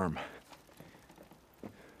your arm.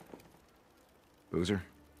 Boozer?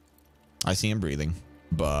 I see him breathing,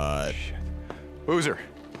 but... Shit. Boozer!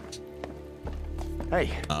 Hey.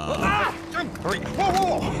 Hurry.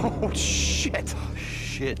 Whoa. Oh, shit.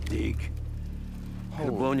 Shit, Deke. Could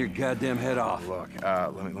have blown your goddamn head off. Look,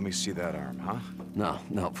 let me see that arm, huh? No,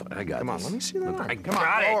 I got this. Come on, let me see that arm. Come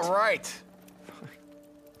on. All right.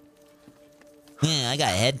 Yeah, I got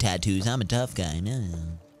head tattoos. I'm a tough guy. No.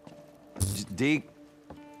 Deke,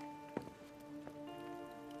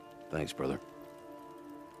 Thanks, brother.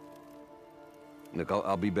 Look,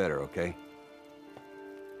 I'll be better, okay?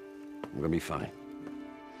 I'm gonna be fine.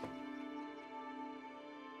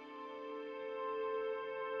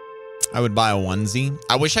 I would buy a onesie.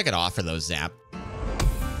 I wish I could offer those, Zap.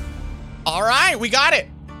 All right, we got it.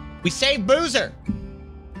 We saved Boozer.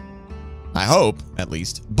 I hope, at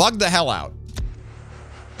least. Bug the hell out.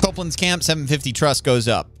 Copeland's camp, 750 trust goes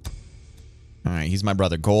up. All right, he's my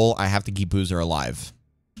brother. Goal, I have to keep Boozer alive.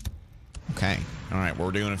 Okay. All right,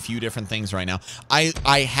 we're doing a few different things right now. I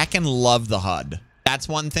heckin' love the HUD. That's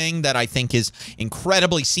one thing that I think is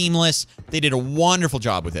incredibly seamless. They did a wonderful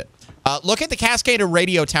job with it. Look at the Cascada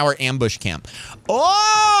Radio Tower ambush camp.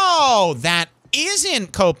 Oh, that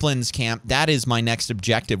isn't Copeland's camp. That is my next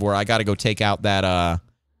objective where I got to go take out that,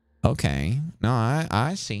 okay. No,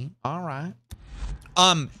 I see. All right.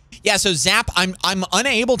 Yeah, so Zap, I'm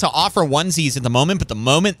unable to offer onesies at the moment, but the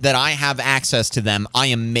moment that I have access to them, I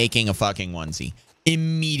am making a fucking onesie.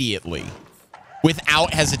 Immediately.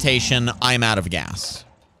 Without hesitation, I'm out of gas.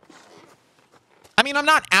 I mean, I'm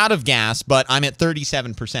not out of gas, but I'm at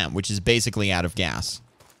 37%, which is basically out of gas.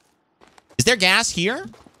 Is there gas here?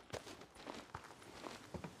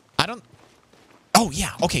 I don't... Oh,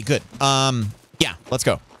 yeah. Okay, good. Yeah, let's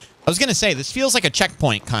go. I was going to say, this feels like a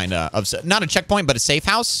checkpoint kind of... Not a checkpoint, but a safe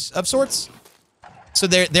house of sorts. So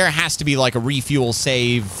there has to be like a refuel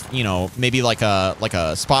save, you know, maybe like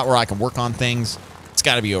a spot where I can work on things. It's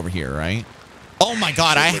got to be over here, right? Oh my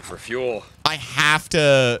god, I for fuel. I have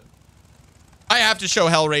to show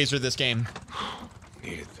Hellraiser this game.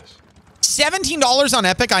 Needed this. $17 on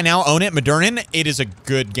Epic. I now own it. Modernin. It is a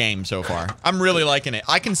good game so far. I'm really liking it.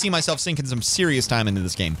 I can see myself sinking some serious time into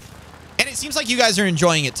this game. And it seems like you guys are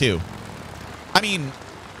enjoying it too. I mean,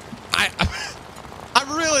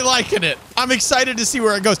 I'm really liking it. I'm excited to see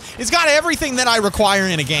where it goes. It's got everything that I require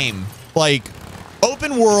in a game. Like,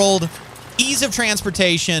 open world, ease of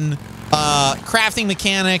transportation, crafting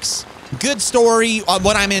mechanics, good story.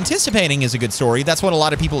 What I'm anticipating is a good story. That's what a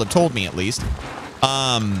lot of people have told me, at least.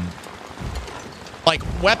 Like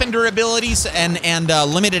weapon durabilities and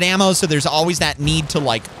limited ammo, so there's always that need to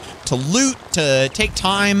loot, to take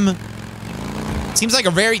time. Seems like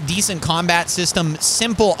a very decent combat system.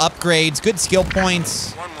 Simple upgrades, good skill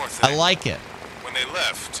points. One more thing. I like it. When they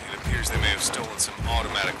left, it appears they may have stolen some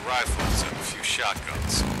automatic rifles and a few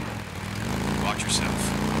shotguns. Watch yourself.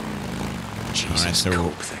 Jesus, All right, so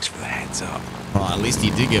Cope, thanks for the heads up. Well, at least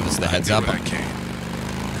he did give us the heads up. I can.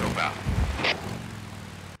 Go out.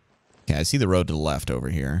 Okay, I see the road to the left over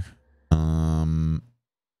here.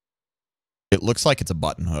 It looks like it's a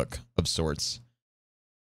button hook of sorts.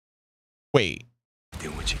 Wait. Do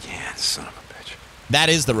what you can, son of a bitch. That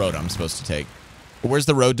is the road I'm supposed to take. But where's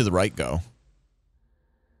the road to the right go?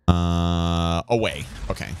 Away.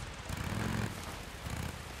 Okay. I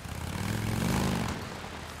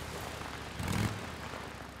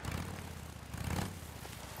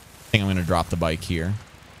think I'm going to drop the bike here.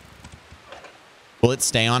 Will it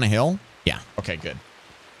stay on a hill? Yeah. Okay, good.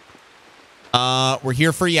 We're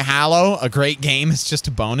here for you, HaLLoW. A great game. It's just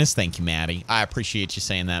a bonus. Thank you, Maddie. I appreciate you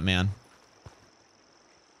saying that, man.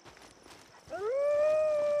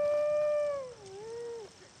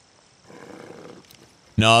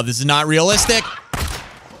 No, this is not realistic.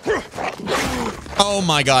 Oh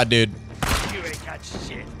my god, dude. You ain't got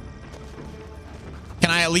shit.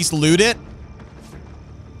 Can I at least loot it?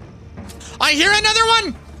 I hear another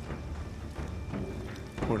one!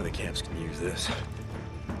 One of the camps can use this.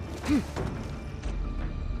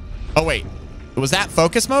 Oh, wait. Was that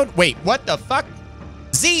focus mode? Wait, what the fuck?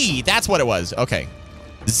 Z! That's what it was. Okay.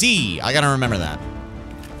 Z. I gotta remember that.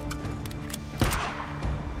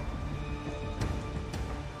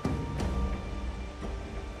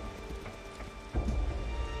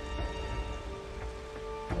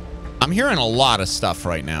 I'm hearing a lot of stuff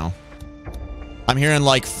right now. I'm hearing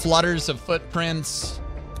like flutters of footprints.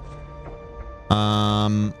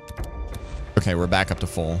 Okay, we're back up to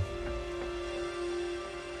full.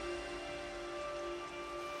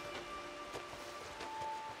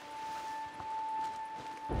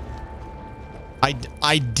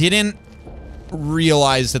 I didn't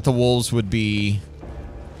realize that the wolves would be...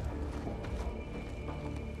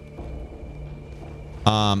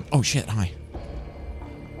 Oh shit, hi.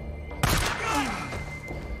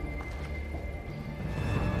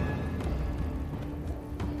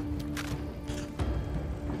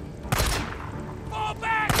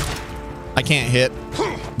 I can't hit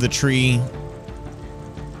the tree.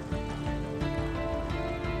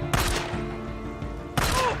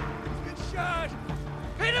 Good shot.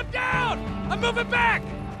 Hit him down. I'm moving back.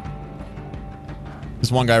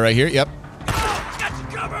 There's one guy right here. Yep. Got you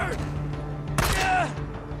covered. Yeah.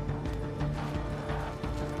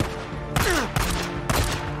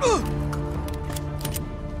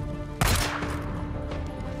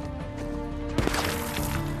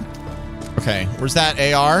 Okay, where's that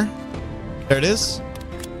AR? There it is.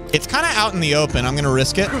 It's kind of out in the open. I'm gonna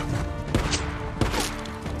risk it.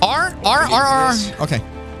 R. Okay.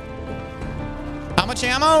 How much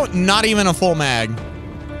ammo? Not even a full mag.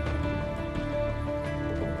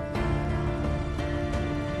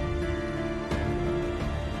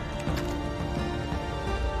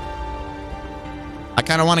 I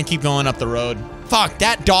kind of want to keep going up the road. Fuck,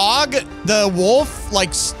 that dog, the wolf,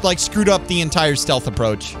 like screwed up the entire stealth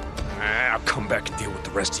approach. I'll come back and deal with the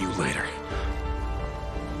rest of you later.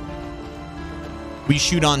 We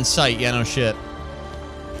shoot on sight. Yeah, no shit.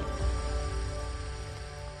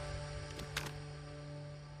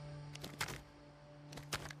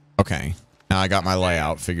 Okay. Now I got my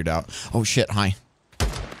layout figured out. Oh shit, hi.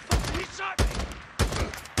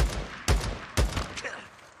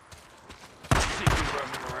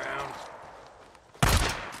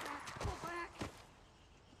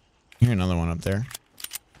 Here's another one up there.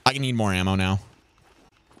 I need more ammo now.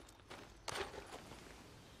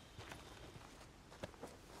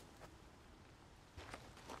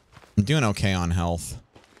 I'm doing okay on health.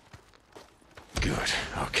 Good.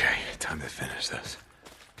 Okay, time to finish this.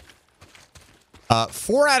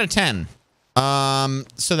 4 out of 10.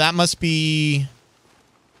 So that must be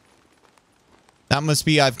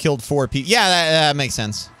I've killed 4 people. Yeah, that makes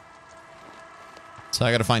sense. So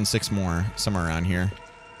I gotta find 6 more somewhere around here.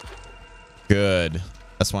 Good.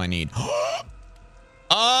 That's what I need.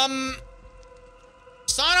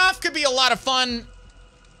 Sign off could be a lot of fun.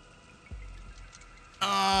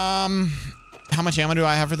 How much ammo do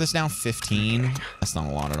I have for this now? 15. That's not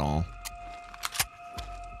a lot at all.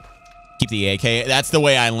 Keep the AK. That's the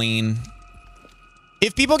way I lean.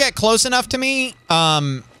 If people get close enough to me,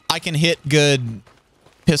 I can hit good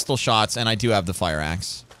pistol shots, and I do have the fire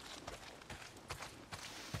axe.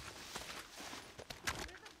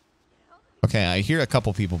 Okay, I hear a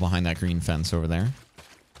couple people behind that green fence over there.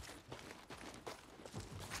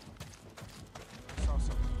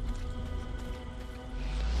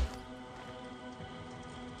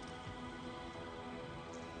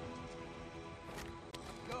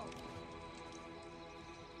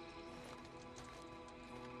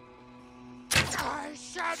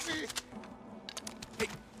 Hey,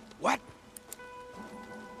 what?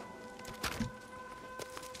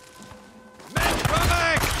 Men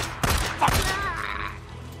coming! Fuck!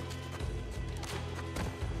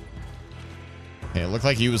 Okay, it looked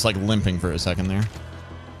like he was like limping for a second there.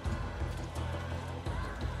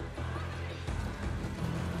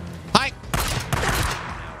 Hi.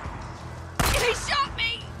 He shot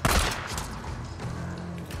me!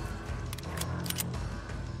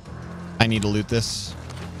 I need to loot this.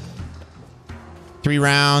 3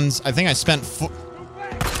 rounds. I think I spent...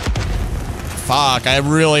 Fuck, I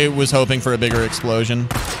really was hoping for a bigger explosion.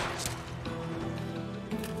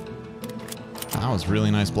 That was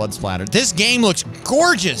really nice blood splatter. This game looks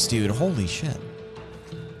gorgeous, dude. Holy shit.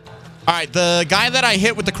 All right, the guy that I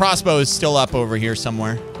hit with the crossbow is still up over here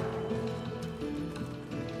somewhere.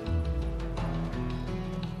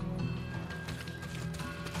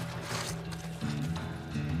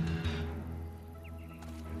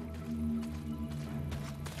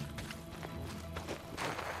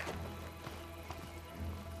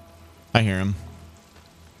 I hear him.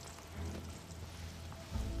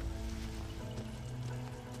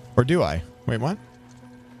 Or do I? Wait, what?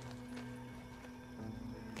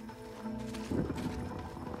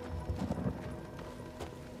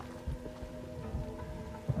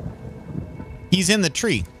 He's in the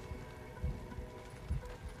tree.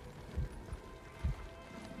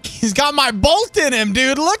 He's got my bolt in him,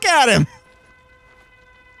 dude. Look at him.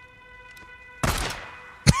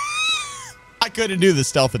 I couldn't do the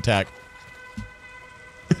stealth attack.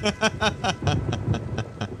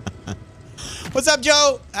 What's up,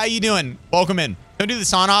 Joe? How you doing? Welcome in. Don't do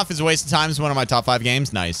this on off. It's a waste of time. It's one of my top 5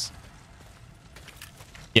 games. Nice.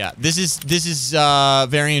 Yeah, this is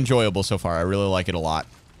very enjoyable so far. I really like it a lot.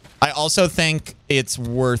 I also think it's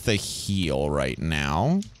worth a heal right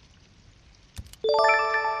now.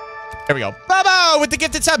 There we go. Bobo with the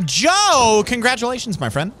gifted sub. Joe, congratulations, my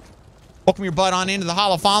friend. Welcome your butt on into the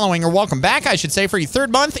HaLLoW following, or welcome back, I should say, for your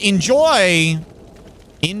 3rd month. Enjoy.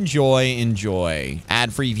 Enjoy, enjoy.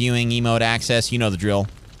 Ad-free viewing, emote access. You know the drill.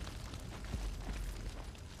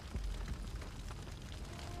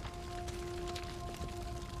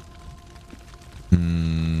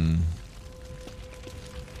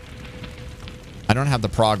 I don't have the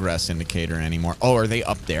progress indicator anymore. Oh, are they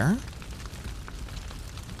up there?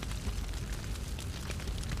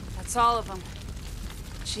 That's all of them.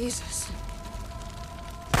 Jesus.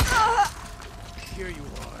 Here you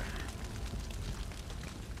are.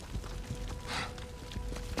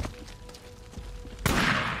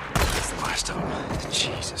 last of them.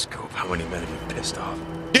 Jesus, Cope, how many men have you pissed off?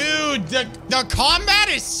 Dude, the combat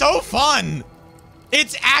is so fun.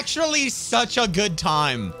 It's actually such a good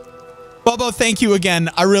time. Bobo, thank you again.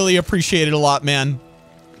 I really appreciate it a lot, man.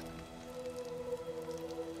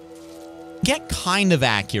 Get kind of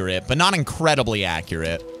accurate, but not incredibly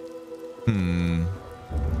accurate.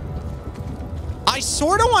 I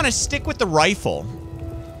sort of want to stick with the rifle.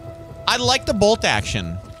 I like the bolt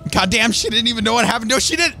action. Goddamn, she didn't even know what happened. No,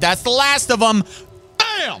 she didn't. That's the last of them.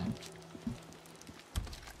 Bam!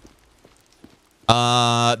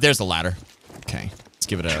 There's the ladder. Okay, let's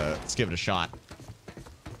give it a shot.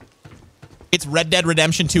 It's Red Dead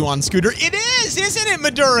Redemption 2 on scooter. It is, isn't it,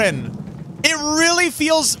 Madurin? It really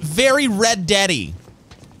feels very Red Dead-y.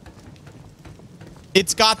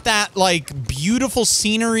 It's got that, like, beautiful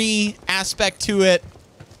scenery aspect to it.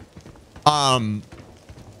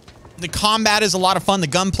 The combat is a lot of fun. The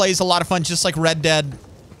gunplay is a lot of fun, just like Red Dead.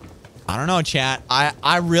 I don't know, chat.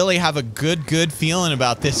 I really have a good feeling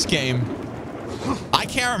about this game. I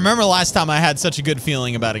can't remember the last time I had such a good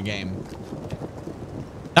feeling about a game.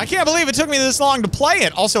 I can't believe it took me this long to play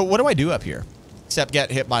it. Also, what do I do up here? Except get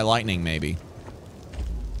hit by lightning, maybe.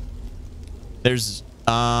 There's,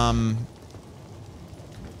 I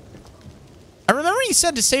remember you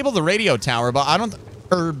said disable the radio tower, but I don't,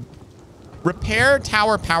 or repair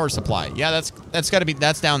tower power supply. Yeah, that's gotta be,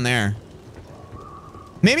 that's down there.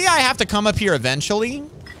 Maybe I have to come up here eventually.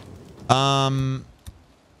 I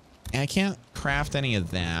can't craft any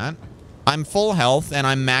of that. I'm full health and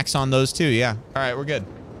I'm max on those too. Yeah. All right, we're good.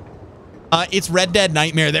 It's Red Dead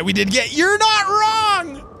Nightmare that we did get. You're not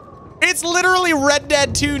wrong. It's literally Red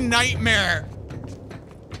Dead 2 Nightmare.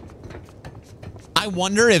 I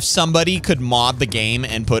wonder if somebody could mod the game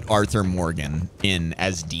and put Arthur Morgan in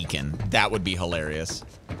as Deacon. That would be hilarious.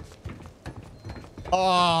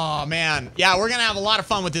 Oh, man. Yeah, we're going to have a lot of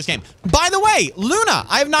fun with this game. By the way, Luna,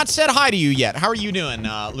 I have not said hi to you yet. How are you doing,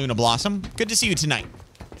 Luna Blossom? Good to see you tonight.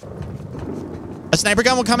 A sniper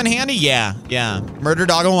gun will come in handy? Yeah, yeah. Murder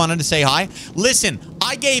Doggo wanted to say hi. Listen,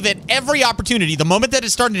 I gave it every opportunity. The moment that it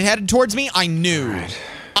started headed towards me, I knew. Right.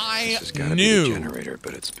 I this has gotta knew. Be the generator,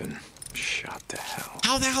 but it's been shot to hell.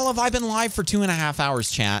 How the hell have I been live for 2.5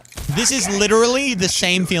 hours, chat? This is literally the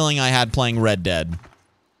same feeling I had playing Red Dead.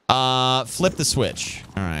 Flip the switch.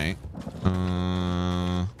 All right.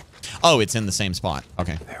 Oh, it's in the same spot.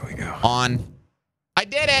 Okay. There we go. On. I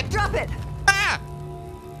did it. Drop it. Ah!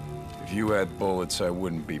 If you had bullets, I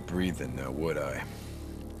wouldn't be breathing now, would I?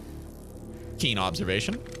 Keen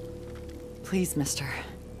observation. Please, mister.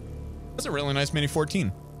 That's a really nice Mini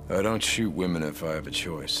 14. I don't shoot women if I have a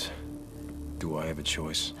choice. Do I have a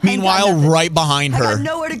choice? Meanwhile, right behind her. I got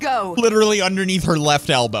nowhere to go. Literally underneath her left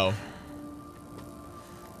elbow.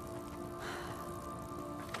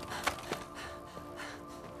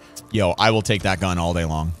 Yo, I will take that gun all day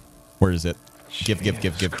long. Where is it? Give.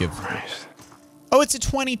 Christ. Oh, it's a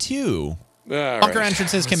 22. Bunker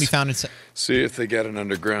entrances can be found in... See if they got an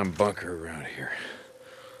underground bunker around here.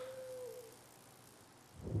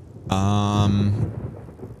 I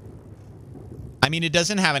mean, it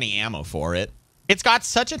doesn't have any ammo for it. It's got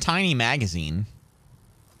such a tiny magazine.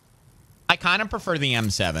 I kind of prefer the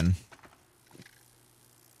M7.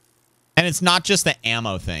 And it's not just the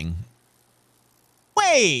ammo thing.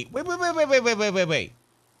 Wait.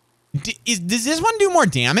 Does this one do more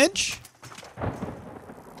damage?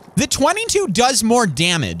 The 22 does more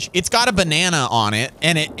damage. It's got a banana on it,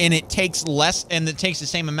 and it takes less, and it takes the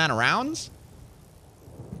same amount of rounds.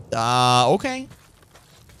 Okay.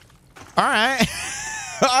 All right.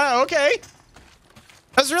 Okay.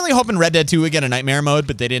 I was really hoping Red Dead 2 would get a nightmare mode,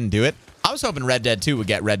 but they didn't do it. I was hoping Red Dead 2 would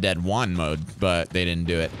get Red Dead 1 mode, but they didn't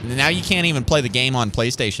do it. Now you can't even play the game on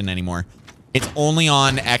PlayStation anymore. It's only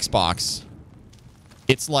on Xbox.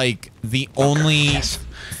 It's like the only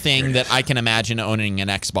thing that I can imagine owning an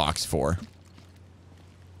Xbox for.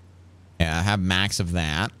 Yeah, I have max of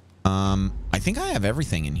that. I think I have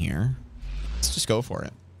everything in here. Let's just go for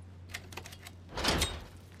it.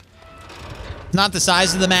 Not the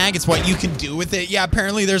size of the mag, it's what you can do with it. Yeah,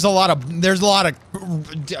 apparently there's a lot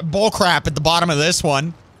of bull crap at the bottom of this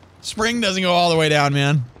one. Spring doesn't go all the way down,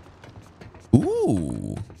 man.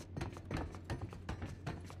 Ooh.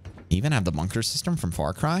 Even have the bunker system from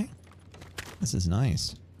Far Cry? This is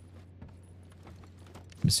nice.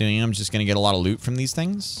 I'm assuming I'm just going to get a lot of loot from these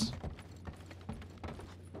things.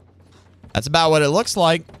 That's about what it looks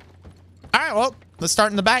like. All right, well, let's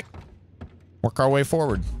start in the back. Work our way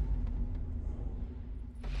forward.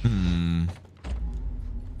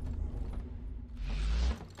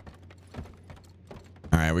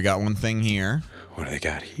 All right, we got one thing here. What do they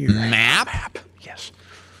got here? Map? Yes.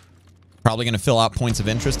 Probably going to fill out points of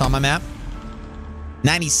interest on my map.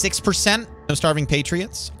 96%. No starving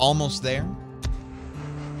patriots. Almost there.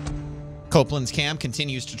 Copeland's camp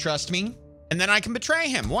continues to trust me. And then I can betray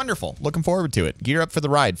him. Wonderful. Looking forward to it. Gear up for the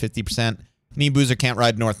ride. 50%. Me Boozer can't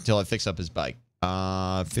ride north until I fix up his bike.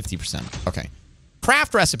 50%. Okay.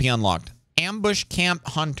 Craft recipe unlocked. Ambush camp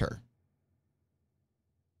hunter.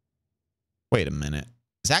 Wait a minute.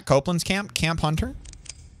 Is that Copeland's camp? Camp hunter?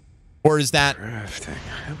 Or is that...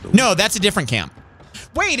 No, that's a different camp.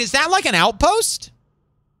 Wait, is that like an outpost?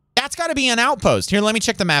 That's got to be an outpost. Here, let me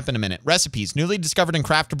check the map in a minute. Recipes. Newly discovered and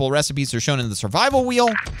craftable recipes are shown in the survival wheel.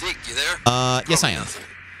 Deke, you there? Yes, I am.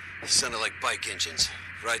 They sounded like bike engines,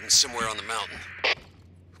 riding somewhere on the mountain.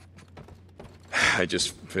 I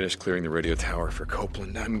just finished clearing the radio tower for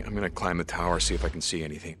Copeland. I'm gonna climb the tower, see if I can see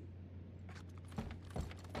anything.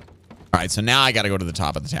 All right, so now I got to go to the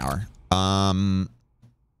top of the tower.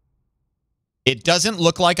 It doesn't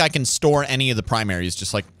look like I can store any of the primaries,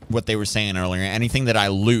 just like what they were saying earlier. Anything that I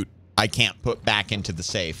loot, I can't put back into the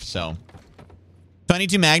safe, so...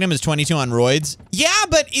 22 Magnum is 22 on roids. Yeah,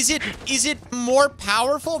 but is it more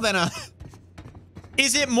powerful than a...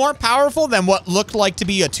 Is it more powerful than what looked like to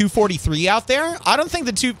be a 243 out there? I don't think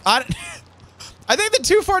the I think the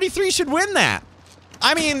 243 should win that.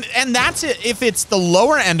 I mean, and that's it if it's the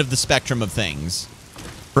lower end of the spectrum of things,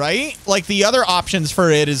 right? Like the other options for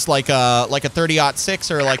it is like a 30-06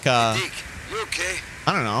 or like a... Deke, you okay?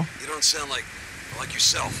 I don't know. You don't sound like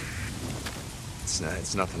yourself.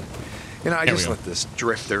 It's nothing. You know, I just let this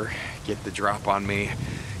drifter get the drop on me.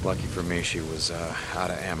 Lucky for me, she was out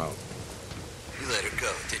of ammo. You let her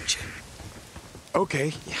go, didn't you? Okay.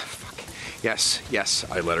 Yeah, fuck. Yes,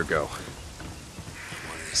 I let her go.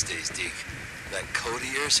 One of these days, Deke, that code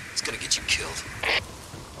of yours is gonna get you killed.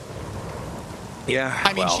 Yeah,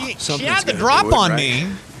 I mean, well, she had the drop on me.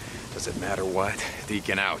 Does it matter what?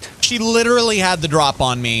 Deacon out. She literally had the drop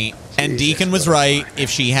on me, and Deacon was right. If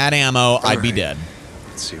she had ammo, I'd be dead.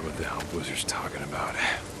 Let's see what the hell Boozer's talking about.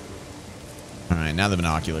 All right, now the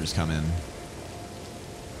binoculars come in.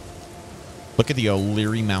 Look at the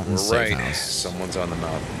O'Leary Mountains safe house. Someone's on the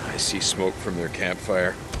mountain. I see smoke from their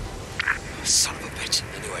campfire. Son of a bitch.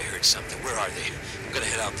 I knew I heard something. Where are they? I'm gonna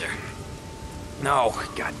head out there. No,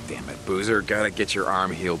 god damn it, Boozer. Gotta get your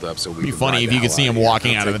arm healed up so we can... It'd be funny if you could see him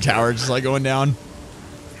walking out of the tower, just like going down.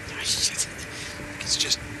 Shit. It's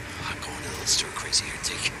just... I'm going a little stir crazy here,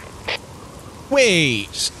 Deke.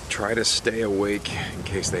 Wait. Just try to stay awake in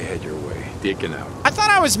case they head your way. Deacon out. I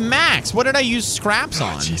thought I was max. What did I use scraps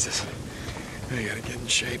on? Jesus. I gotta get in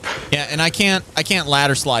shape. Yeah, and I can't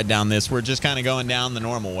ladder slide down this. We're just kind of going down the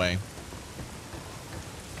normal way.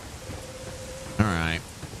 All right.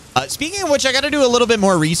 Speaking of which, I got to do a little bit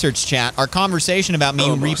more research, chat. Our conversation about me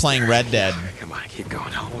replaying Red Dead Come on, keep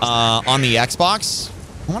going. On the Xbox.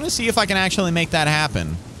 I want to see if I can actually make that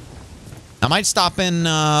happen. I might stop in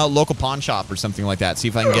a local pawn shop or something like that. See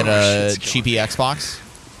if I can get a cheapy Xbox.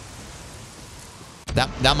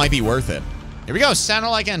 That might be worth it. Here we go. Sound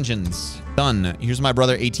like engines. Done. Here's my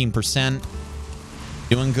brother, 18%.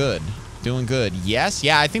 Doing good. Doing good. Yes.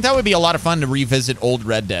 Yeah, I think that would be a lot of fun to revisit old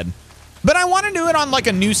Red Dead. But I want to do it on like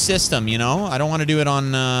a new system, you know? I don't want to do it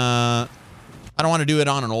on I don't want to do it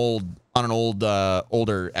on an older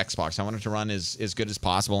Xbox. I want it to run as good as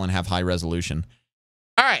possible and have high resolution.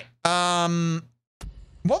 All right.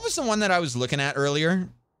 What was the one that I was looking at earlier?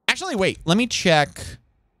 Actually, wait. Let me check.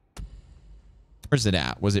 Where's it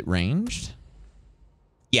at? Was it ranged?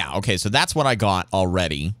 Yeah, okay, so that's what I got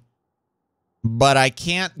already. But I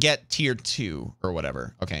can't get tier 2 or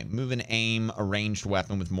whatever. Okay, move and aim, a ranged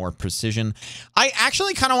weapon with more precision. I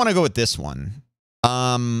actually kind of want to go with this one.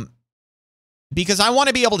 Because I want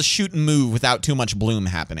to be able to shoot and move without too much bloom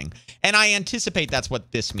happening. And I anticipate that's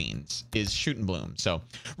what this means, is shoot and bloom. So,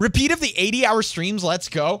 repeat of the 80-hour streams, let's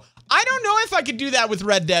go. I don't know if I could do that with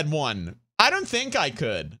Red Dead 1. I don't think I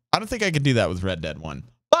could. I don't think I could do that with Red Dead 1.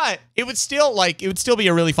 But it would still be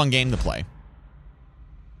a really fun game to play.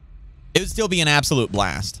 It would still be an absolute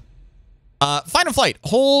blast. Final flight.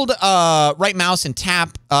 Hold right mouse and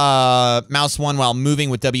tap mouse 1 while moving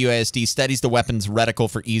with WASD. Steadies the weapon's reticle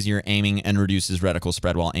for easier aiming and reduces reticle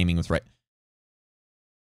spread while aiming with right.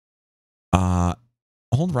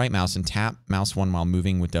 Hold right mouse and tap mouse 1 while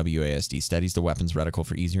moving with WASD. Steadies the weapon's reticle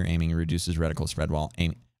for easier aiming and reduces reticle spread while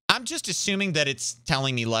aiming. I'm just assuming that it's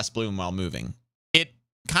telling me less bloom while moving. It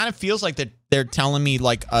kind of feels like that they're telling me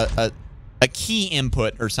like a key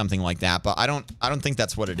input or something like that, but I don't think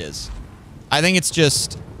that's what it is. I think it's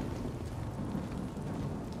just...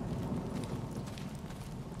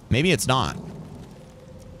 Maybe it's not.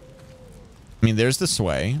 I mean, there's the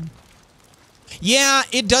sway. Yeah,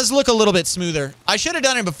 it does look a little bit smoother. I should have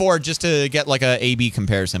done it before just to get like a A/B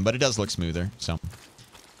comparison, but it does look smoother, so...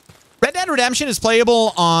 Redemption is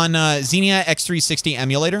playable on Xenia X360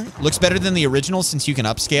 emulator. Looks better than the original since you can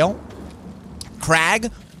upscale. Crag,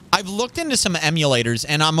 I've looked into some emulators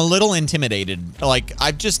and I'm a little intimidated. Like,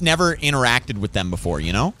 I've just never interacted with them before,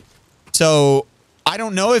 you know? So, I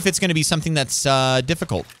don't know if it's going to be something that's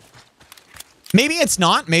difficult. Maybe it's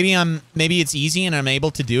not. Maybe it's easy and I'm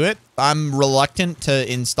able to do it. I'm reluctant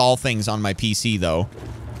to install things on my PC, though.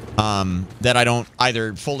 That I don't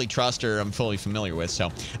either fully trust or I'm fully familiar with. So,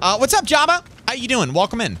 what's up, Jabba? How you doing?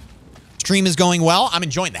 Welcome in. Stream is going well. I'm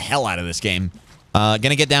enjoying the hell out of this game.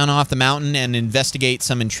 Gonna get down off the mountain and investigate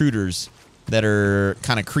some intruders that are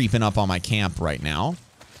kind of creeping up on my camp right now.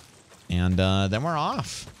 And then we're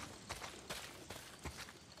off.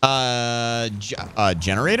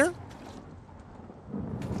 Generator?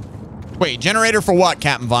 Wait, generator for what,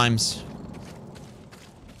 Captain Vimes?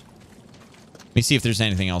 Let me see if there's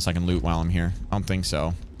anything else I can loot while I'm here. I don't think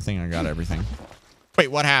so. I think I got everything. Wait,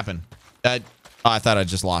 what happened? Oh, I thought I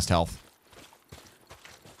just lost health.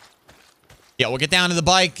 Yeah, we'll get down to the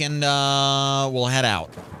bike and we'll head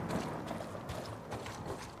out.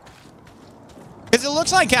 Because it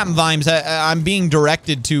looks like, Captain Vimes, I'm being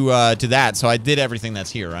directed to that, so I did everything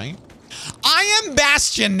that's here, right? I am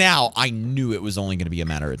Bastion now. I knew it was only going to be a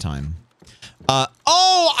matter of time.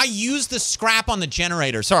 Oh, I used the scrap on the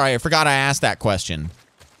generator. Sorry, I forgot I asked that question.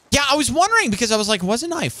 Yeah, I was wondering because I was like,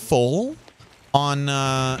 wasn't I full on...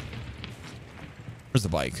 Where's the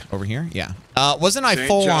bike? Over here? Yeah. Wasn't I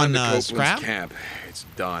full on scrap? Camp. It's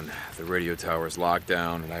done. The radio tower is locked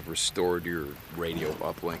down, and I've restored your radio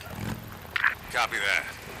uplink. Copy that.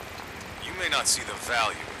 You may not see the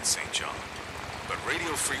value in St. John, but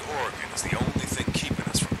Radio Free Oregon is the only thing keeping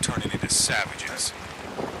us from turning into savages.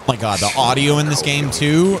 Oh my God, the audio in this game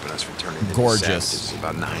too, gorgeous.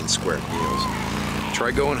 About 9 square meals.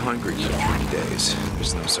 Try going hungry for 3 days.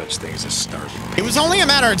 There's no such thing as a starving. It was only a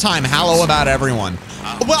matter of time. HaLLoW about everyone.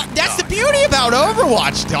 Well, that's the beauty about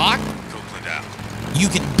Overwatch, Doc. You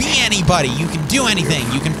can be anybody. You can do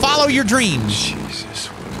anything. You can follow your dreams. Jesus,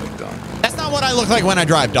 what have I done? That's not what I look like when I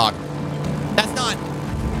drive, Doc. That's not.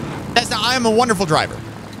 I am a wonderful driver.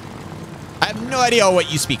 I have no idea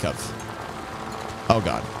what you speak of. Oh,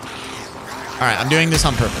 God. All right, I'm doing this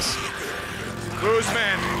on purpose. Blues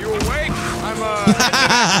man, you awake?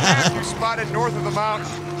 I'm you spotted north of the mountain.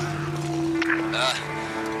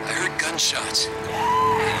 I heard gunshots.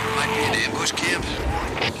 Might be an ambush camp.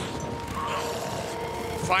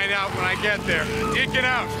 Find out when I get there. Deacon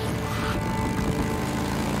out.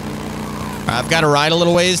 I've got to ride a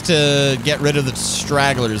little ways to get rid of the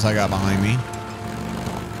stragglers I got behind me.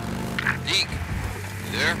 Deke,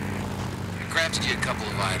 you there? I crafted you a couple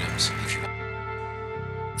of items. If you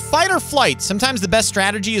Fight or flight. Sometimes the best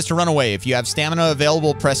strategy is to run away. If you have stamina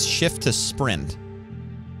available, press shift to sprint.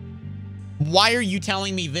 Why are you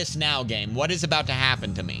telling me this now, game? What is about to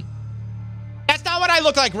happen to me? That's not what I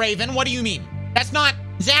look like, Raven. What do you mean? That's not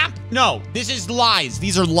Zap? No, this is lies.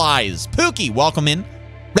 These are lies. Pookie, welcome in.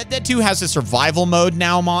 Red Dead 2 has a survival mode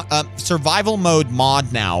now. Survival mode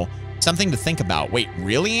mod now. Something to think about. Wait,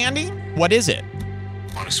 really, Andy? What is it?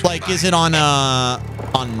 Like, is it on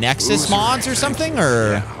Nexus mods or something,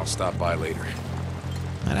 or? Yeah, I'll stop by later.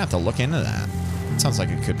 I'd have to look into that. It sounds like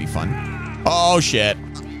it could be fun. Oh shit!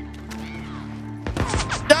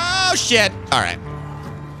 Oh shit! All right.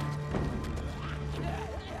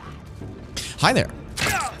 Hi there.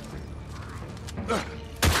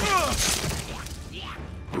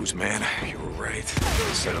 Blues man, you were right.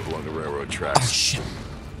 Set up along the railroad tracks. Oh shit!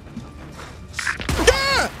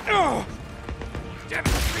 Oh. Damn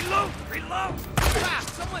it. Reload! Reload! Ah,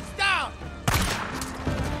 someone's down!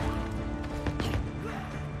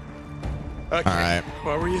 Okay. All right.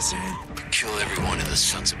 What were you saying? kill every one of the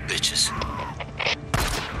sons of bitches.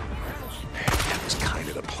 That was kind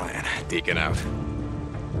of the plan. Deacon out.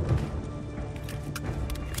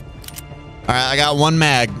 All right, I got one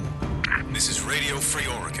mag. This is Radio Free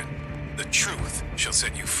Oregon. The truth shall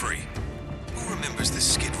set you free. Who remembers the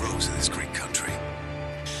Skid Rows of this great country?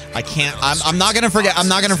 I can't. I'm not gonna forget. I'm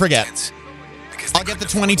not gonna forget. I'll get the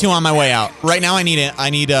 22 on my way out. Right now, I need it. I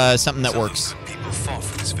need something that works. People fought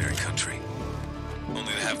for this very country,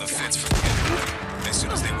 only to have the fence forgiven as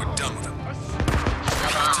soon as they were done with them.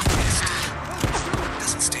 PTSD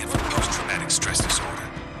doesn't stand for post-traumatic stress disorder.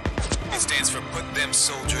 It stands for put them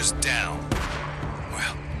soldiers down.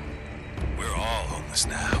 Well, we're all homeless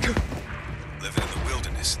now, living in the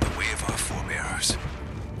wilderness in the way of our forebears.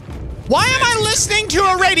 Why am I listening to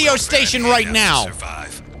a radio station right now?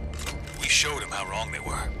 We showed them how wrong they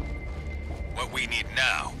were. What we need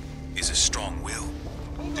now is a strong will,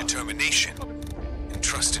 determination, and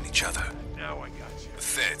trust in each other. Now I got you. The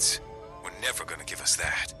feds were never going to give us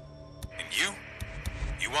that. And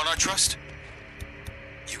you want our trust?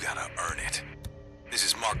 You gotta earn it. This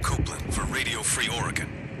is Mark Copeland for Radio Free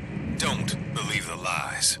Oregon. Don't believe the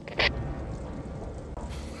lies.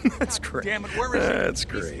 That's great. Damn it, where is he? That's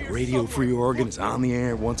great. Radio Free Oregon is on the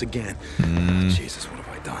air once again. Jesus, what have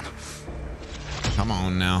I done? Come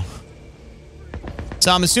on now.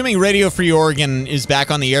 So I'm assuming Radio Free Oregon is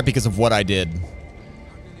back on the air because of what I did. Hiding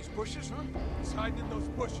in these bushes, huh? He's hiding in those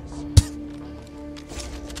bushes.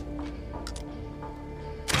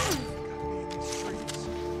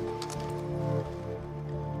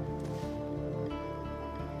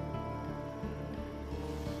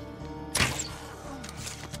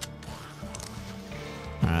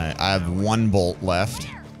 Alright, I have 1 bolt left.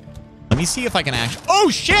 Let me see if I can actually... Oh,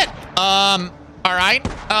 shit! Alright.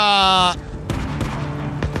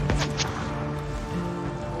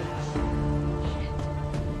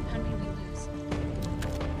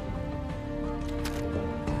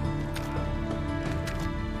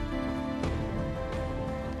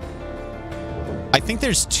 I think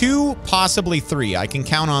there's 2, possibly 3. I can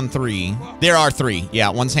count on 3. There are 3. Yeah,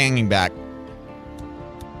 one's hanging back.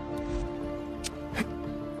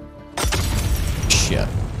 Shit.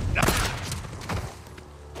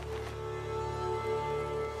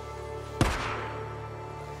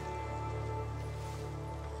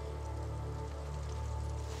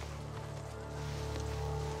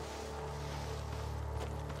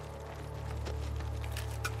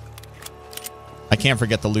 I can't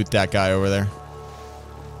forget to loot that guy over there.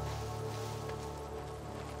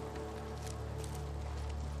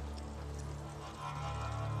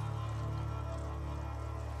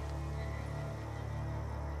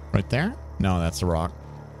 Right there? No, that's a rock.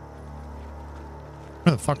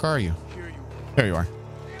 Where the fuck are you? There you are.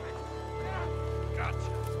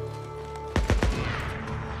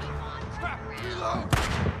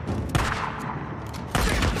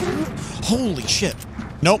 Holy shit.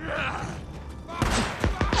 Nope.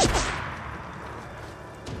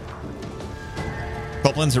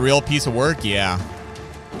 Copeland's a real piece of work? Yeah.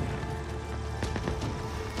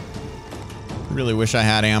 Really wish I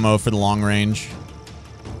had ammo for the long range.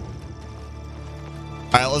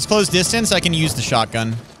 All right, let's close distance. I can use the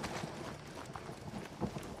shotgun.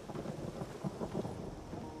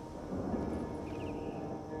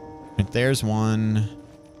 Right, there's one.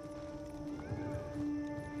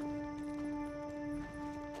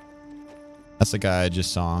 That's the guy I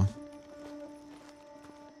just saw.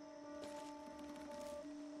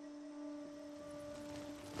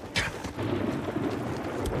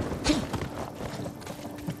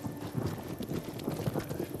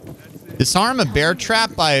 Disarm a bear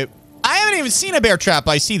trap by... I haven't even seen a bear trap.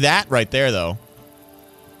 I see that right there, though.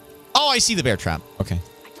 Oh, I see the bear trap. Okay.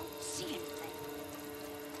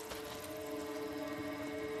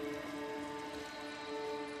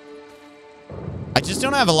 I just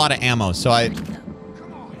don't have a lot of ammo, so I...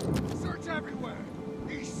 Come on, search everywhere.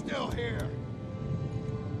 He's still here.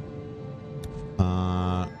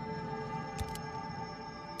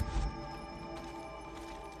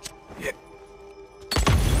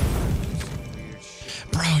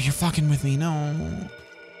 Bro, you're fucking with me. No.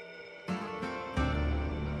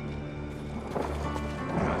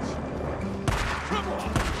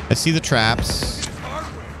 I see the traps.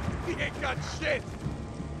 He ain't got shit.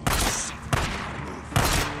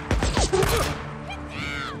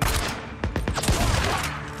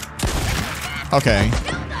 Okay.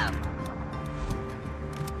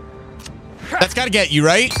 That's got to get you,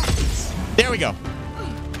 right? There we go.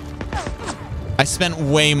 I spent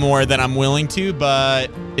way more than I'm willing to, but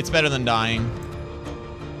it's better than dying.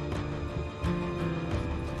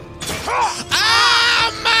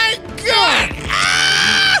 Oh my god!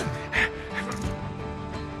 Ah!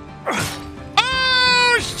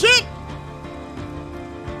 Oh shit!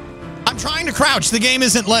 I'm trying to crouch. The game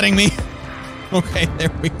isn't letting me. Okay, there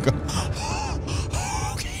we go.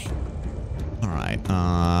 Okay. All right.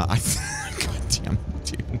 God damn it,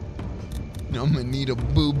 dude. I'm gonna need a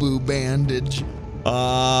boo-boo bandage.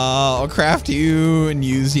 I'll craft you and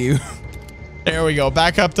use you. There we go.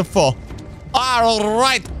 Back up to full. All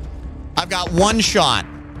right. I've got 1 shot.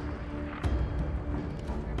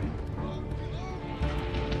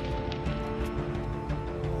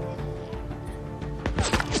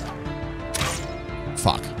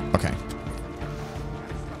 Fuck. Okay.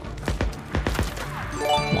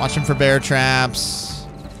 Watching for bear traps.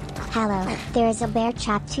 HaLLoW, there is a bear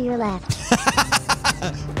trap to your left.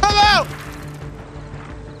 Hello!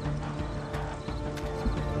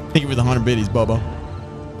 Thank you for the 100 biddies, Bobo.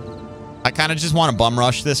 I kind of just want to bum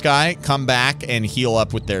rush this guy, come back, and heal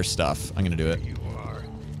up with their stuff. I'm going to do it. You are.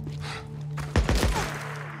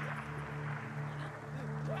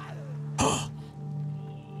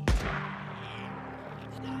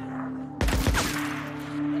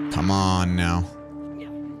 Come on now.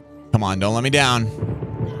 Come on, don't let me down.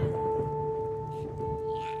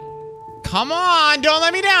 Come on, don't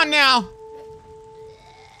let me down now.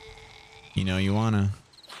 You know you wanna.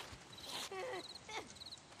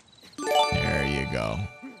 There you go.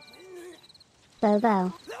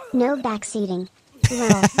 Bobo. No backseating.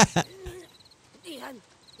 Lol.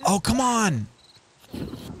 Oh, come on.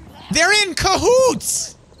 They're in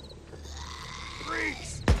cahoots.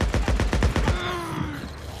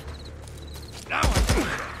 Now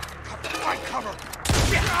find cover.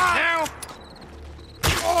 Now.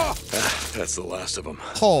 That's the last of them.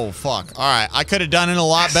 Oh, fuck. All right. I could have done it a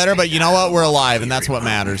lot better, but you know what? We're alive, and that's what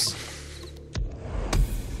matters.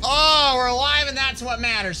 Oh, we're alive, and that's what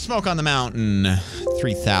matters. Smoke on the mountain.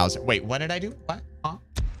 3,000. Wait, what did I do? What? Huh?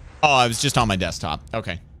 Oh, I was just on my desktop.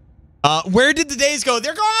 Okay. Where did the days go?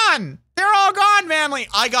 They're gone. They're all gone, Manly.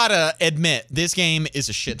 I gotta admit, this game is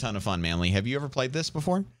a shit ton of fun, Manly. Have you ever played this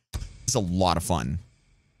before? It's a lot of fun.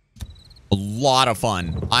 A lot of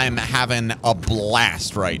fun. I'm having a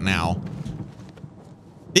blast right now.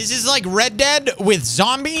 This is like Red Dead with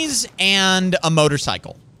zombies and a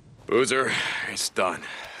motorcycle. Boozer, it's done.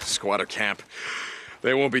 Squatter camp.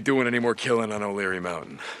 They won't be doing any more killing on O'Leary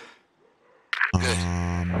Mountain. Good.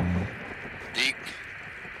 Deke,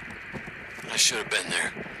 I should have been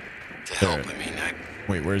there to help. I mean,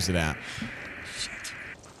 Wait, where's it at? Shit.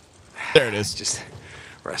 There it is. Just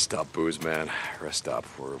rest up, Booze, man. Rest up.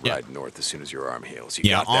 We're riding north as soon as your arm heals. You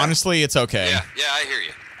Yeah, got that? honestly, it's okay. Yeah, I hear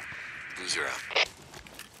you. Boozer out.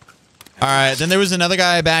 All right, then there was another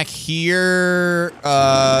guy back here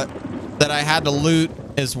that I had to loot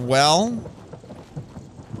as well.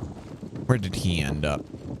 Where did he end up?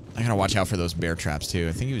 I gotta watch out for those bear traps too.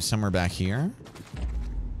 I think he was somewhere back here.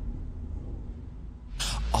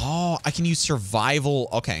 Oh, I can use survival.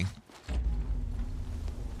 Okay.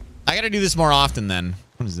 I gotta do this more often then.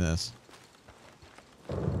 What is this?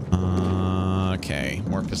 Okay,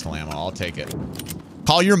 more pistol ammo. I'll take it.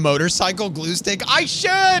 Call your motorcycle glue stick? I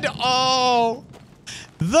should! Oh!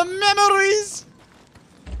 The memories!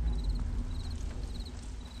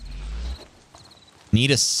 Need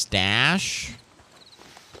a stash?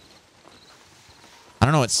 I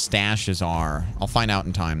don't know what stashes are. I'll find out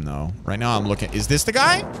in time, though. Right now, I'm looking... Is this the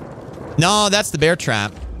guy? No, that's the bear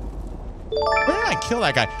trap. Where did I kill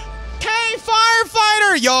that guy?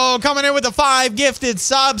 K-Firefighter! Yo, coming in with the 5 gifted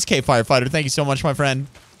subs. K-Firefighter, thank you so much, my friend.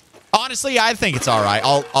 Honestly, I think it's all right.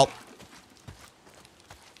 I'll...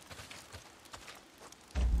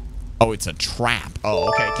 Oh, it's a trap. Oh,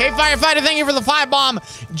 okay. K-Firefighter, thank you for the 5-bomb.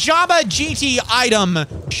 Jabba GT item.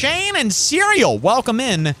 Shane and Cereal, welcome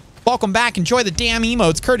in. Welcome back. Enjoy the damn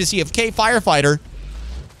emotes, courtesy of K-Firefighter.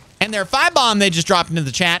 And their 5-bomb they just dropped into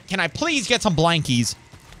the chat. Can I please get some blankies?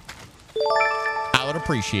 I would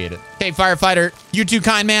appreciate it. K-Firefighter, you too,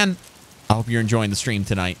 kind man. I hope you're enjoying the stream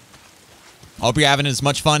tonight. I hope you're having as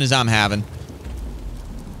much fun as I'm having.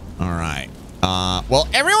 All right. Well,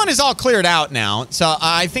 everyone is all cleared out now, so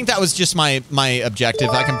I think that was just my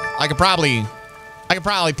objective. I could probably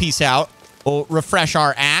peace out. We'll refresh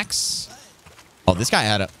our axe. Oh, this guy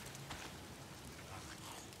had a...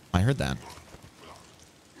 I heard that.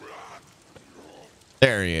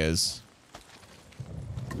 There he is.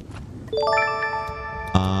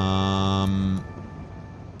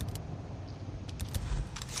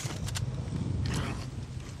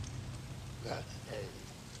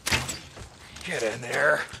 Get in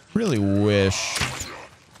there. Really wish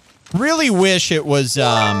it was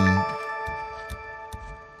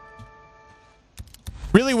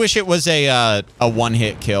really wish it was a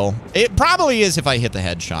one-hit kill. It probably is if I hit the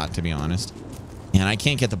headshot, to be honest. And I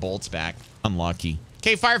can't get the bolts back. Unlucky.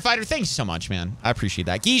 Okay, Firefighter, thanks so much, man. I appreciate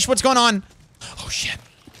that. Geesh, what's going on? Oh, shit.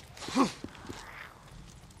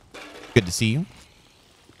 Good to see you.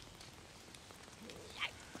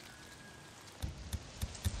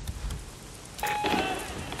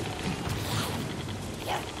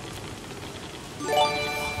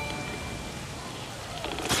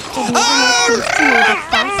 It never makes sense to me that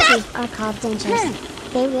fast teeth are called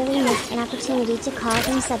dentures. They really missed an opportunity to call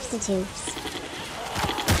them substitutes.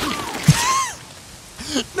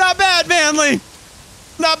 Not bad, Manly.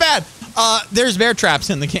 Not bad. There's bear traps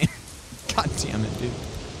in the game. God damn it, dude.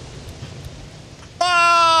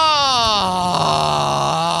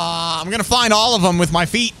 I'm gonna find all of them with my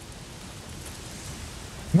feet.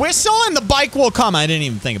 Whistle and the bike will come. I didn't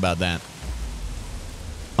even think about that.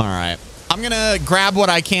 All right. I'm gonna grab what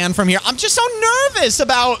I can from here. I'm just so nervous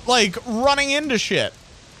about, like, running into shit.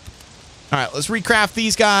 All right, let's recraft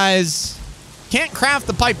these guys. Can't craft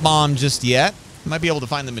the pipe bomb just yet. Might be able to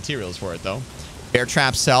find the materials for it, though. Bear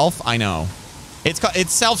trap self. I know.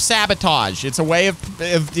 It's self-sabotage. It's a way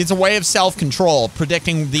of self-control,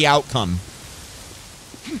 predicting the outcome.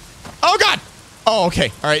 Oh God! Oh,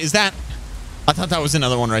 okay. All right. Is that? I thought that was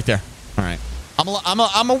another one right there. All right.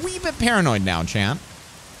 I'm a wee bit paranoid now, champ.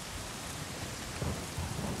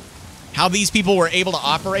 How these people were able to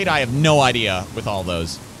operate, I have no idea with all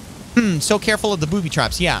those. So careful of the booby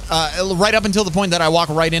traps. Yeah. Right up until the point that I walk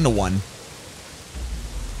right into one.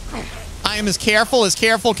 I am as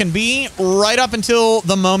careful can be, right up until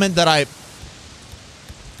the moment that I...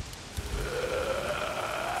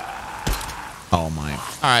 Oh my.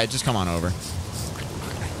 All right, just come on over.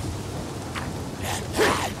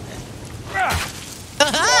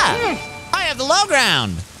 I have the low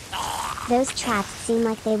ground. Those traps seem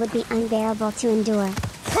like they would be unbearable to endure.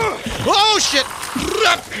 Oh shit!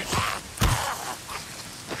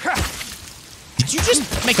 Did you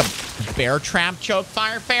just make a bear trap choke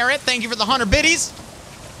fire ferret? Thank you for the 100 biddies.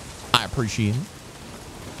 I appreciate it.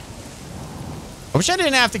 I wish I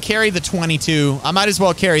didn't have to carry the 22. I might as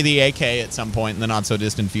well carry the AK at some point in the not so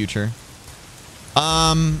distant future.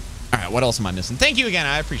 All right, what else am I missing? Thank you again.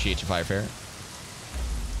 I appreciate you, Fire Ferret.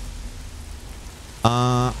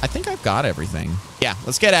 I think I've got everything. Yeah,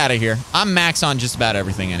 let's get out of here. I'm max on just about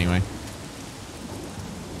everything anyway.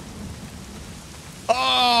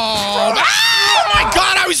 Oh my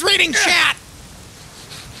God, I was reading chat.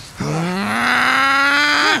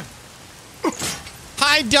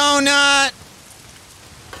 Hi, Donut.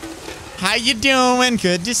 How you doing?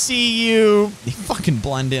 Good to see you. You fucking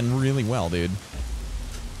blend in really well, dude.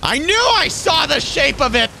 I knew I saw the shape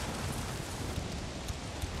of it.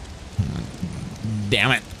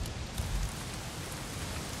 Damn it.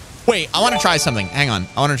 Wait, I want to try something. Hang on.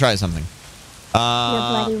 I want to try something. No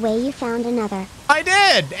bloody way you found another. I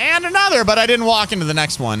did. And another, but I didn't walk into the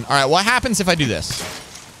next one. All right, what happens if I do this?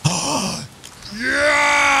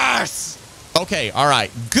 Yes! Okay, all right.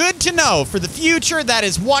 Good to know. For the future, that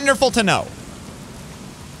is wonderful to know.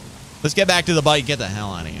 Let's get back to the bike. Get the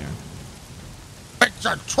hell out of here. It's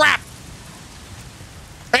a trap.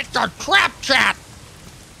 It's a trap, chat.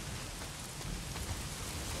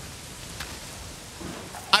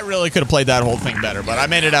 I really could have played that whole thing better, but I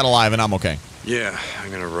made it out alive, and I'm okay. Yeah, I'm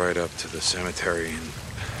gonna ride up to the cemetery and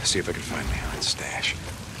see if I can find my aunt's stash.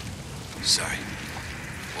 Sorry.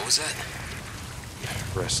 What was that?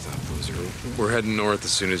 Rest up, loser. We're heading north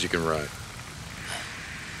as soon as you can ride.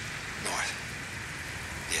 North.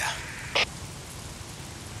 Yeah.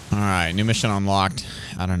 All right, new mission unlocked.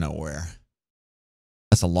 I don't know where.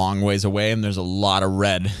 That's a long ways away, and there's a lot of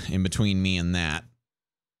red in between me and that.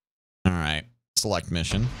 All right, select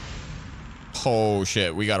mission. Oh,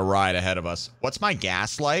 shit, we got a ride ahead of us. What's my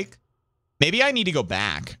gas like? Maybe I need to go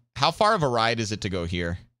back. How far of a ride is it to go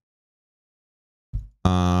here?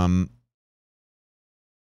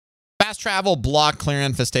 Fast travel, block, clear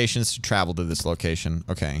infestations to travel to this location.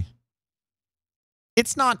 Okay.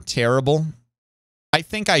 It's not terrible. I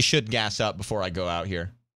think I should gas up before I go out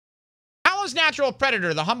here. HaLLoW's natural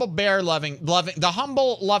predator, the humble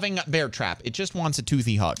loving bear trap. It just wants a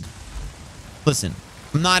toothy hug. Listen,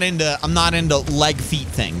 I'm not into leg feet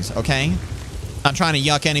things, okay? Not trying to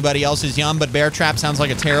yuck anybody else's yum, but bear trap sounds like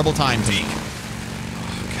a terrible time to me.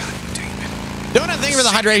 Donut, thank you for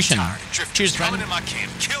the hydration. Cheers, friend. Coming in my camp,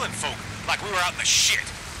 killing folk like we were out in the shit.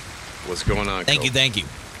 What's going on, Thank you, thank you.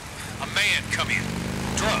 A man come in,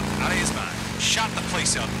 drunk, out of his mind, shot the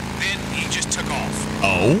place up, then he just took off.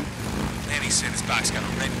 Oh? Then he said his bike's got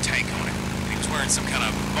a red tank on it. He was wearing some kind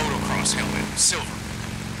of motocross helmet, silver.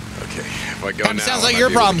 Okay, if I go now, sounds like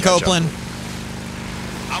your problem, Copeland.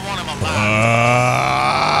 I want him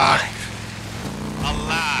alive.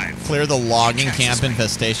 Alive. Clear the logging camp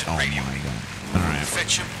infestation. Oh my god. All right.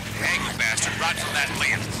 Fetch him, hang you bastard, right from that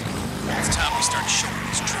land. It's time we start showing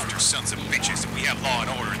these drifter sons of bitches that we have law and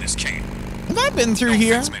order in this camp. Have I been through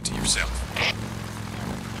here? No offense to yourself.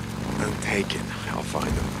 I'm taken. I'll find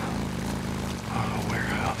them. Oh,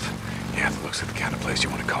 warehouse. Yeah, that looks like the kind of place you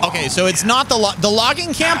want to call. Okay, so it's not the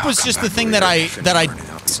logging camp was just the thing that I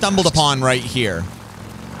stumbled upon right here.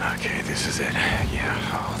 Okay, this is it. Yeah.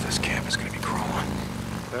 Oh, this camp is gonna be crawling.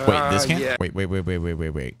 Wait, this camp? Yeah.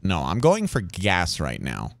 Wait. No, I'm going for gas right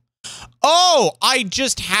now. Oh, I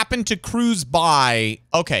just happened to cruise by.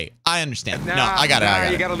 Okay, I understand. No, I got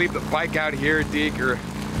it. You gotta leave the bike out here, Deke, or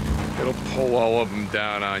it'll pull all of them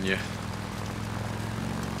down on you.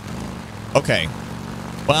 Okay.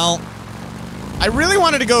 Well, I really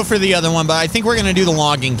wanted to go for the other one, but I think we're going to do the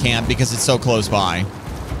logging camp because it's so close by.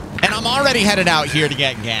 And I'm already headed out here to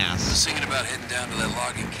get gas. I was thinking about heading down to that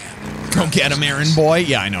logging camp. Go get him, errand boy.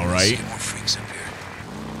 Yeah, I know, right? See more freaks up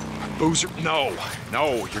here. Boozer, no,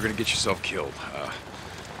 you're gonna get yourself killed.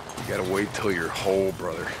 You gotta wait till you're whole,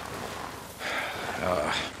 brother.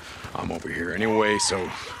 I'm over here anyway, so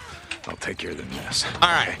I'll take care of the mess. All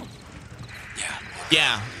right.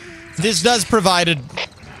 Yeah. This does provide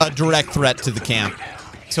a direct threat to the camp.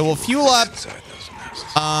 So we'll fuel up.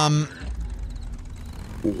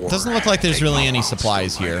 Doesn't look like there's really any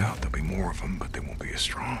supplies here. There'll be more of them, but they won't be as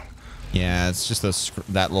strong. Yeah, it's just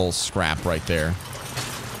that little scrap right there.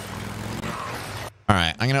 All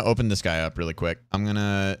right, I'm going to open this guy up really quick. I'm going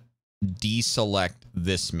to deselect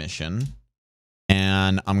this mission.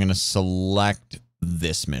 And I'm going to select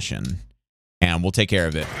this mission. And we'll take care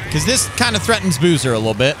of it. Because this kind of threatens Boozer a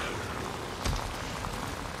little bit.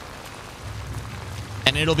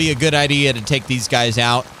 And it'll be a good idea to take these guys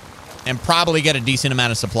out. And probably get a decent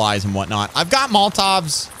amount of supplies and whatnot. I've got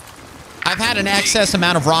Molotovs. I've had an excess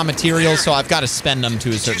amount of raw materials, so I've got to spend them to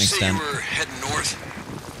a certain extent. You were heading north?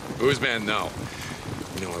 Boozman, no.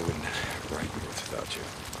 You know I wouldn't ride north without you.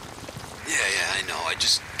 Yeah, I know. I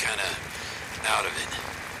just kind of out of it.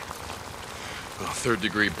 Well,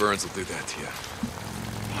 third-degree burns will do that to you.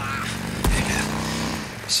 Hey,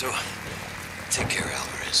 man. So, take care of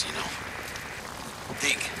Alvarez, you know.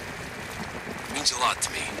 Deke, means a lot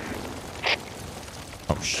to me.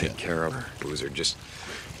 Oh, shit. Take care of her, Boozer. Just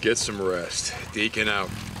get some rest. Deacon out.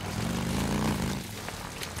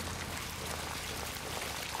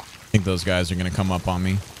 I think those guys are going to come up on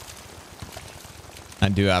me. I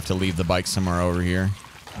do have to leave the bike somewhere over here.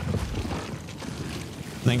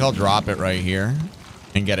 I think I'll drop it right here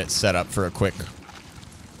and get it set up for a quick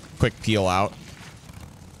peel out.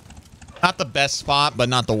 Not the best spot, but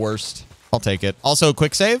not the worst. I'll take it. Also,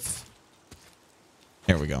 quick save.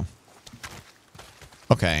 There we go.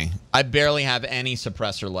 Okay. I barely have any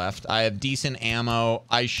suppressor left. I have decent ammo.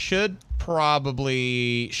 I should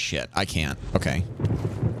probably... Shit, I can't. Okay.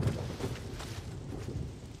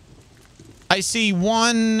 I see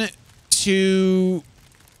 1, 2...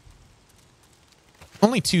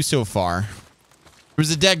 Only 2 so far. There's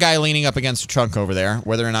a dead guy leaning up against a trunk over there.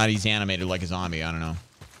 Whether or not he's animated like a zombie, I don't know.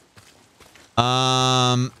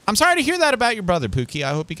 I'm sorry to hear that about your brother, Pookie. I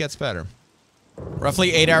hope he gets better.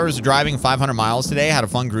 Roughly 8 hours of driving, 500 miles today. Had a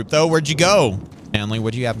fun group, though. Where'd you go? Stanley,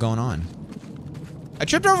 what'd you have going on? I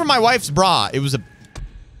tripped over my wife's bra. It was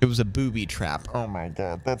a booby trap. Oh, my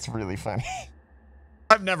God. That's really funny.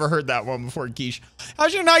 I've never heard that one before, Quiche.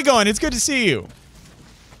 How's your night going? It's good to see you.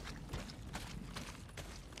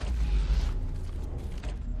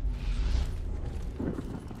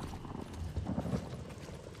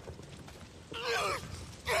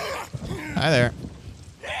 Hi there.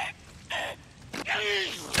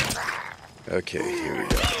 Okay, here we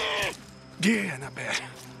go. Yeah, not bad.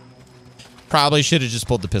 Probably should have just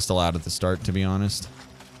pulled the pistol out at the start, to be honest.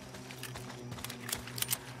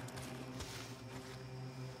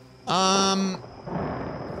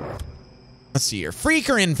 Let's see here.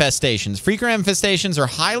 Freaker infestations. Freaker infestations are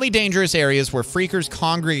highly dangerous areas where freakers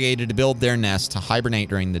congregated to build their nests to hibernate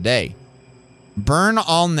during the day. Burn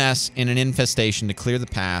all nests in an infestation to clear the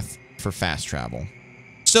path for fast travel.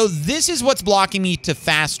 So this is what's blocking me to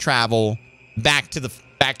fast travel back to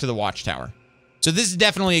the watchtower. So this is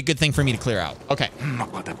definitely a good thing for me to clear out. Okay.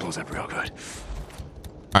 Oh, that blows up real good.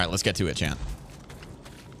 All right, let's get to it, chat.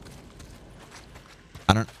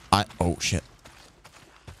 Oh, shit.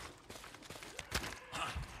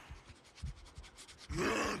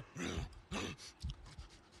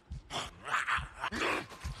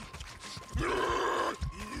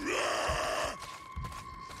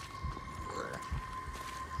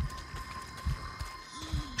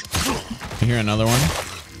 I hear another one.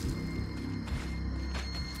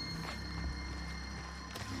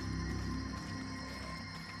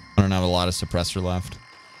 I don't have a lot of suppressor left.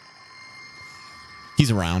 He's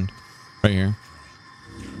around. Right here.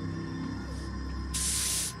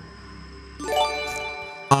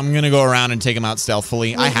 I'm gonna go around and take him out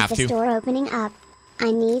stealthily. I have to. The store opening up.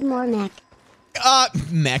 I need more mech.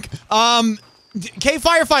 Mech. K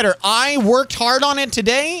Firefighter, I worked hard on it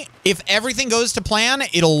today. If everything goes to plan,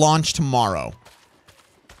 it'll launch tomorrow.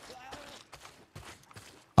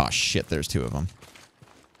 Oh, shit, there's 2 of them.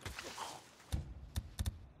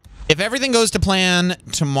 If everything goes to plan,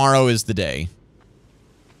 tomorrow is the day.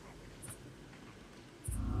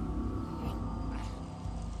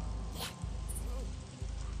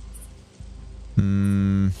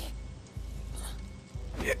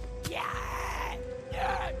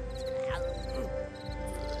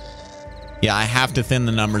 Yeah, I have to thin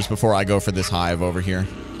the numbers before I go for this hive over here.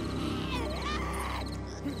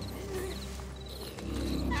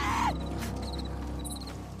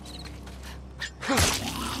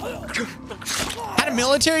 Had a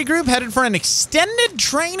military group headed for an extended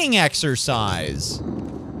training exercise.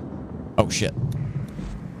 Oh, shit.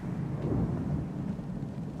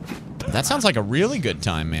 That sounds like a really good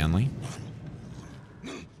time, Manly.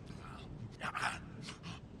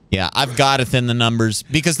 Yeah, I've got to thin the numbers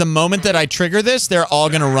because the moment that I trigger this, they're all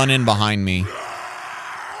going to run in behind me.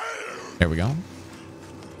 There we go.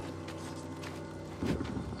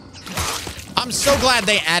 I'm so glad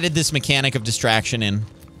they added this mechanic of distraction in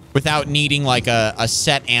without needing like a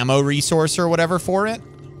set ammo resource or whatever for it.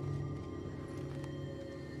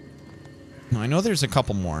 I know there's a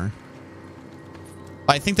couple more.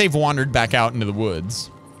 I think they've wandered back out into the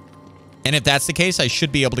woods. And if that's the case, I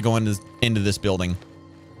should be able to go into this building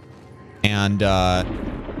and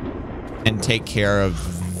take care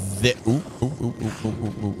of the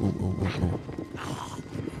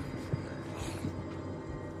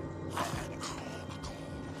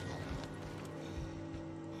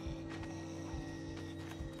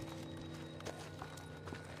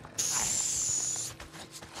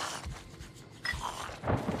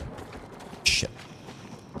shit.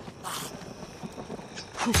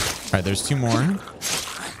 All right, there's two more.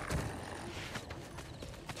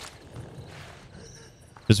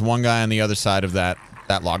 There's one guy on the other side of that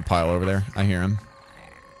log pile over there. I hear him.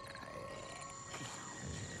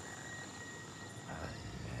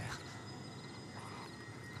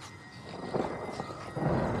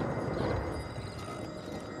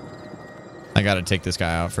 I gotta take this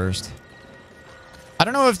guy out first. I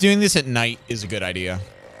don't know if doing this at night is a good idea.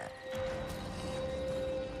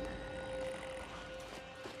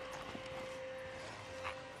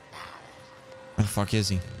 Where the fuck is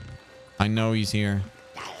he? I know he's here.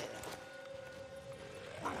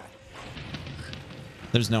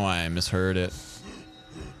 There's no way I misheard it.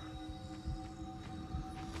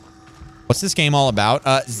 What's this game all about?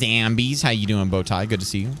 Zombies. How you doing, Bowtie? Good to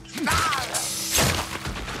see you.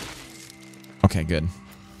 Okay, good.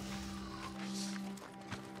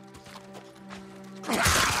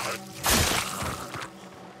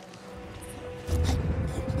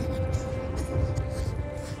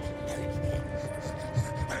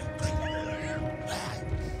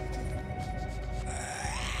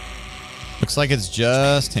 Looks like it's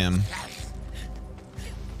just him.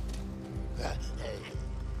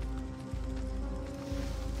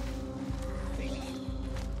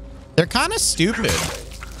 They're kind of stupid.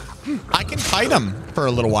 I can kite them for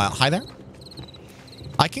a little while. Hi there.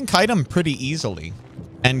 I can kite them pretty easily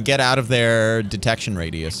and get out of their detection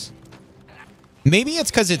radius. Maybe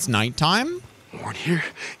it's because it's nighttime. One here.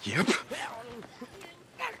 Yep.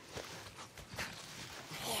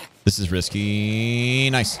 This is risky.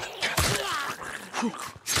 Nice.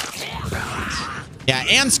 Yeah,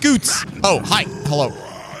 and scoots. Oh, hi. Hello.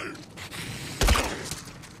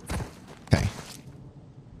 Okay.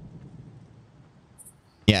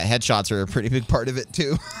 Yeah, headshots are a pretty big part of it,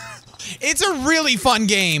 too. It's a really fun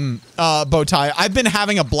game, Bowtie. I've been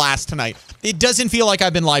having a blast tonight. It doesn't feel like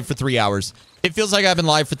I've been live for 3 hours. It feels like I've been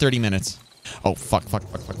live for 30 minutes. Oh, fuck, fuck,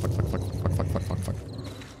 fuck, fuck, fuck, fuck, fuck, fuck, fuck, fuck, fuck, fuck.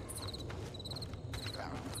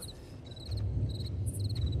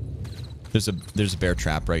 There's a bear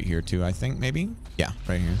trap right here too, I think, maybe? Yeah,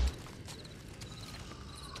 right here.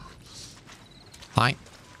 Hi.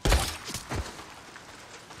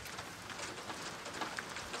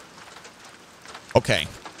 Okay.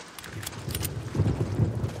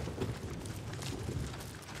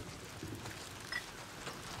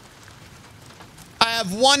 I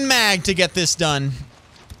have one mag to get this done.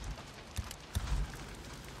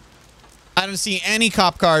 I don't see any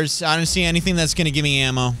cop cars. I don't see anything that's going to give me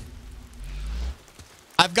ammo.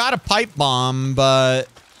 I've got a pipe bomb, but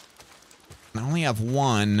I only have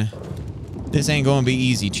one. This ain't going to be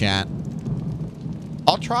easy, chat.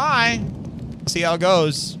 I'll try. See how it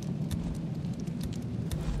goes.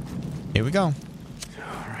 Here we go. All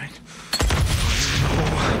right.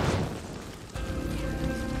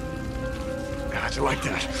 How'd you like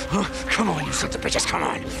that? Huh? Come on, you sons of bitches, come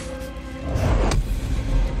on.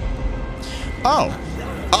 Oh.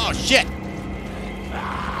 Oh, shit.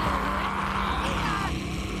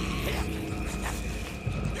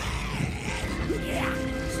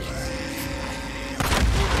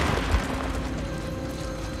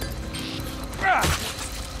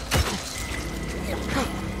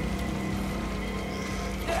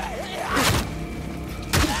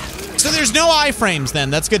 So there's no iframes then.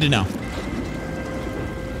 That's good to know.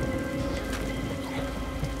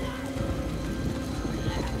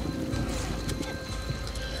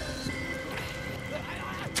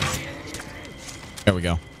 There we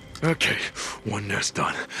go. Okay, one nest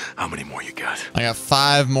done. How many more you got? I got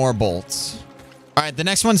 5 more bolts. All right, the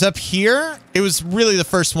next one's up here. It was really the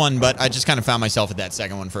first one, but I just kind of found myself at that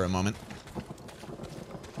second one for a moment.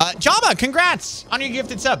 Jabba, congrats on your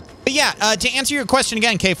gifted sub. But yeah, to answer your question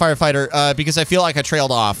again, K Firefighter, because I feel like I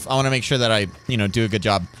trailed off. I want to make sure that I, do a good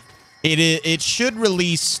job. It should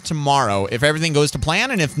release tomorrow if everything goes to plan,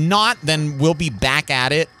 and if not, then we'll be back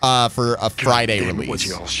at it for a Friday release. Would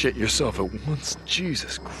you all shit yourself at once?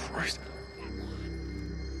 Jesus Christ.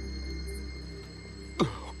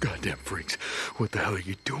 Oh, goddamn freaks. What the hell are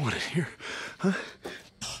you doing in here? Huh?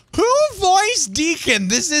 Who voiced Deacon?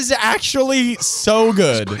 This is actually so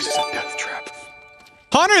good. This place is a death trap.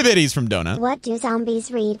 100 biddies from Donut. What do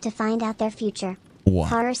zombies read to find out their future? What?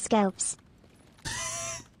 Horoscopes.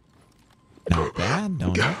 Not bad,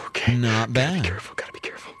 Donut. Okay. Not bad. Gotta be careful, gotta be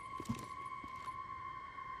careful.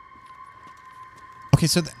 Okay,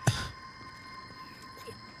 so...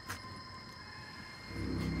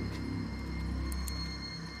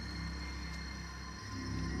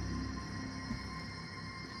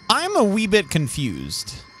 I'm a wee bit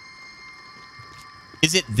confused.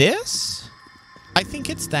 Is it this? I think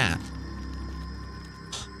it's that.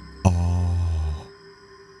 Oh.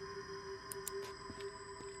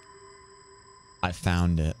 I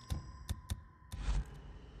found it.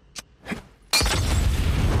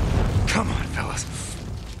 Come on, fellas.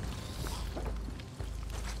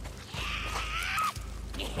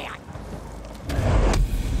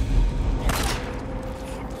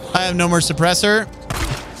 I have no more suppressor.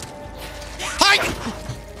 Hi!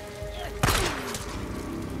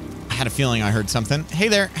 I had a feeling I heard something. Hey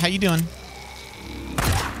there, how you doing?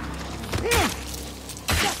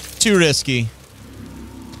 Too risky.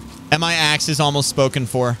 And my axe is almost spoken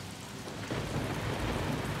for.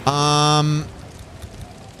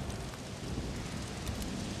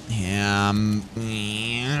 Yeah.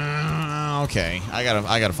 Okay.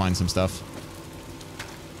 I gotta find some stuff.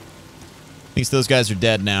 At least those guys are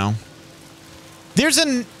dead now. There's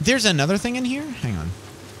another thing in here? Hang on.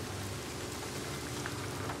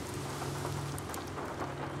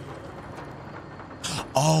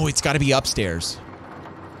 Oh, it's got to be upstairs.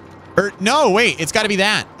 No, wait. It's got to be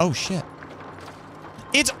that. Oh, shit.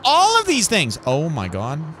 It's all of these things. Oh, my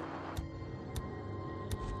God.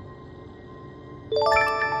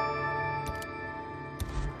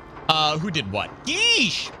 Who did what?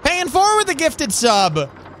 Geesh! Paying forward the gifted sub.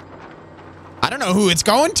 I don't know who it's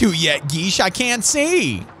going to yet, Geesh. I can't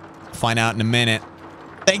see. Find out in a minute.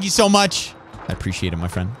 Thank you so much. I appreciate it, my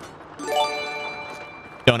friend.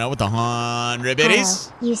 Don't know with the 100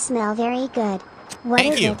 biddies. You smell very good. What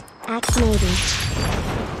Thank is you. it? Axe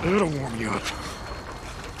maybe. It'll warm you up.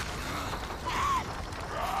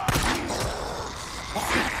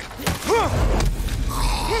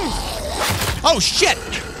 Oh, shit!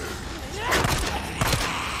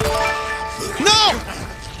 No!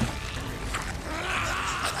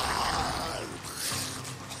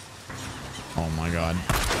 Oh, my God.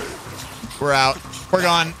 We're out. We're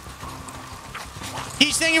gone.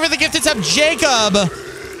 He's thank you for the gifted sub, Jacob.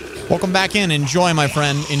 Welcome back in. Enjoy, my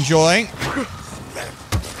friend. Enjoy.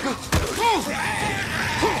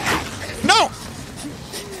 No!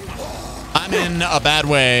 I'm in a bad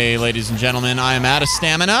way, ladies and gentlemen. I am out of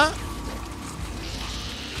stamina.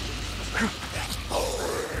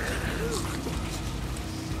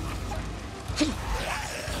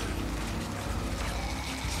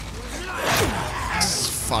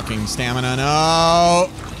 Fucking stamina, no.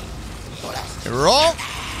 Roll.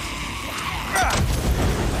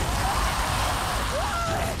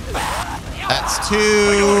 That's 2.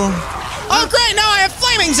 Oh, great. Now I have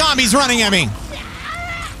flaming zombies running at me.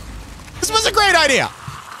 This was a great idea.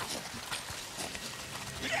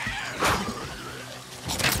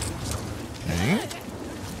 Okay.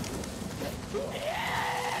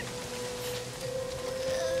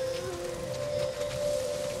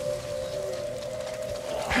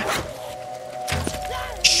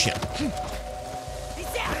 Shit.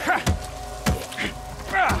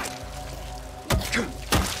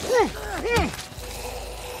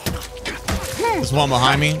 There's one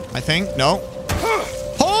behind me, I think. No.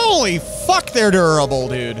 Holy fuck, they're durable,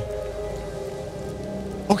 dude.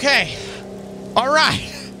 Okay. All right.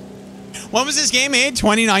 When was this game made?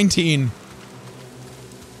 2019.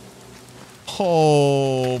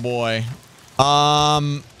 Oh, boy.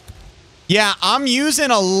 Yeah, I'm using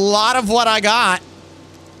a lot of what I got.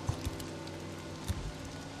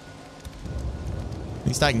 At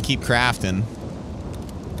least I can keep crafting.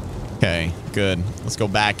 Okay, good. Let's go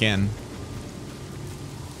back in.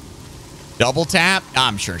 Double tap?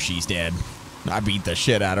 I'm sure she's dead. I beat the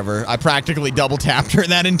shit out of her. I practically double tapped her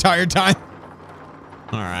that entire time.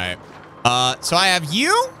 All right. So I have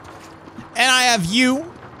you, and I have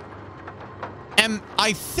you, and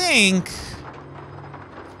I think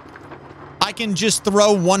I can just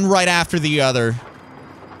throw one right after the other.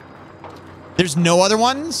 There's no other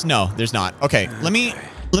ones? No, there's not. Okay, let me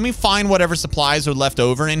find whatever supplies are left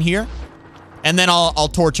over in here, and then I'll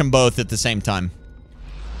torch them both at the same time.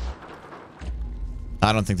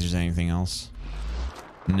 I don't think there's anything else.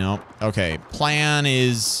 Nope. Okay, plan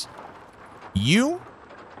is you,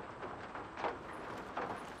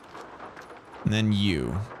 and then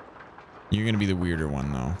you. You're gonna be the weirder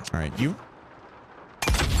one, though. All right, you,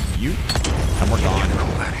 and we're gone.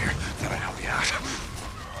 Roll out here. Thought I'd help you out.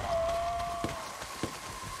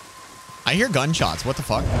 I hear gunshots. What the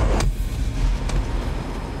fuck?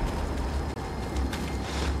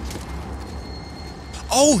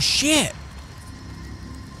 Oh, shit.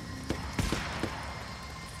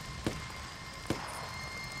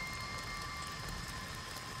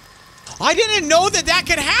 I didn't know that that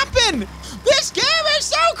could happen. This game is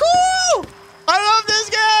so cool. I love this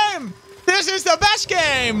game. This is the best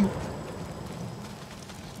game.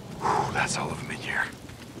 Whew, that's all of them in here.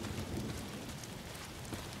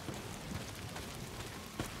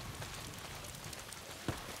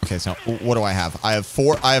 Okay, so what do I have? I have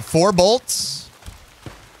four bolts.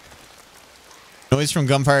 Noise from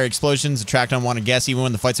gunfire explosions attract unwanted guests. Even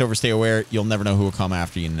when the fight's over, stay aware. You'll never know who will come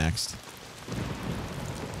after you next.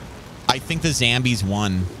 I think the zombies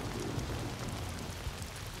won.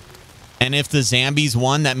 And if the zombies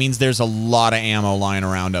won, that means there's a lot of ammo lying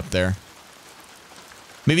around up there.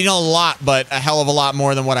 Maybe not a lot, but a hell of a lot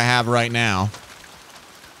more than what I have right now.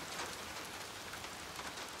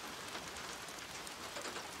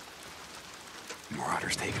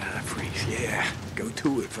 Marauders taking on a freeze. Yeah, go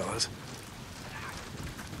to it, fellas.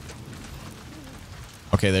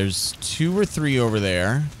 Okay, there's 2 or 3 over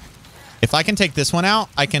there. If I can take this one out,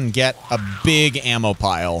 I can get a big ammo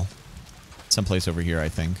pile. Someplace over here, I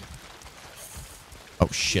think. Oh,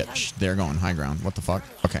 shit. They're going high ground. What the fuck?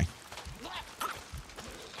 Okay.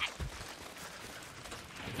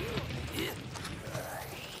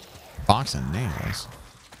 Box and nails.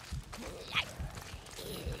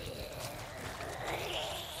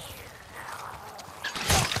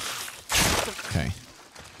 Okay.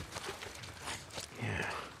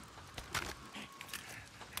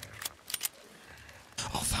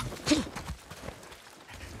 Oh, fuck.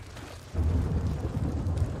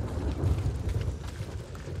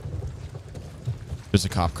 There's a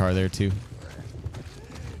cop car there, too.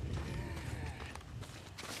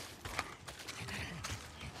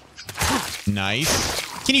 Nice.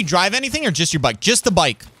 Can you drive anything or just your bike? Just the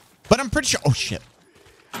bike. But I'm pretty sure... Oh, shit.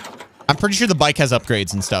 I'm pretty sure the bike has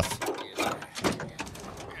upgrades and stuff.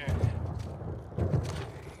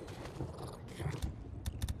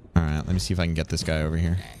 All right, let me see if I can get this guy over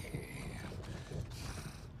here.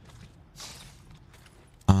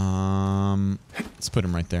 Let's put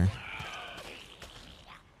him right there.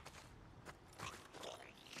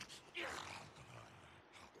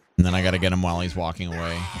 And then I gotta get him while he's walking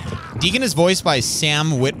away. Deacon is voiced by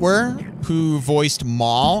Sam Witwer, who voiced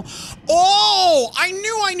Maul. Oh, I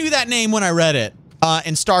knew that name when I read it.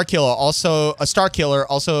 And Starkiller,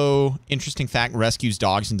 also interesting fact, rescues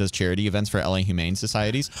dogs and does charity events for LA Humane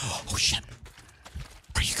Societies. Oh shit!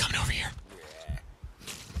 Are you coming over here?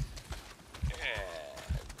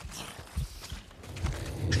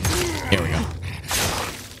 Here we go.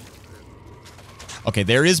 Okay,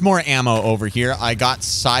 there is more ammo over here. I got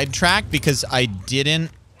sidetracked because I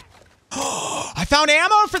didn't... I found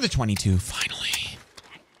ammo for the 22, finally.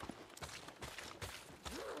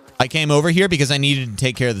 I came over here because I needed to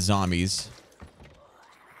take care of the zombies.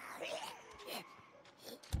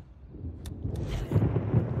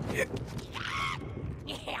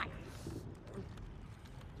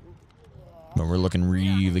 But we're looking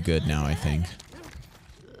really good now, I think.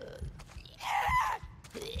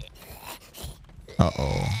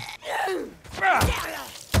 Uh-oh.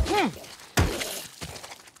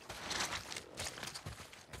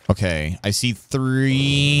 Okay, I see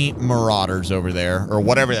 3 marauders over there, or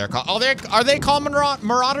whatever they're called. Oh, are they called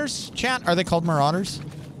marauders, chat? Are they called marauders?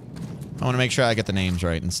 I want to make sure I get the names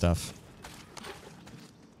right and stuff.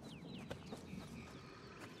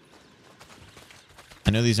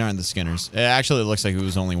 I know these aren't the Skinners. Actually, it looks like it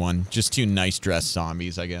was only one. Just 2 nice dressed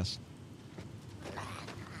zombies, I guess.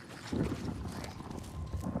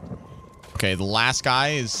 Okay, the last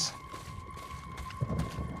guy is...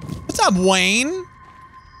 What's up, Wayne?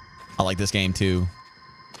 I like this game, too.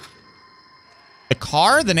 The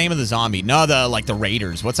car? The name of the zombie. No, the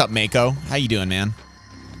Raiders. What's up, Mako? How you doing, man?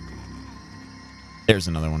 There's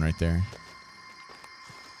another one right there.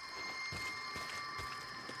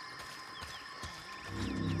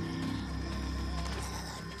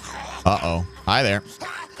 Uh-oh. Hi there.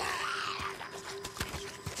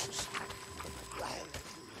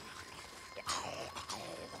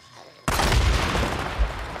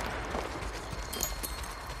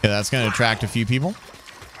 Yeah, that's going to attract a few people.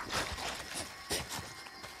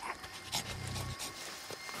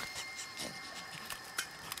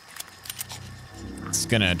 It's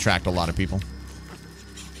going to attract a lot of people.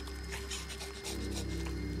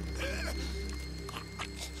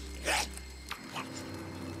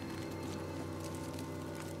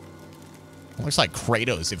 Looks like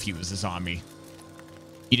Kratos if he was a zombie.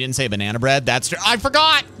 You didn't say banana bread? That's true. I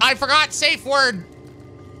forgot. I forgot. Safe word.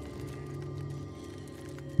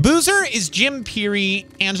 Boozer is Jim Peary,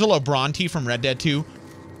 Angelo Bronte from Red Dead 2.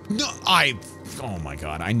 No, oh my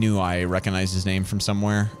God. I knew I recognized his name from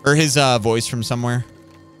somewhere. Or his voice from somewhere.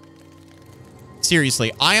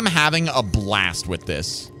 Seriously, I am having a blast with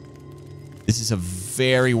this. This is a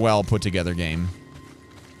very well put together game.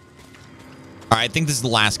 All right, I think this is the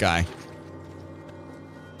last guy.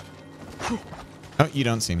 Oh, you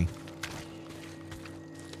don't see me.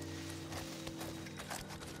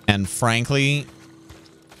 And frankly,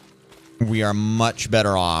 we are much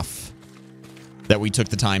better off that we took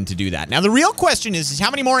the time to do that. Now, the real question is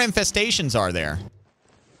how many more infestations are there?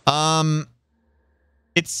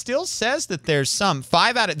 It still says that there's some.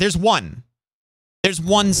 There's one. There's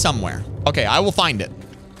one somewhere. Okay, I will find it.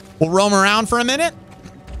 We'll roam around for a minute,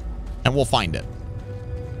 and we'll find it.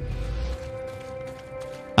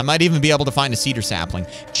 I might even be able to find a cedar sapling.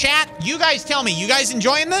 Chat, you guys tell me. You guys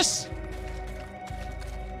enjoying this?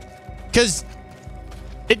 Because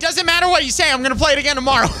it doesn't matter what you say. I'm going to play it again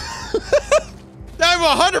tomorrow.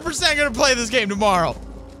 I'm 100% going to play this game tomorrow.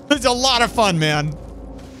 It's a lot of fun, man.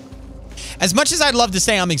 As much as I'd love to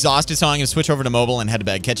say I'm exhausted, so I'm going to switch over to mobile and head to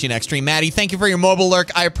bed. Catch you next stream. Maddie, thank you for your mobile lurk.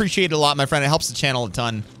 I appreciate it a lot, my friend. It helps the channel a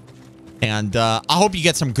ton. And I hope you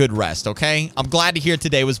get some good rest, okay? I'm glad to hear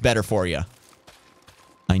today was better for you.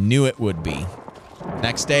 I knew it would be.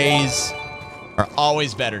 Next days are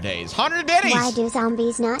always better days. 100 biddies! Why do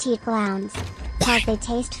zombies not eat clowns? Because they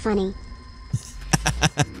taste funny.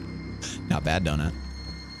 Not bad, donut.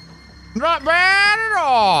 Not bad at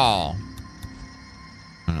all.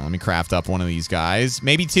 I don't know, let me craft up one of these guys.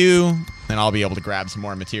 Maybe two. Then I'll be able to grab some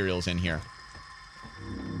more materials in here.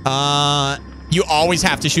 You always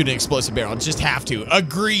have to shoot an explosive barrel. Just have to.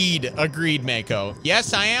 Agreed. Agreed, Mako.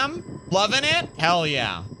 Yes, I am. Loving it? Hell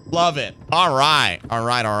yeah. Love it. All right. All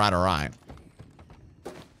right, all right, all right.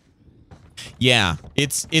 Yeah,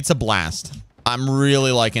 it's a blast. I'm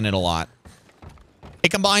really liking it a lot.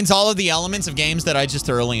 It combines all of the elements of games that I just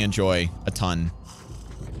thoroughly enjoy a ton.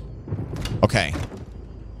 Okay.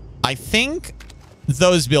 I think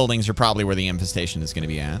those buildings are probably where the infestation is going to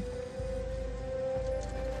be at.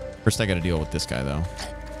 First, I got to deal with this guy, though.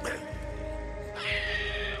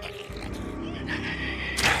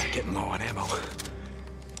 Getting low on ammo.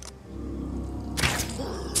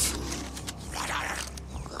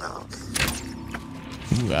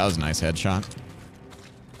 Ooh, that was a nice headshot.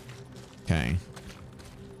 Okay.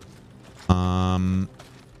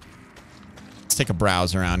 Let's take a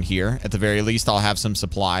browse around here. At the very least, I'll have some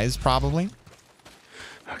supplies, probably.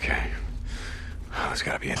 Okay. Oh, there's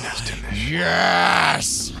got to be a nest in this.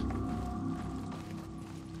 Yes!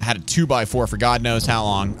 I had a 2x4 for God knows how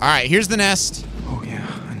long. All right, here's the nest. Oh,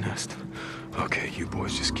 yeah, a nest. Okay, you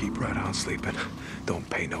boys just keep right on sleeping. Don't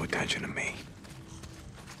pay no attention to me.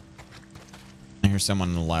 I hear someone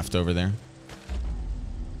on the left over there.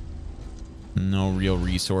 No real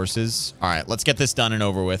resources. All right, let's get this done and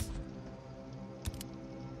over with.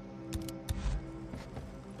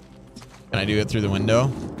 Can I do it through the window?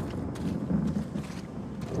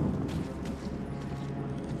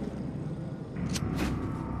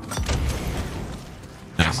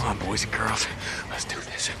 Nice. Come on, boys and girls. Let's do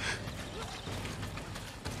this.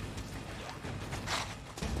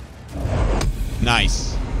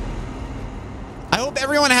 Nice. I hope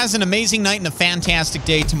everyone has an amazing night and a fantastic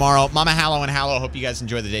day tomorrow. Mama HaLLoW and HaLLoW. Hope you guys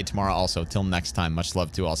enjoy the day tomorrow also. Till next time, much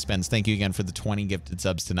love to all. Spence, thank you again for the 20 gifted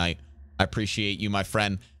subs tonight. I appreciate you, my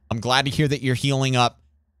friend. I'm glad to hear that you're healing up,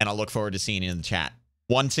 and I look forward to seeing you in the chat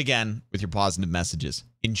once again with your positive messages.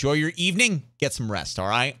 Enjoy your evening. Get some rest, all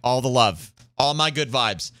right? All the love. All my good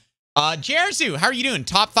vibes. Jerzu, how are you doing?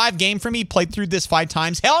 Top 5 game for me. Played through this 5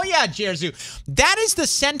 times. Hell yeah, Jerzu. That is the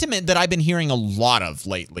sentiment that I've been hearing a lot of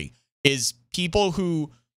lately, is people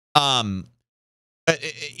who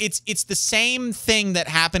it's the same thing that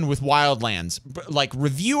happened with Wildlands. Like,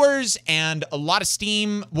 reviewers and a lot of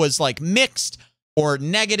Steam was like mixed or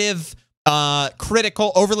negative,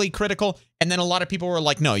 critical, overly critical, and then a lot of people were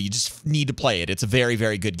like, no, you just need to play it. It's a very,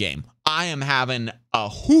 very good game. I am having a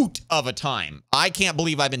hoot of a time. I can't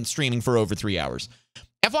believe I've been streaming for over 3 hours.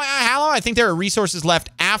 FYI, HaLLoW, I think there are resources left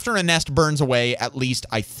after a nest burns away. At least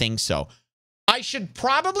I think so. I should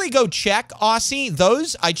probably go check, Aussie,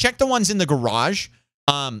 those. I checked the ones in the garage.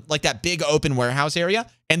 like that big open warehouse area,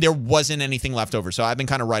 and there wasn't anything left over. So I've been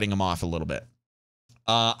kind of writing them off a little bit.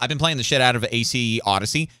 I've been playing the shit out of AC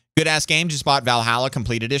Odyssey. Good-ass game. Just bought Valhalla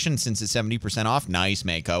Complete Edition since it's 70% off. Nice,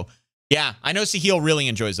 Mako. Yeah, I know Sahil really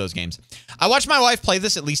enjoys those games. I watched my wife play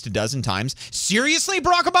this at least a dozen times. Seriously,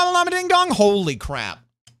 Barack Obama Llama Ding Dong? Holy crap.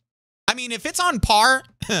 I mean, if it's on par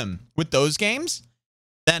with those games,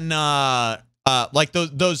 then like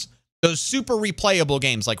those super replayable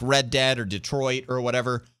games like Red Dead or Detroit or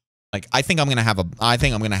whatever, like I think I'm gonna have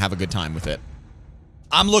a good time with it.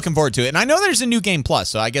 I'm looking forward to it. And I know there's a new game plus,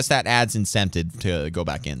 so I guess that adds incentive to go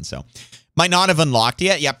back in. So might not have unlocked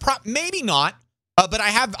yet. Yeah, maybe not. But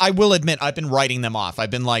I will admit, I've been writing them off.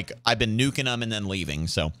 I've been nuking them and then leaving.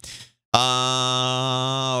 So,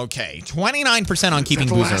 okay. 29% on keeping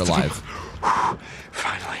Boozer alive.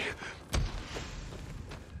 Finally.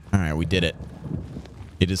 All right, we did it.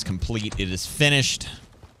 It is complete. It is finished.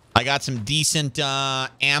 I got some decent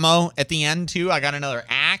ammo at the end, too. I got another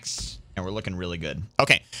axe. And we're looking really good.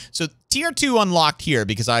 Okay, so tier 2 unlocked here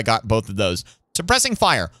because I got both of those. Suppressing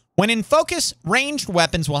fire. When in focus, ranged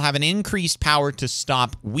weapons will have an increased power to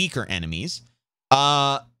stop weaker enemies.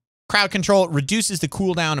 Crowd control reduces the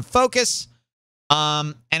cooldown of focus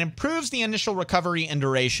and improves the initial recovery and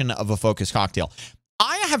duration of a focus cocktail.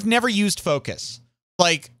 I have never used focus.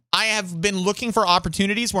 Like, I have been looking for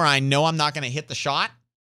opportunities where I know I'm not going to hit the shot.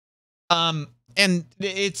 And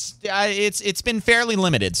it's been fairly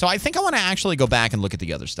limited. So I think I want to actually go back and look at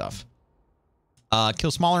the other stuff.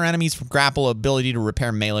 Kill smaller enemies from grapple, ability to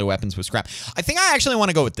repair melee weapons with scrap. I think I actually want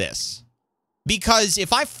to go with this. Because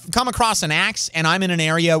if I come across an axe and I'm in an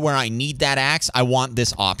area where I need that axe, I want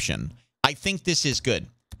this option. I think this is good.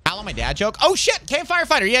 HaLLoW, my dad joke. Oh, shit. Cave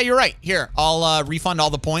Firefighter. Yeah, you're right. Here, I'll refund all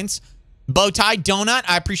the points. Bowtie Donut,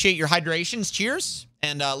 I appreciate your hydrations. Cheers.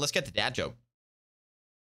 And let's get the dad joke.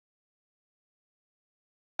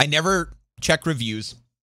 I never check reviews.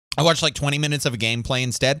 I watch like 20 minutes of a gameplay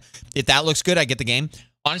instead. If that looks good, I get the game.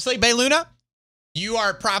 Honestly, Bayluna, you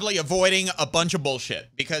are probably avoiding a bunch of bullshit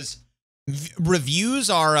because reviews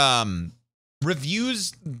don't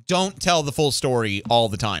tell the full story all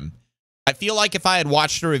the time. I feel like if I had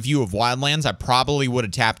watched a review of Wildlands, I probably would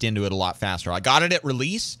have tapped into it a lot faster. I got it at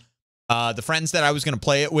release. The friends that I was going to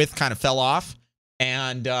play it with kind of fell off.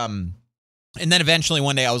 And then eventually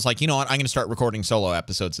one day I was like, you know what? I'm going to start recording solo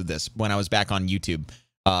episodes of this when I was back on YouTube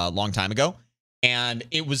a long time ago. And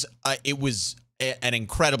it was an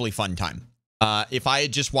incredibly fun time. If I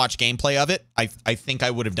had just watched gameplay of it, I think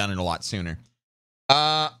I would have done it a lot sooner.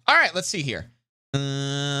 All right, let's see here.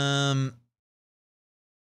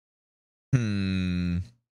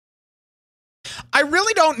 I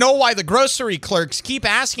really don't know why the grocery clerks keep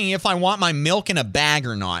asking if I want my milk in a bag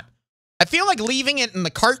or not. I feel like leaving it in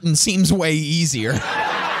the carton seems way easier. I'm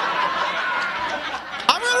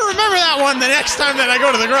going to remember that one the next time that I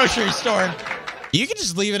go to the grocery store. You can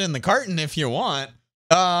just leave it in the carton if you want.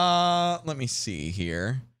 Let me see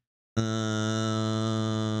here. I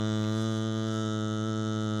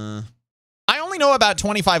only know about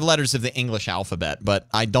 25 letters of the English alphabet, but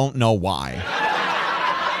I don't know why.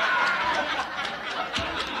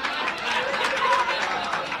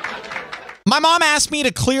 My mom asked me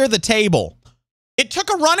to clear the table. It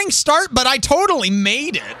took a running start, but I totally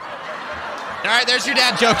made it. All right, there's your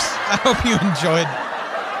dad jokes. I hope you enjoyed.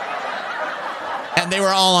 And they were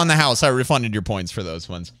all on the house. I refunded your points for those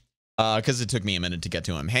ones because it took me a minute to get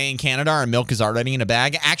to them. Hey, in Canada, our milk is already in a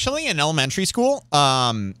bag. Actually, in elementary school,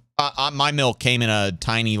 my milk came in a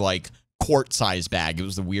tiny, like, quart-sized bag. It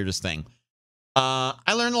was the weirdest thing.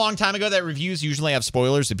 I learned a long time ago that reviews usually have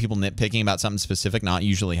spoilers of people nitpicking about something specific, not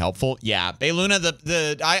usually helpful. Yeah,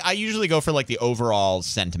 Bayluna, I usually go for, like, the overall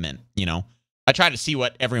sentiment, you know? I try to see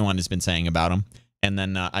what everyone has been saying about them, and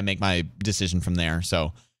then I make my decision from there.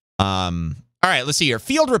 So, all right, let's see here.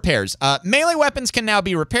 Field repairs. Melee weapons can now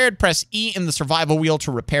be repaired. Press E in the survival wheel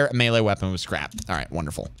to repair a melee weapon with scrap. All right,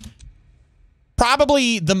 wonderful.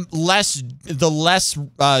 Probably the less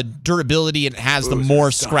durability it has, the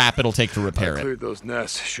more scrap it'll take to repair it. Cleared those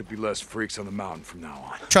nests. Should be less freaks on the mountain from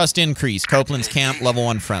now on. Trust increase. Copeland's camp, level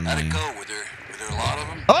 1 friendly. Were there a lot of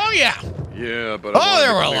them? Oh, yeah. Yeah, but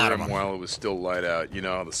there were a lot of them while it was still light out. You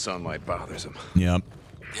know how the sunlight bothers them. Yep.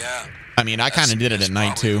 Yeah. I mean, I kind of did it at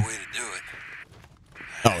night, too.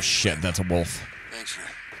 Oh, shit. That's a wolf. Thanks for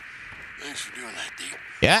doing that, Deacon.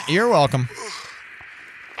 Yeah, you're welcome.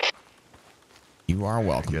 You are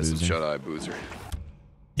welcome, Boozer. Shut-eye, Boozer.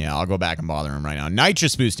 Yeah, I'll go back and bother him right now.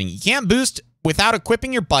 Nitrous boosting. You can't boost without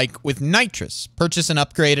equipping your bike with nitrous. Purchase an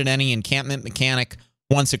upgrade at any encampment mechanic.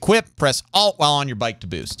 Once equipped, press Alt while on your bike to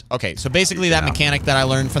boost. Okay, so basically that mechanic that I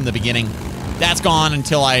learned from the beginning, that's gone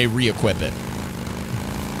until I re-equip it.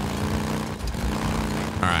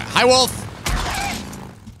 All right. Hi, Wolf.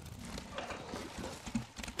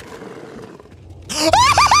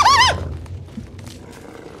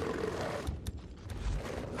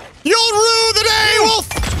 You'll rue the day, Wolf.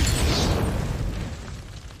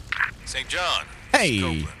 St. John. Hey.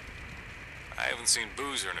 Copeland. I haven't seen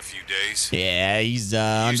Boozer in a few days. Yeah, he's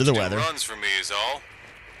under the weather. Runs for me is all.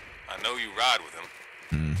 I know you ride with him.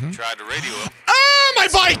 Tried to radio him. Ah, my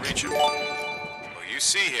bike! Reach him. Well, you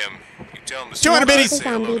see him. You tell him to 200 stop by, The say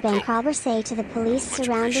hello zombie to bank Copeland. robber say to the police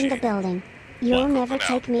surrounding the building, "You'll never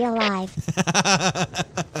take me alive."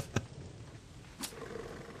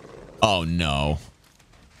 Oh, no.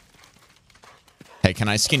 Hey, can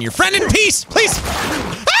I skin your friend in peace, please?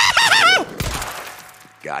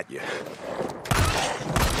 Got you.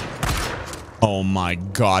 Oh, my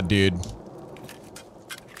God, dude.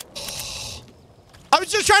 I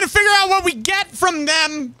was just trying to figure out what we get from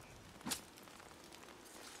them.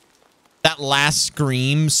 That last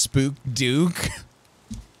scream spooked Duke.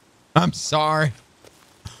 I'm sorry.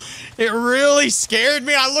 It really scared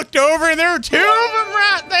me. I looked over and there were two of them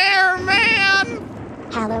right there, man.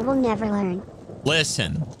 HaLLoW will never learn.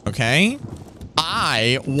 Listen, okay?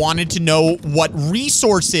 I wanted to know what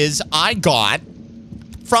resources I got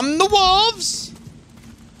from the wolves.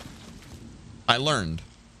 I learned.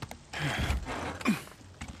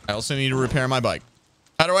 I also need to repair my bike.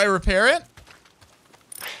 How do I repair it?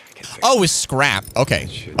 Oh, with scrap.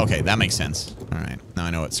 Okay. Okay, that makes sense. All right. Now I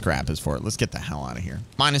know what scrap is for. Let's get the hell out of here.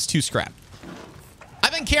 -2 scrap.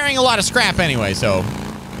 I've been carrying a lot of scrap anyway, so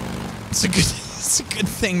it's a good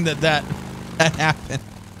thing that happened.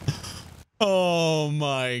 Oh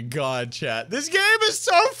my God, chat. This game is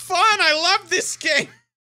so fun. I love this game.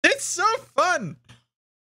 It's so fun.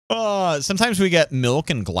 Sometimes we get milk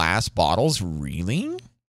in glass bottles. Really?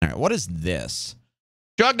 All right, what is this?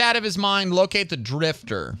 Drugged out of his mind, locate the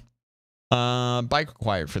drifter. Bike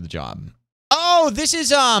required for the job. Oh, this is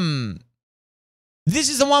the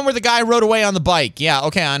one where the guy rode away on the bike. Yeah,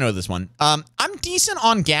 okay, I know this one. I'm decent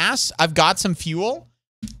on gas. I've got some fuel.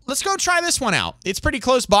 Let's go try this one out. It's pretty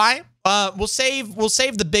close by. We'll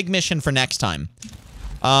save the big mission for next time.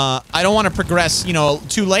 I don't want to progress, you know,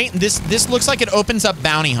 too late. This looks like it opens up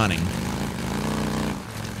bounty hunting.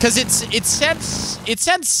 Cuz it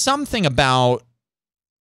said something about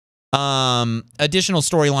additional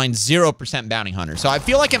storyline 0% bounty hunter. So I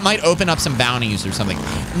feel like it might open up some bounties or something.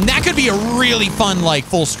 And that could be a really fun like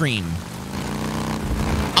full stream.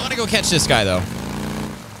 I'm going to go catch this guy though.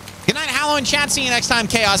 Good night, HaLLoW and chat. See you next time.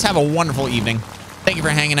 Chaos, have a wonderful evening. Thank you for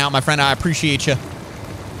hanging out, my friend. I appreciate you.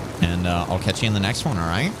 And I'll catch you in the next one, all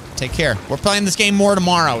right? Take care. We're playing this game more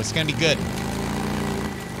tomorrow. It's going to be good.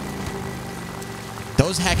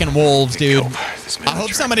 Those heckin' wolves, dude. I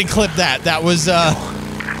hope somebody clipped that. That was,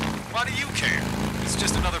 Why do you care? It's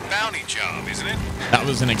just another bounty job, isn't it? that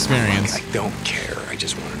was an experience. I don't care. I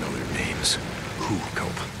just want to know their names. Who,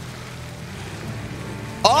 Cope?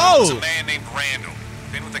 Oh! It's a man named Randall.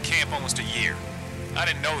 Been with the camp almost a year. I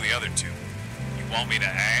didn't know the other two. You want me to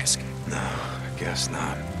ask? No, I guess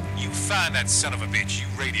not. You find that son of a bitch. You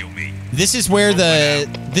radio me. This is where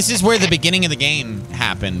the beginning of the game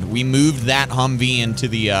happened. We moved that Humvee into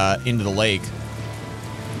the lake.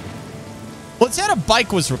 Well, it said a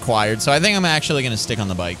bike was required, so I think I'm actually going to stick on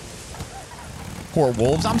the bike. Poor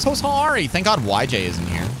wolves. I'm so sorry. Thank God YJ isn't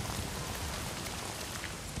here.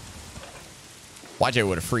 YJ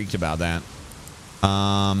would have freaked about that.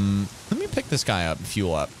 Let me pick this guy up and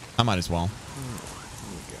fuel up. I might as well.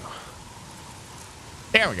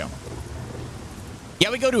 There we go.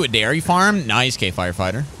 Yeah, we go to a dairy farm. Nice, K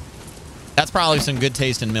Firefighter. That's probably some good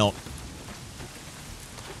taste in milk.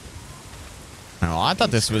 Oh, I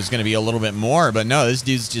thought this was going to be a little bit more, but no, this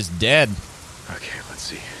dude's just dead. Okay, let's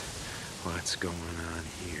see. What's going on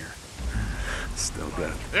here? Still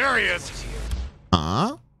dead. There he is.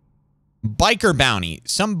 Huh? Biker bounty.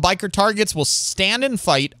 Some biker targets will stand and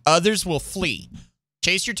fight. Others will flee.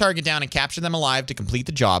 Chase your target down and capture them alive to complete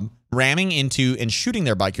the job. Ramming into and shooting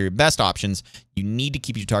their bike are your best options. You need to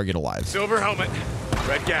keep your target alive. Silver helmet.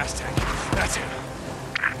 Red gas tank. That's him.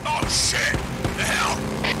 Oh, shit. The hell?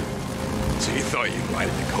 So you thought you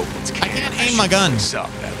lighted the Copeland's can? I can't aim my gun. What's up?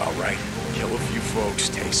 That about right? Kill a few folks,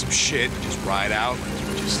 take some shit, and just ride out like you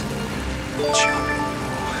just chopping.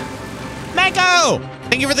 Mako!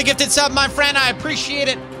 Thank you for the gifted sub, my friend. I appreciate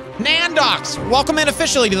it. Nandox, welcome in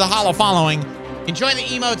officially to the HaLLoW following. Enjoy the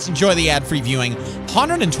emotes, enjoy the ad-free viewing.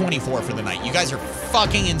 124 for the night. You guys are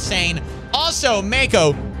fucking insane. Also,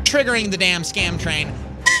 Mako triggering the damn scam train.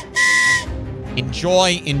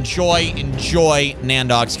 Enjoy, enjoy, enjoy,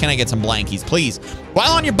 Nandox. Can I get some blankies, please?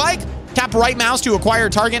 While on your bike, tap right mouse to acquire a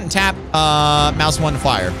target and tap mouse 1 to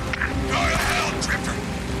fire. Go to hell, Drifter.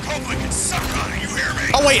 we can suck on it, you hear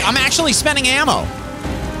me? Oh, wait, I'm actually spending ammo.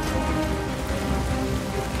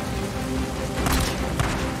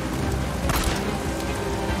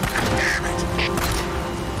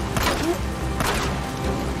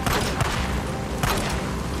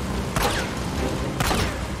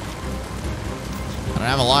 I don't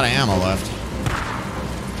have a lot of ammo left.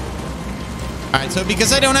 All right, so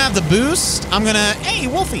because I don't have the boost, I'm gonna, hey,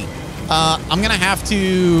 Wolfie. I'm gonna have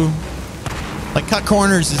to like cut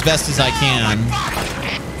corners as best as I can.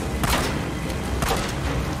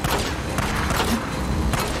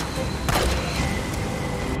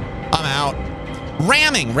 I'm out.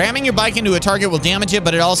 Ramming your bike into a target will damage it,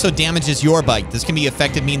 but it also damages your bike. This can be an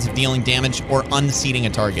effective means of dealing damage or unseating a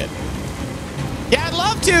target. Yeah, I'd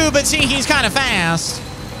love to, but see, he's kind of fast.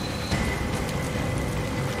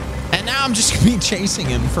 And now I'm just gonna be chasing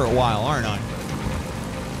him for a while, aren't I?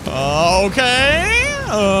 Okay.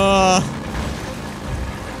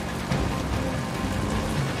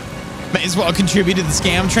 May as well contribute to the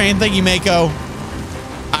scam train. Thank you, Mako.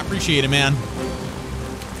 I appreciate it, man.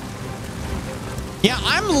 Yeah,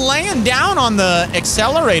 I'm laying down on the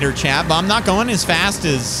accelerator, chat, but I'm not going as fast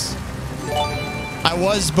as I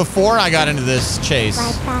was before I got into this chase.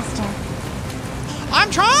 Ride faster. I'm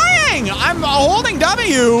trying! I'm holding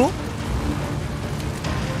W.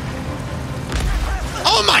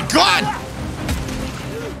 Oh my God!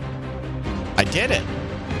 I did it.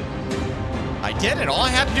 I did it. All I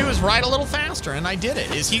had to do was ride a little faster, and I did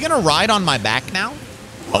it. Is he gonna ride on my back now?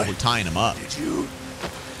 Oh, we're tying him up. Did you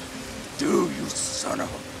do, you son of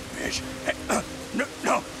a bitch? Hey,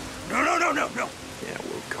 no. Yeah,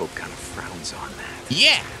 well, Cope kind of frowns on that.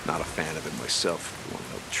 Yeah. Not a fan of it myself, if you want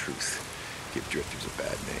to know the truth. Give drifters a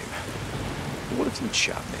bad name. But what if you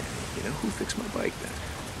chop Manny? You know, who fixed my bike then?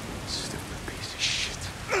 Stupid piece of shit.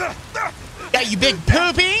 Yeah, you big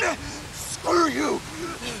poopy. Screw you.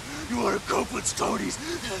 You want to cope with Tony's?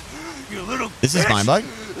 You little This is my bike?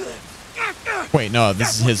 Wait, no,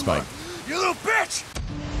 this is his bike. You little bitch.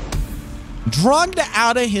 Drugged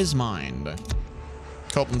out of his mind.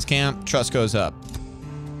 Copeland's camp, trust goes up.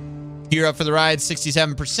 Gear up for the ride,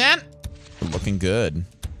 67%. Looking good.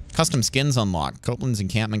 Custom skins unlocked. Copeland's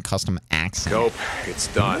encampment custom accent. Cope, it's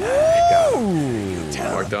done.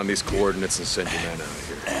 Mark down these coordinates and send your men out of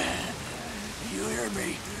here. You hear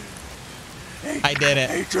me? I did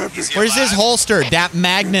it. Where's his holster? That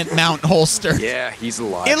magnet mount holster. Yeah, he's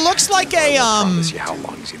alive. It looks like a I promise you how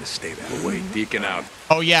long he's gonna stay that way. Deacon out.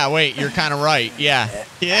 Oh yeah, wait, you're kind of right. Yeah.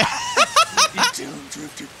 You tell him,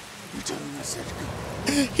 Drifter. You tell him I said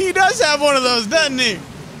go. He does have one of those, doesn't he?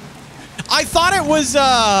 I thought it was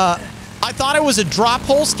a drop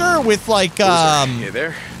holster with like you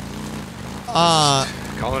there?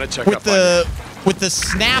 Calling a checkup with the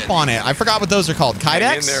snap on it. I forgot what those are called. Hang in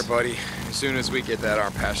Kydex? there, buddy. As soon as we get that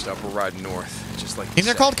arm patched up, we're riding north. Just like Think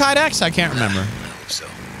they're called Kydex? I can't remember. So.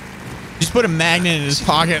 Just put a magnet in his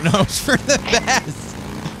pocket and hopes for the best.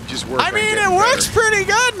 Just work. I mean, it works pretty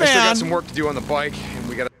good, man. I still got some work to do on the bike, and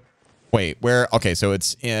we gotta. Wait, where? Okay, so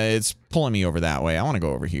it's pulling me over that way. I want to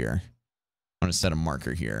go over here. I'm gonna set a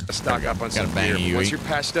marker here. Stock up on Gotta some bang gear. you. Once you're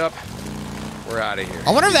patched up, we're out of here.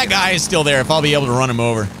 I wonder if that guy is still there. If I'll be able to run him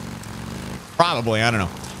over. Probably. I don't know.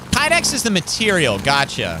 Kydex is the material.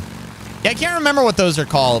 Gotcha. Yeah, I can't remember what those are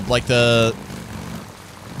called. Like the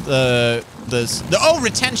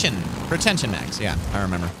retention mags. Yeah, I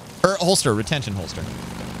remember. Or holster, retention holster.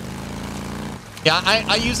 Yeah,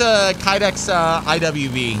 I use a Kydex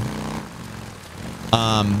IWV.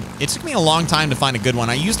 It took me a long time to find a good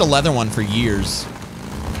one. I used a leather one for years,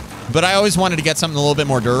 but I always wanted to get something a little bit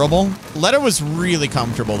more durable. Leather was really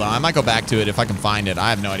comfortable though. I might go back to it if I can find it.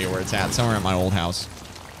 I have no idea where it's at. Somewhere at my old house.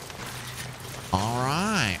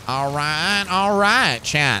 All right,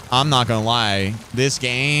 chat. I'm not gonna lie. This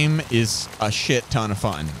game is a shit ton of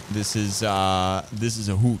fun. This is a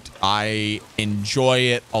hoot. I enjoy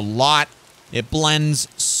it a lot. It blends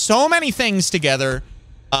so many things together.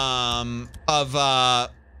 Okay,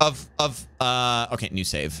 new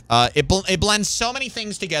save. It blends so many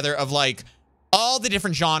things together of like all the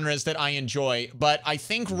different genres that I enjoy. But I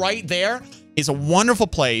think right there is a wonderful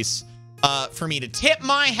place for me to tip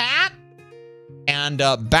my hat and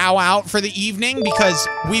bow out for the evening because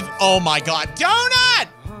oh my God, Donut!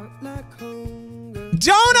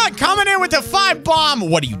 Donut coming in with the 5 bomb.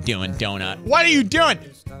 What are you doing, Donut? What are you doing?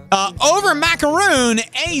 Over Macaroon,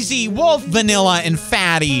 AZ, Wolf, Vanilla, and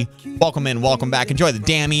Fatty. Welcome in, welcome back. Enjoy the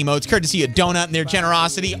damn emotes. Courtesy of Donut and their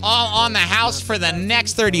generosity. All on the house for the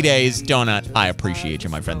next 30 days. Donut, I appreciate you,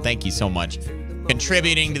 my friend. Thank you so much.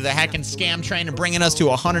 Contributing to the heckin' scam train and bringing us to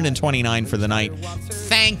 129 for the night.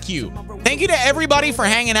 Thank you. Thank you to everybody for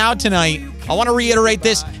hanging out tonight. I want to reiterate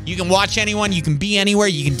this. You can watch anyone. You can be anywhere.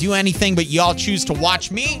 You can do anything, but y'all choose to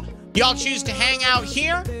watch me. Y'all choose to hang out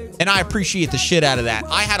here, and I appreciate the shit out of that.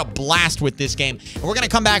 I had a blast with this game, and we're going to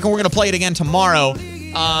come back, and we're going to play it again tomorrow.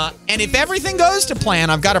 And if everything goes to plan,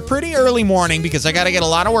 I've got a pretty early morning because I got to get a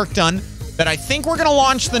lot of work done, but I think we're going to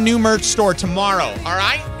launch the new merch store tomorrow, all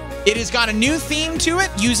right? It has got a new theme to it,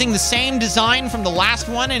 using the same design from the last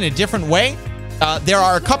one in a different way. There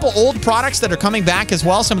are a couple old products that are coming back as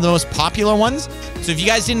well, some of the most popular ones. So if you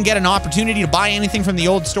guys didn't get an opportunity to buy anything from the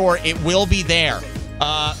old store, it will be there.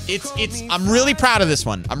 I'm really proud of this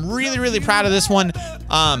one. I'm really, really proud of this one.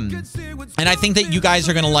 And I think that you guys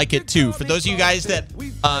are going to like it too. For those of you guys that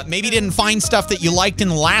maybe didn't find stuff that you liked in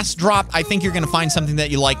the last drop, I think you're going to find something that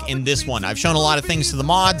you like in this one. I've shown a lot of things to the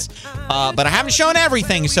mods, but I haven't shown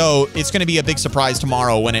everything, so it's going to be a big surprise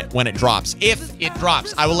tomorrow when it drops. If it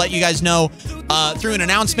drops, I will let you guys know through an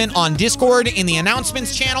announcement on Discord in the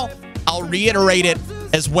announcements channel. I'll reiterate it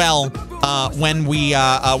as well when we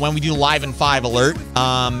do Live in 5 alert,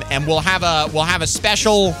 and we'll have a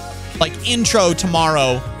special like intro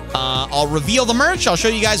tomorrow. I'll reveal the merch. I'll show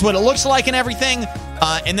you guys what it looks like and everything,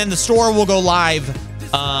 and then the store will go live.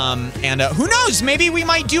 And who knows? Maybe we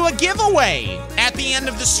might do a giveaway at the end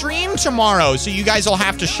of the stream tomorrow, so you guys will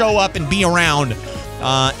have to show up and be around,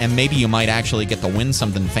 and maybe you might actually get to win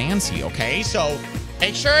something fancy. Okay, so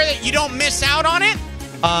make sure that you don't miss out on it.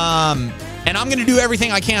 And I'm going to do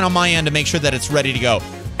everything I can on my end to make sure that it's ready to go.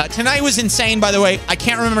 Tonight was insane, by the way. I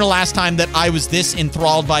can't remember the last time that I was this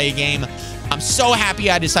enthralled by a game. I'm so happy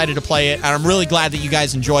I decided to play it, and I'm really glad that you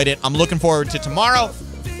guys enjoyed it. I'm looking forward to tomorrow.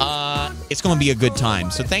 It's going to be a good time.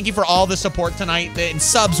 So thank you for all the support tonight. The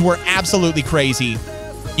subs were absolutely crazy.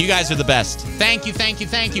 You guys are the best. Thank you, thank you,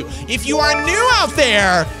 thank you. If you are new out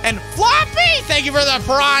there, and Floppy, thank you for the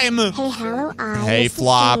Prime. Hey, HaLLoW. Hey,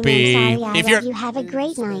 Floppy. If you have a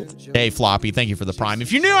great night. Hey, Floppy, thank you for the Prime.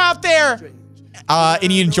 If you're new out there,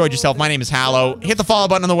 and you enjoyed yourself, my name is HaLLoW. Hit the follow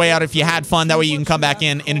button on the way out if you had fun. That way you can come back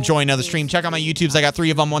in and enjoy another stream. Check out my YouTubes. I got 3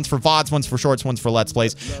 of them. One's for VODs, one's for shorts, one's for Let's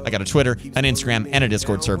Plays. I got a Twitter, an Instagram, and a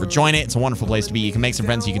Discord server. Join it. It's a wonderful place to be. You can make some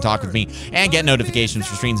friends. You can talk with me and get notifications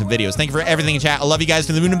for streams and videos. Thank you for everything in chat. I love you guys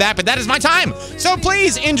to the moon and back, but that is my time. So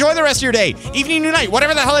please enjoy the rest of your day, evening, new night,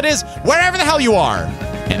 whatever the hell it is, wherever the hell you are.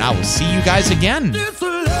 And I will see you guys again.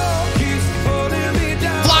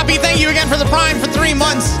 Floppy, thank you again for the Prime for 3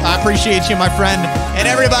 months. I appreciate you, my friend. And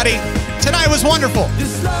everybody, tonight was wonderful.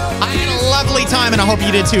 I had a lovely time, and I hope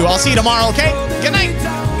you did too. I'll see you tomorrow, okay? Good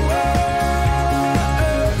night.